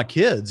I do with my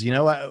kids.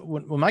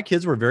 When my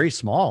kids were very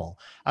small,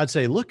 I'd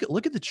say, look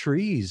at the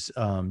trees,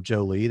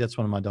 Jolie. That's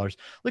one of my daughters.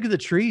 Look at the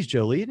trees,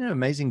 Jolie. Isn't it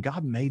amazing?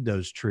 God made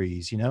those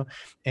trees,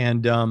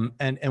 and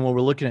when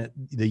we're looking at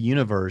the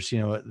universe,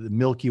 the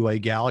Milky Way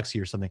galaxy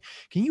or something,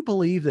 can you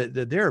believe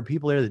that there are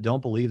people there that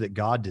don't believe that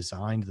God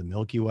designed the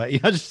Milky Way?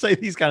 I just say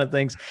these kind of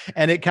things,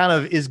 and it kind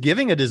of is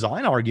giving a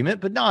design argument,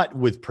 but not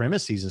with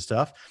premises and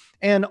stuff.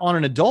 And on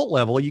an adult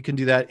level, you can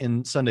do that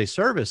in Sunday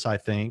service, I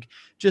think,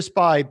 just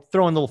by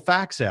throwing little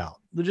facts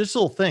out, just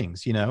little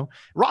things,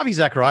 Ravi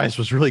Zacharias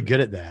was really good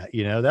at that.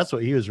 That's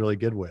what he was really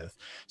good with.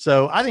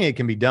 So I think it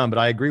can be done, but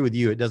I agree with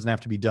you. It doesn't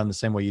have to be done the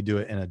same way you do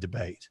it in a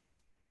debate.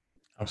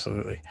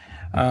 Absolutely.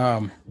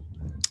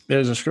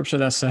 There's a scripture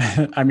that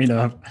said,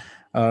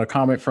 a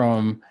comment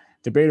from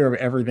debater of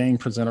everything,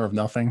 presenter of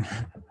nothing.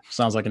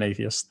 Sounds like an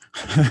atheist.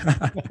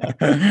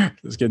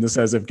 This kid that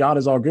says, if God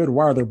is all good,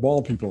 why are there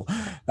bald people?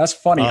 That's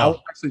funny. I was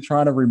actually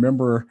trying to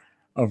remember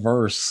a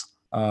verse,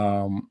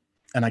 and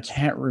I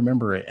can't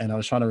remember it. And I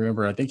was trying to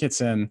remember, I think it's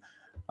in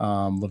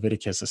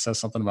Leviticus. It says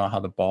something about how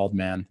the bald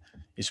man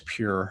is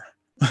pure.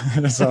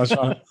 So I was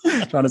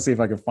trying to see if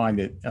I could find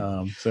it.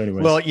 So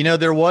anyways. Well,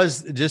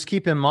 just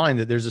keep in mind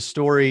that there's a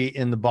story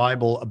in the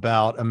Bible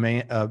about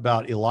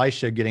about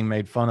Elisha getting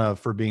made fun of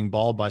for being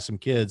bald by some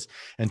kids,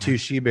 and 2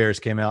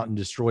 she-bears came out and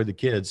destroyed the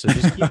kids. So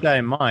just keep that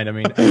in mind. I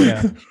mean,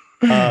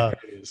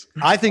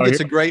 I think it's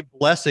a great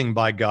blessing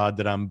by God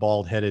that I'm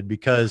bald-headed,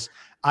 because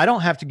I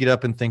don't have to get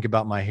up and think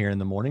about my hair in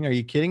the morning. Are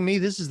you kidding me?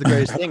 This is the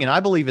greatest thing. And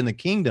I believe in the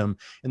kingdom,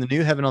 in the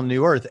new heaven on the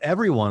new earth,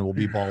 everyone will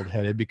be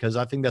bald-headed, because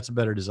I think that's a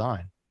better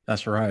design.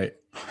 That's right.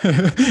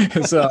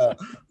 It's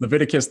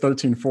Leviticus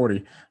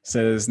 13:40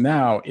 says,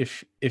 now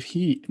if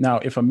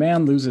a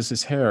man loses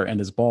his hair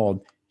and is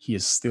bald, he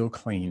is still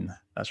clean.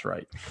 That's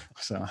right.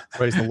 So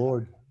praise the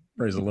Lord.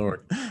 Praise the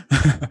Lord.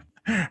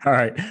 All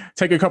right.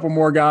 Take a couple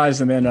more,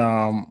 guys, and then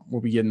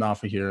we'll be getting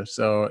off of here.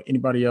 So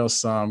anybody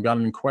else got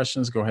any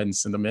questions, go ahead and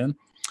send them in.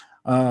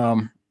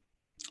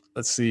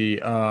 Let's see.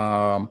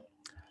 Zamo,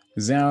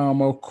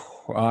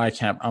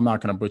 I'm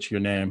not going to butcher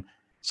your name.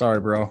 Sorry,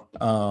 bro.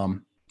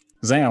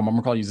 Zam, I'm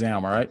gonna call you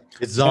Zam. All right.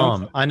 It's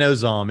Zom. I know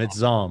Zom. It's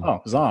Zom.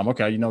 Oh, Zom.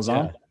 Okay, you know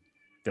Zom.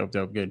 Yeah.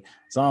 Dope. Good.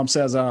 Zom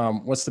says,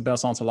 "What's the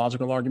best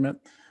ontological argument?"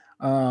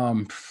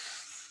 Most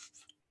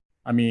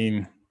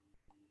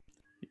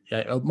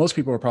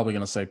people are probably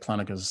gonna say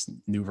Plantinga's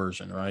new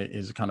version, right?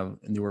 Is kind of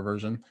a newer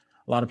version.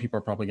 A lot of people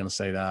are probably gonna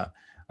say that.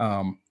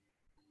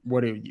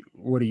 What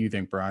do you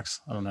think, Brax?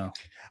 I don't know.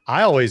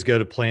 I always go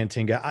to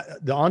Plantinga.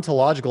 The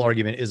ontological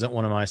argument isn't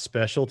one of my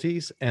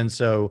specialties. And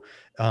so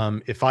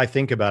if I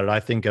think about it, I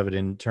think of it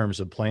in terms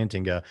of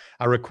Plantinga.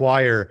 I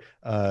require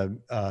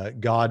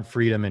God,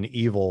 freedom, and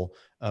evil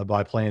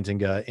by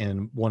Plantinga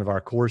in one of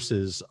our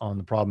courses on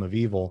the problem of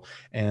evil.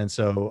 And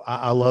so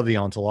I love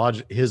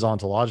his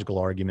ontological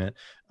argument.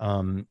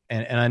 And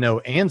I know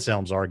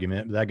Anselm's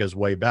argument, but that goes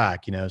way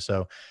back,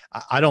 so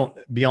I don't,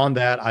 beyond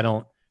that,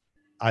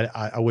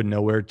 I wouldn't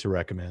know where to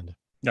recommend.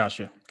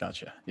 Gotcha.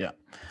 Yeah.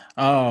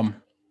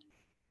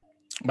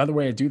 By the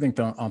way, I do think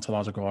the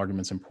ontological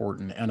argument's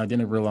important, and I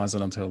didn't realize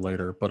it until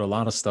later, but a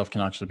lot of stuff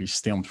can actually be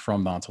stemmed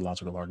from the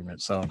ontological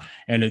argument. So,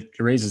 and it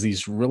raises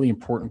these really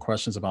important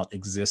questions about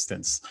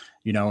existence,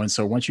 and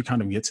so once you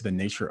kind of get to the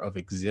nature of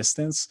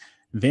existence,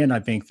 then I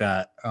think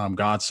that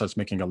God starts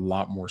making a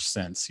lot more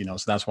sense, so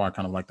that's why I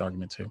kind of like the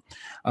argument too.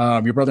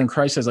 Your brother in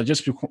Christ says, I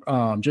just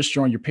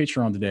joined your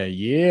Patreon today.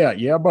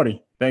 Yeah,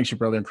 buddy. Thanks, your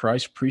brother in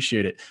Christ.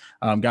 Appreciate it.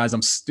 Guys,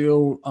 I'm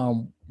still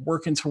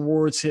working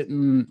towards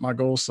hitting my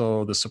goal,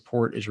 so the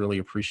support is really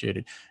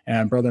appreciated.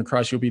 And brother in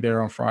Christ, you'll be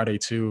there on Friday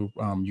too.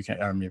 You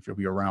can't, if you'll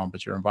be around,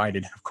 but you're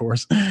invited, of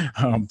course,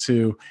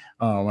 to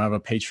have a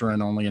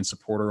patron only and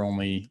supporter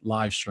only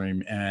live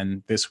stream.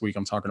 And this week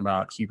I'm talking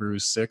about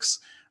Hebrews 6.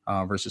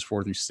 Verses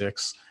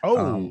 4-6.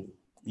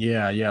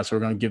 Yeah. So we're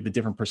going to give the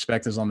different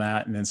perspectives on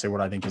that, and then say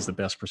what I think is the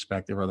best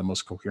perspective or the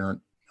most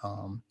coherent,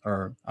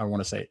 or I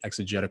want to say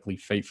exegetically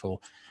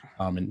faithful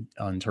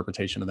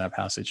interpretation of that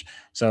passage.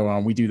 So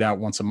we do that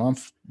once a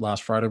month,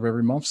 last Friday of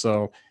every month.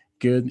 So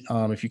good.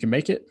 If you can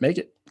make it,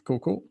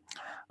 Cool.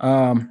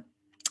 All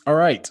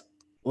right.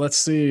 Let's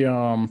see.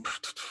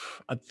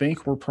 I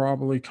think we're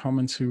probably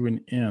coming to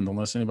an end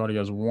unless anybody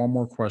has one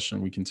more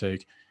question we can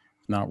take.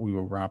 If not, we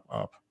will wrap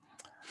up.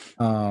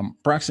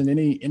 Braxton,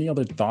 any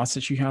other thoughts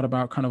that you had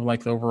about kind of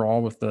like the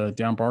overall with the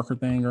Dan Barker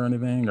thing or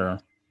anything? Or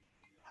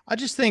I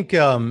just think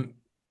the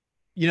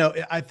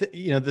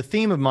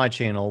theme of my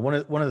channel,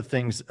 one of the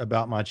things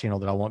about my channel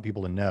that I want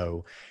people to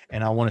know,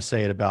 and I want to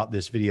say it about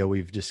this video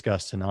we've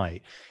discussed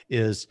tonight,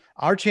 is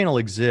our channel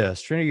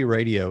exists. Trinity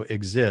Radio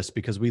exists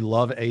because we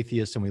love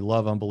atheists and we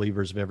love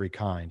unbelievers of every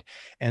kind.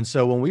 And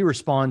so when we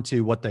respond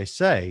to what they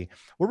say,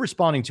 we're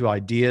responding to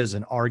ideas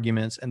and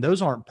arguments, and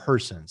those aren't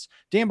persons.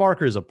 Dan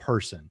Barker is a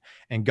person,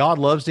 and God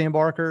loves Dan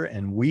Barker,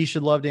 and we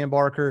should love Dan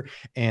Barker.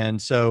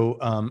 And so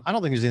I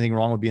don't think there's anything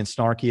wrong with being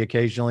snarky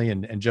occasionally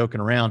and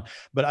joking around,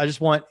 but I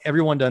just want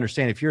everyone to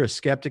understand, if you're a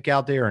skeptic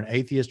out there, an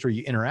atheist, or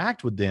you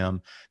interact with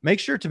them, make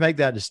sure to make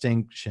that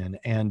distinction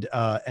and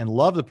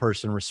love the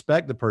person,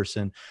 respect the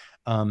person.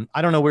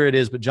 I don't know where it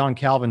is, but John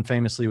Calvin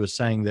famously was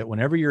saying that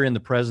whenever you're in the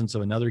presence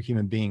of another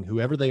human being,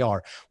 whoever they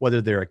are,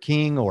 whether they're a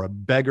king or a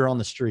beggar on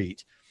the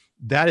street,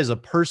 that is a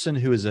person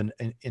who is an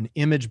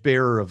image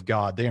bearer of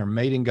God. They are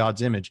made in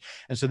God's image.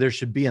 And so there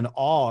should be an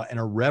awe and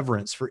a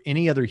reverence for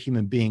any other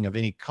human being of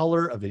any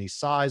color, of any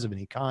size, of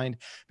any kind,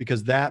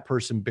 because that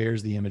person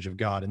bears the image of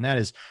God. And that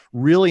is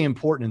really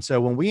important. And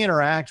so when we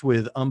interact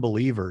with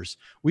unbelievers,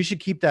 we should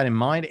keep that in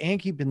mind, and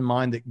keep in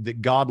mind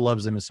that God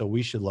loves them. And so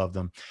we should love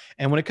them.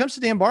 And when it comes to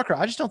Dan Barker,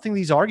 I just don't think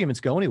these arguments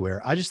go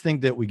anywhere. I just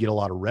think that we get a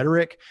lot of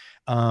rhetoric.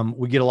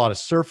 We get a lot of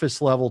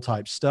surface level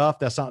type stuff.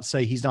 That's not to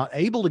say he's not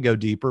able to go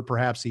deeper.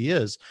 Perhaps he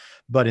is.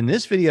 But in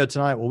this video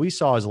tonight, what we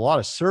saw is a lot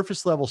of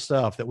surface level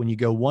stuff that when you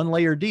go one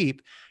layer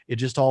deep, it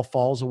just all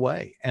falls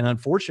away. And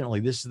unfortunately,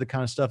 this is the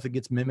kind of stuff that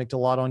gets mimicked a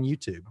lot on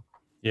YouTube.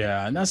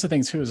 Yeah. And that's the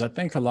thing too, is I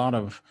think a lot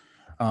of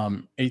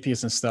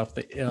atheists and stuff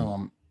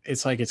that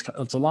it's like it's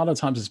a lot of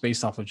times it's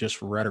based off of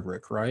just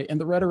rhetoric, right?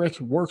 And the rhetoric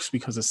works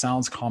because it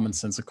sounds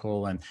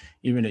commonsensical, and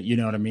even, you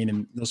know what I mean,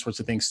 and those sorts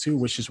of things too,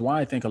 which is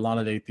why I think a lot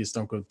of the atheists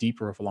don't go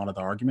deeper with a lot of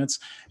the arguments,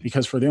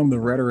 because for them the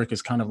rhetoric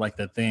is kind of like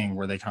the thing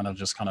where they kind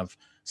of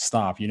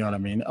stop, you know what I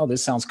mean? Oh,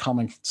 this sounds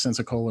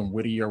commonsensical and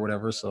witty or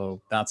whatever,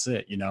 so that's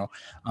it, you know.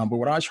 But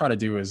what I try to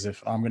do is,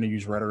 if I'm going to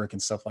use rhetoric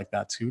and stuff like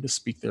that too to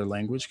speak their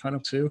language kind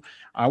of too,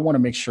 I want to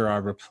make sure I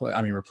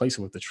replace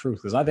it with the truth,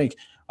 because I think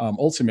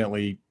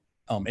ultimately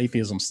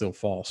atheism's still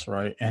false,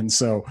 right? And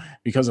so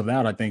because of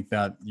that, I think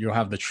that you'll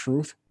have the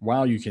truth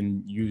while you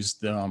can use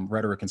the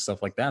rhetoric and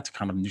stuff like that to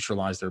kind of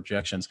neutralize their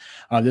objections.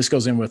 This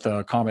goes in with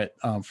a comment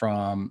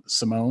from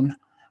Simone.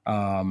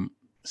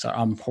 So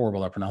I'm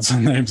horrible at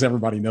pronouncing names.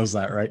 Everybody knows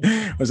that, right?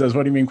 It says,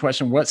 what do you mean?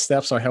 Question: what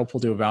steps are helpful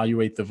to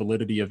evaluate the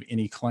validity of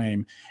any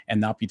claim and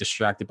not be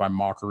distracted by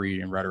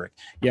mockery and rhetoric?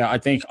 Yeah, I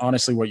think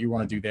honestly what you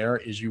want to do there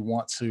is you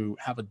want to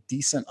have a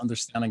decent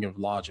understanding of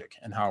logic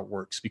and how it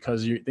works,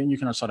 because then you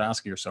can start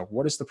asking yourself,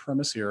 what is the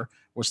premise here?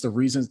 What's the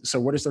reason? So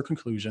what is their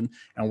conclusion,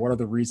 and what are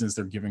the reasons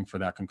they're giving for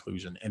that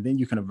conclusion? And then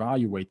you can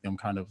evaluate them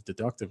kind of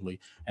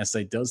deductively and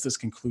say, does this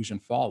conclusion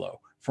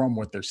follow from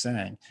what they're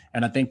saying?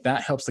 And I think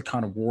that helps to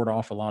kind of ward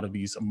off a lot of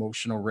these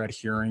emotional red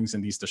herrings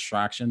and these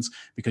distractions,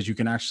 because you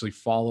can actually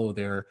follow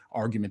their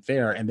argument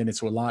there. And then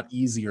it's a lot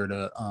easier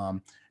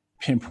to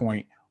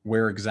pinpoint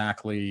where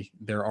exactly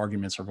their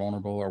arguments are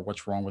vulnerable or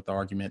what's wrong with the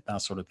argument,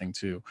 that sort of thing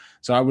too.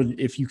 So I would,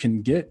 if you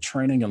can get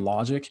training in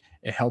logic,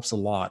 it helps a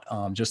lot,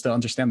 just to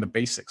understand the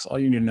basics. All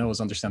you need to know is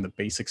understand the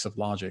basics of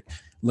logic.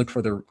 Look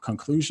for the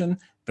conclusion,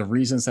 the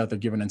reasons that they're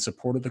given in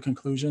support of the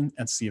conclusion,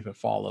 and see if it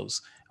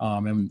follows.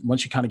 And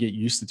once you kind of get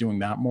used to doing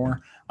that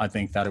more, I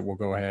think that it will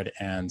go ahead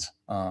and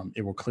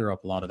it will clear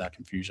up a lot of that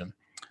confusion.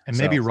 And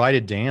maybe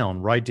write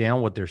down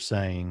what they're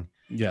saying.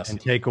 Yes.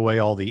 And take away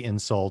all the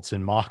insults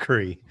and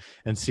mockery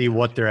and see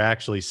what they're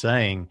actually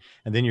saying.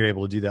 And then you're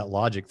able to do that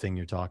logic thing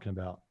you're talking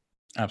about.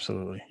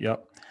 Absolutely.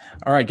 Yep.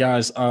 All right,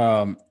 guys.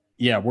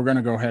 Yeah, we're going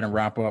to go ahead and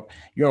wrap up.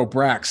 Yo,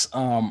 Brax,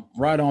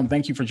 right on.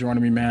 Thank you for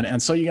joining me, man.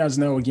 And so you guys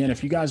know, again,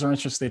 if you guys are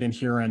interested in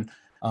hearing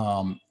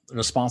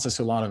responses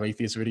to a lot of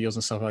atheist videos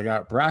and stuff like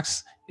that,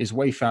 Brax is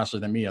way faster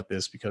than me at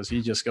this, because he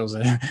just goes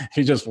in,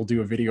 he just will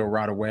do a video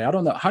right away. I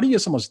don't know. How do you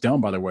get so much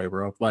done, by the way,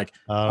 bro? Like,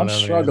 I'm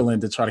struggling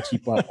to try to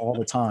keep up all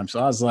the time.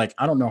 So I was like,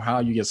 I don't know how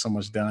you get so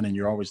much done and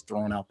you're always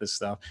throwing out this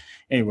stuff.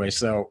 Anyway,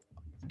 so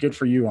good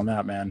for you on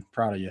that, man.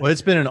 Proud of you. Well,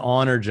 it's been an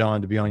honor,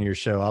 John, to be on your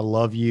show. I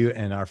love you,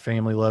 and our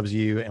family loves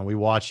you, and we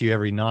watch you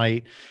every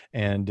night,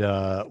 and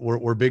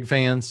we're big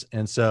fans.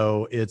 And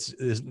so it's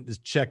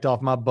checked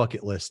off my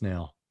bucket list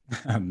now.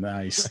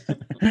 Nice.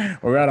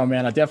 Well, right on,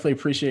 man. I definitely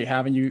appreciate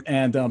having you.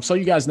 And so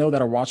you guys know that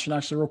are watching,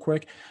 actually, real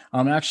quick,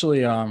 I'm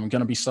actually going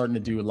to be starting to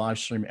do a live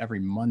stream every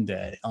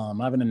Monday. I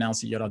haven't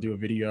announced it yet. I'll do a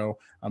video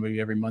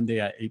maybe every Monday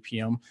at 8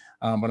 p.m.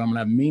 But I'm going to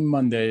have Meme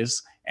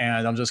Mondays,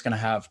 and I'm just going to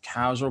have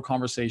casual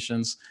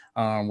conversations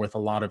with a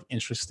lot of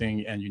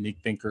interesting and unique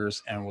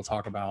thinkers. And we'll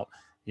talk about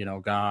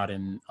God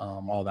and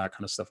all that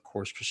kind of stuff. Of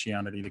course,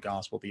 Christianity, the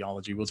gospel,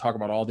 theology. We'll talk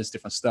about all this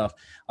different stuff.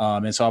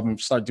 And so I'm going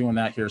to start doing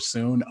that here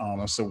soon.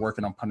 I'm still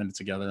working on putting it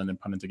together and then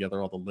putting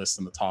together all the lists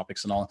and the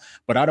topics and all.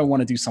 But I don't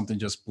want to do something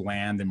just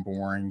bland and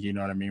boring, you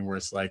know what I mean? Where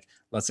it's like,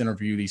 let's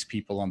interview these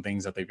people on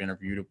things that they've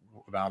interviewed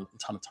about a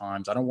ton of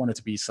times. I don't want it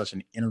to be such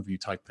an interview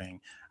type thing.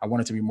 I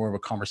want it to be more of a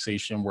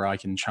conversation where I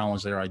can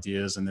challenge their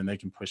ideas and then they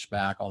can push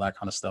back, all that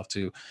kind of stuff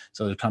too.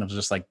 So they're kind of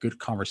just like good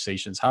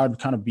conversations. How it'd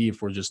kind of be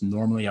if we're just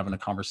normally having a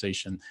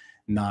conversation,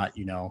 not,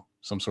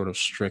 some sort of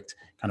strict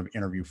kind of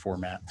interview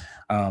format.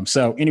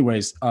 So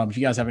anyways, if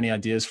you guys have any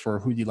ideas for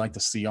who you'd like to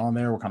see on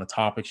there, what kind of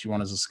topics you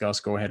want to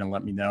discuss, go ahead and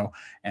let me know.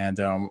 And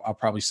I'll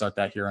probably start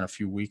that here in a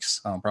few weeks,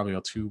 probably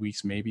about 2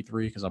 weeks, maybe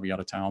 3, because I'll be out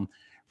of town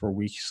for a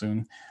week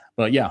soon.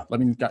 But yeah, let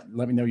me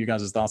know you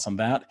guys' thoughts on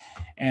that.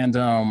 And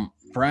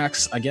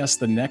Brax, I guess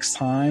the next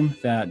time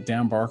that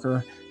Dan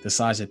Barker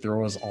decides to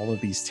throw us all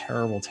of these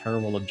terrible,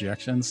 terrible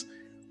objections,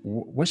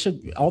 what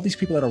should all these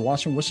people that are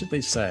watching, what should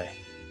they say?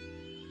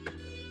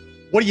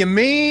 What do you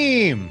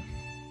mean?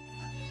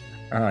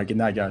 All right, good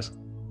night, guys.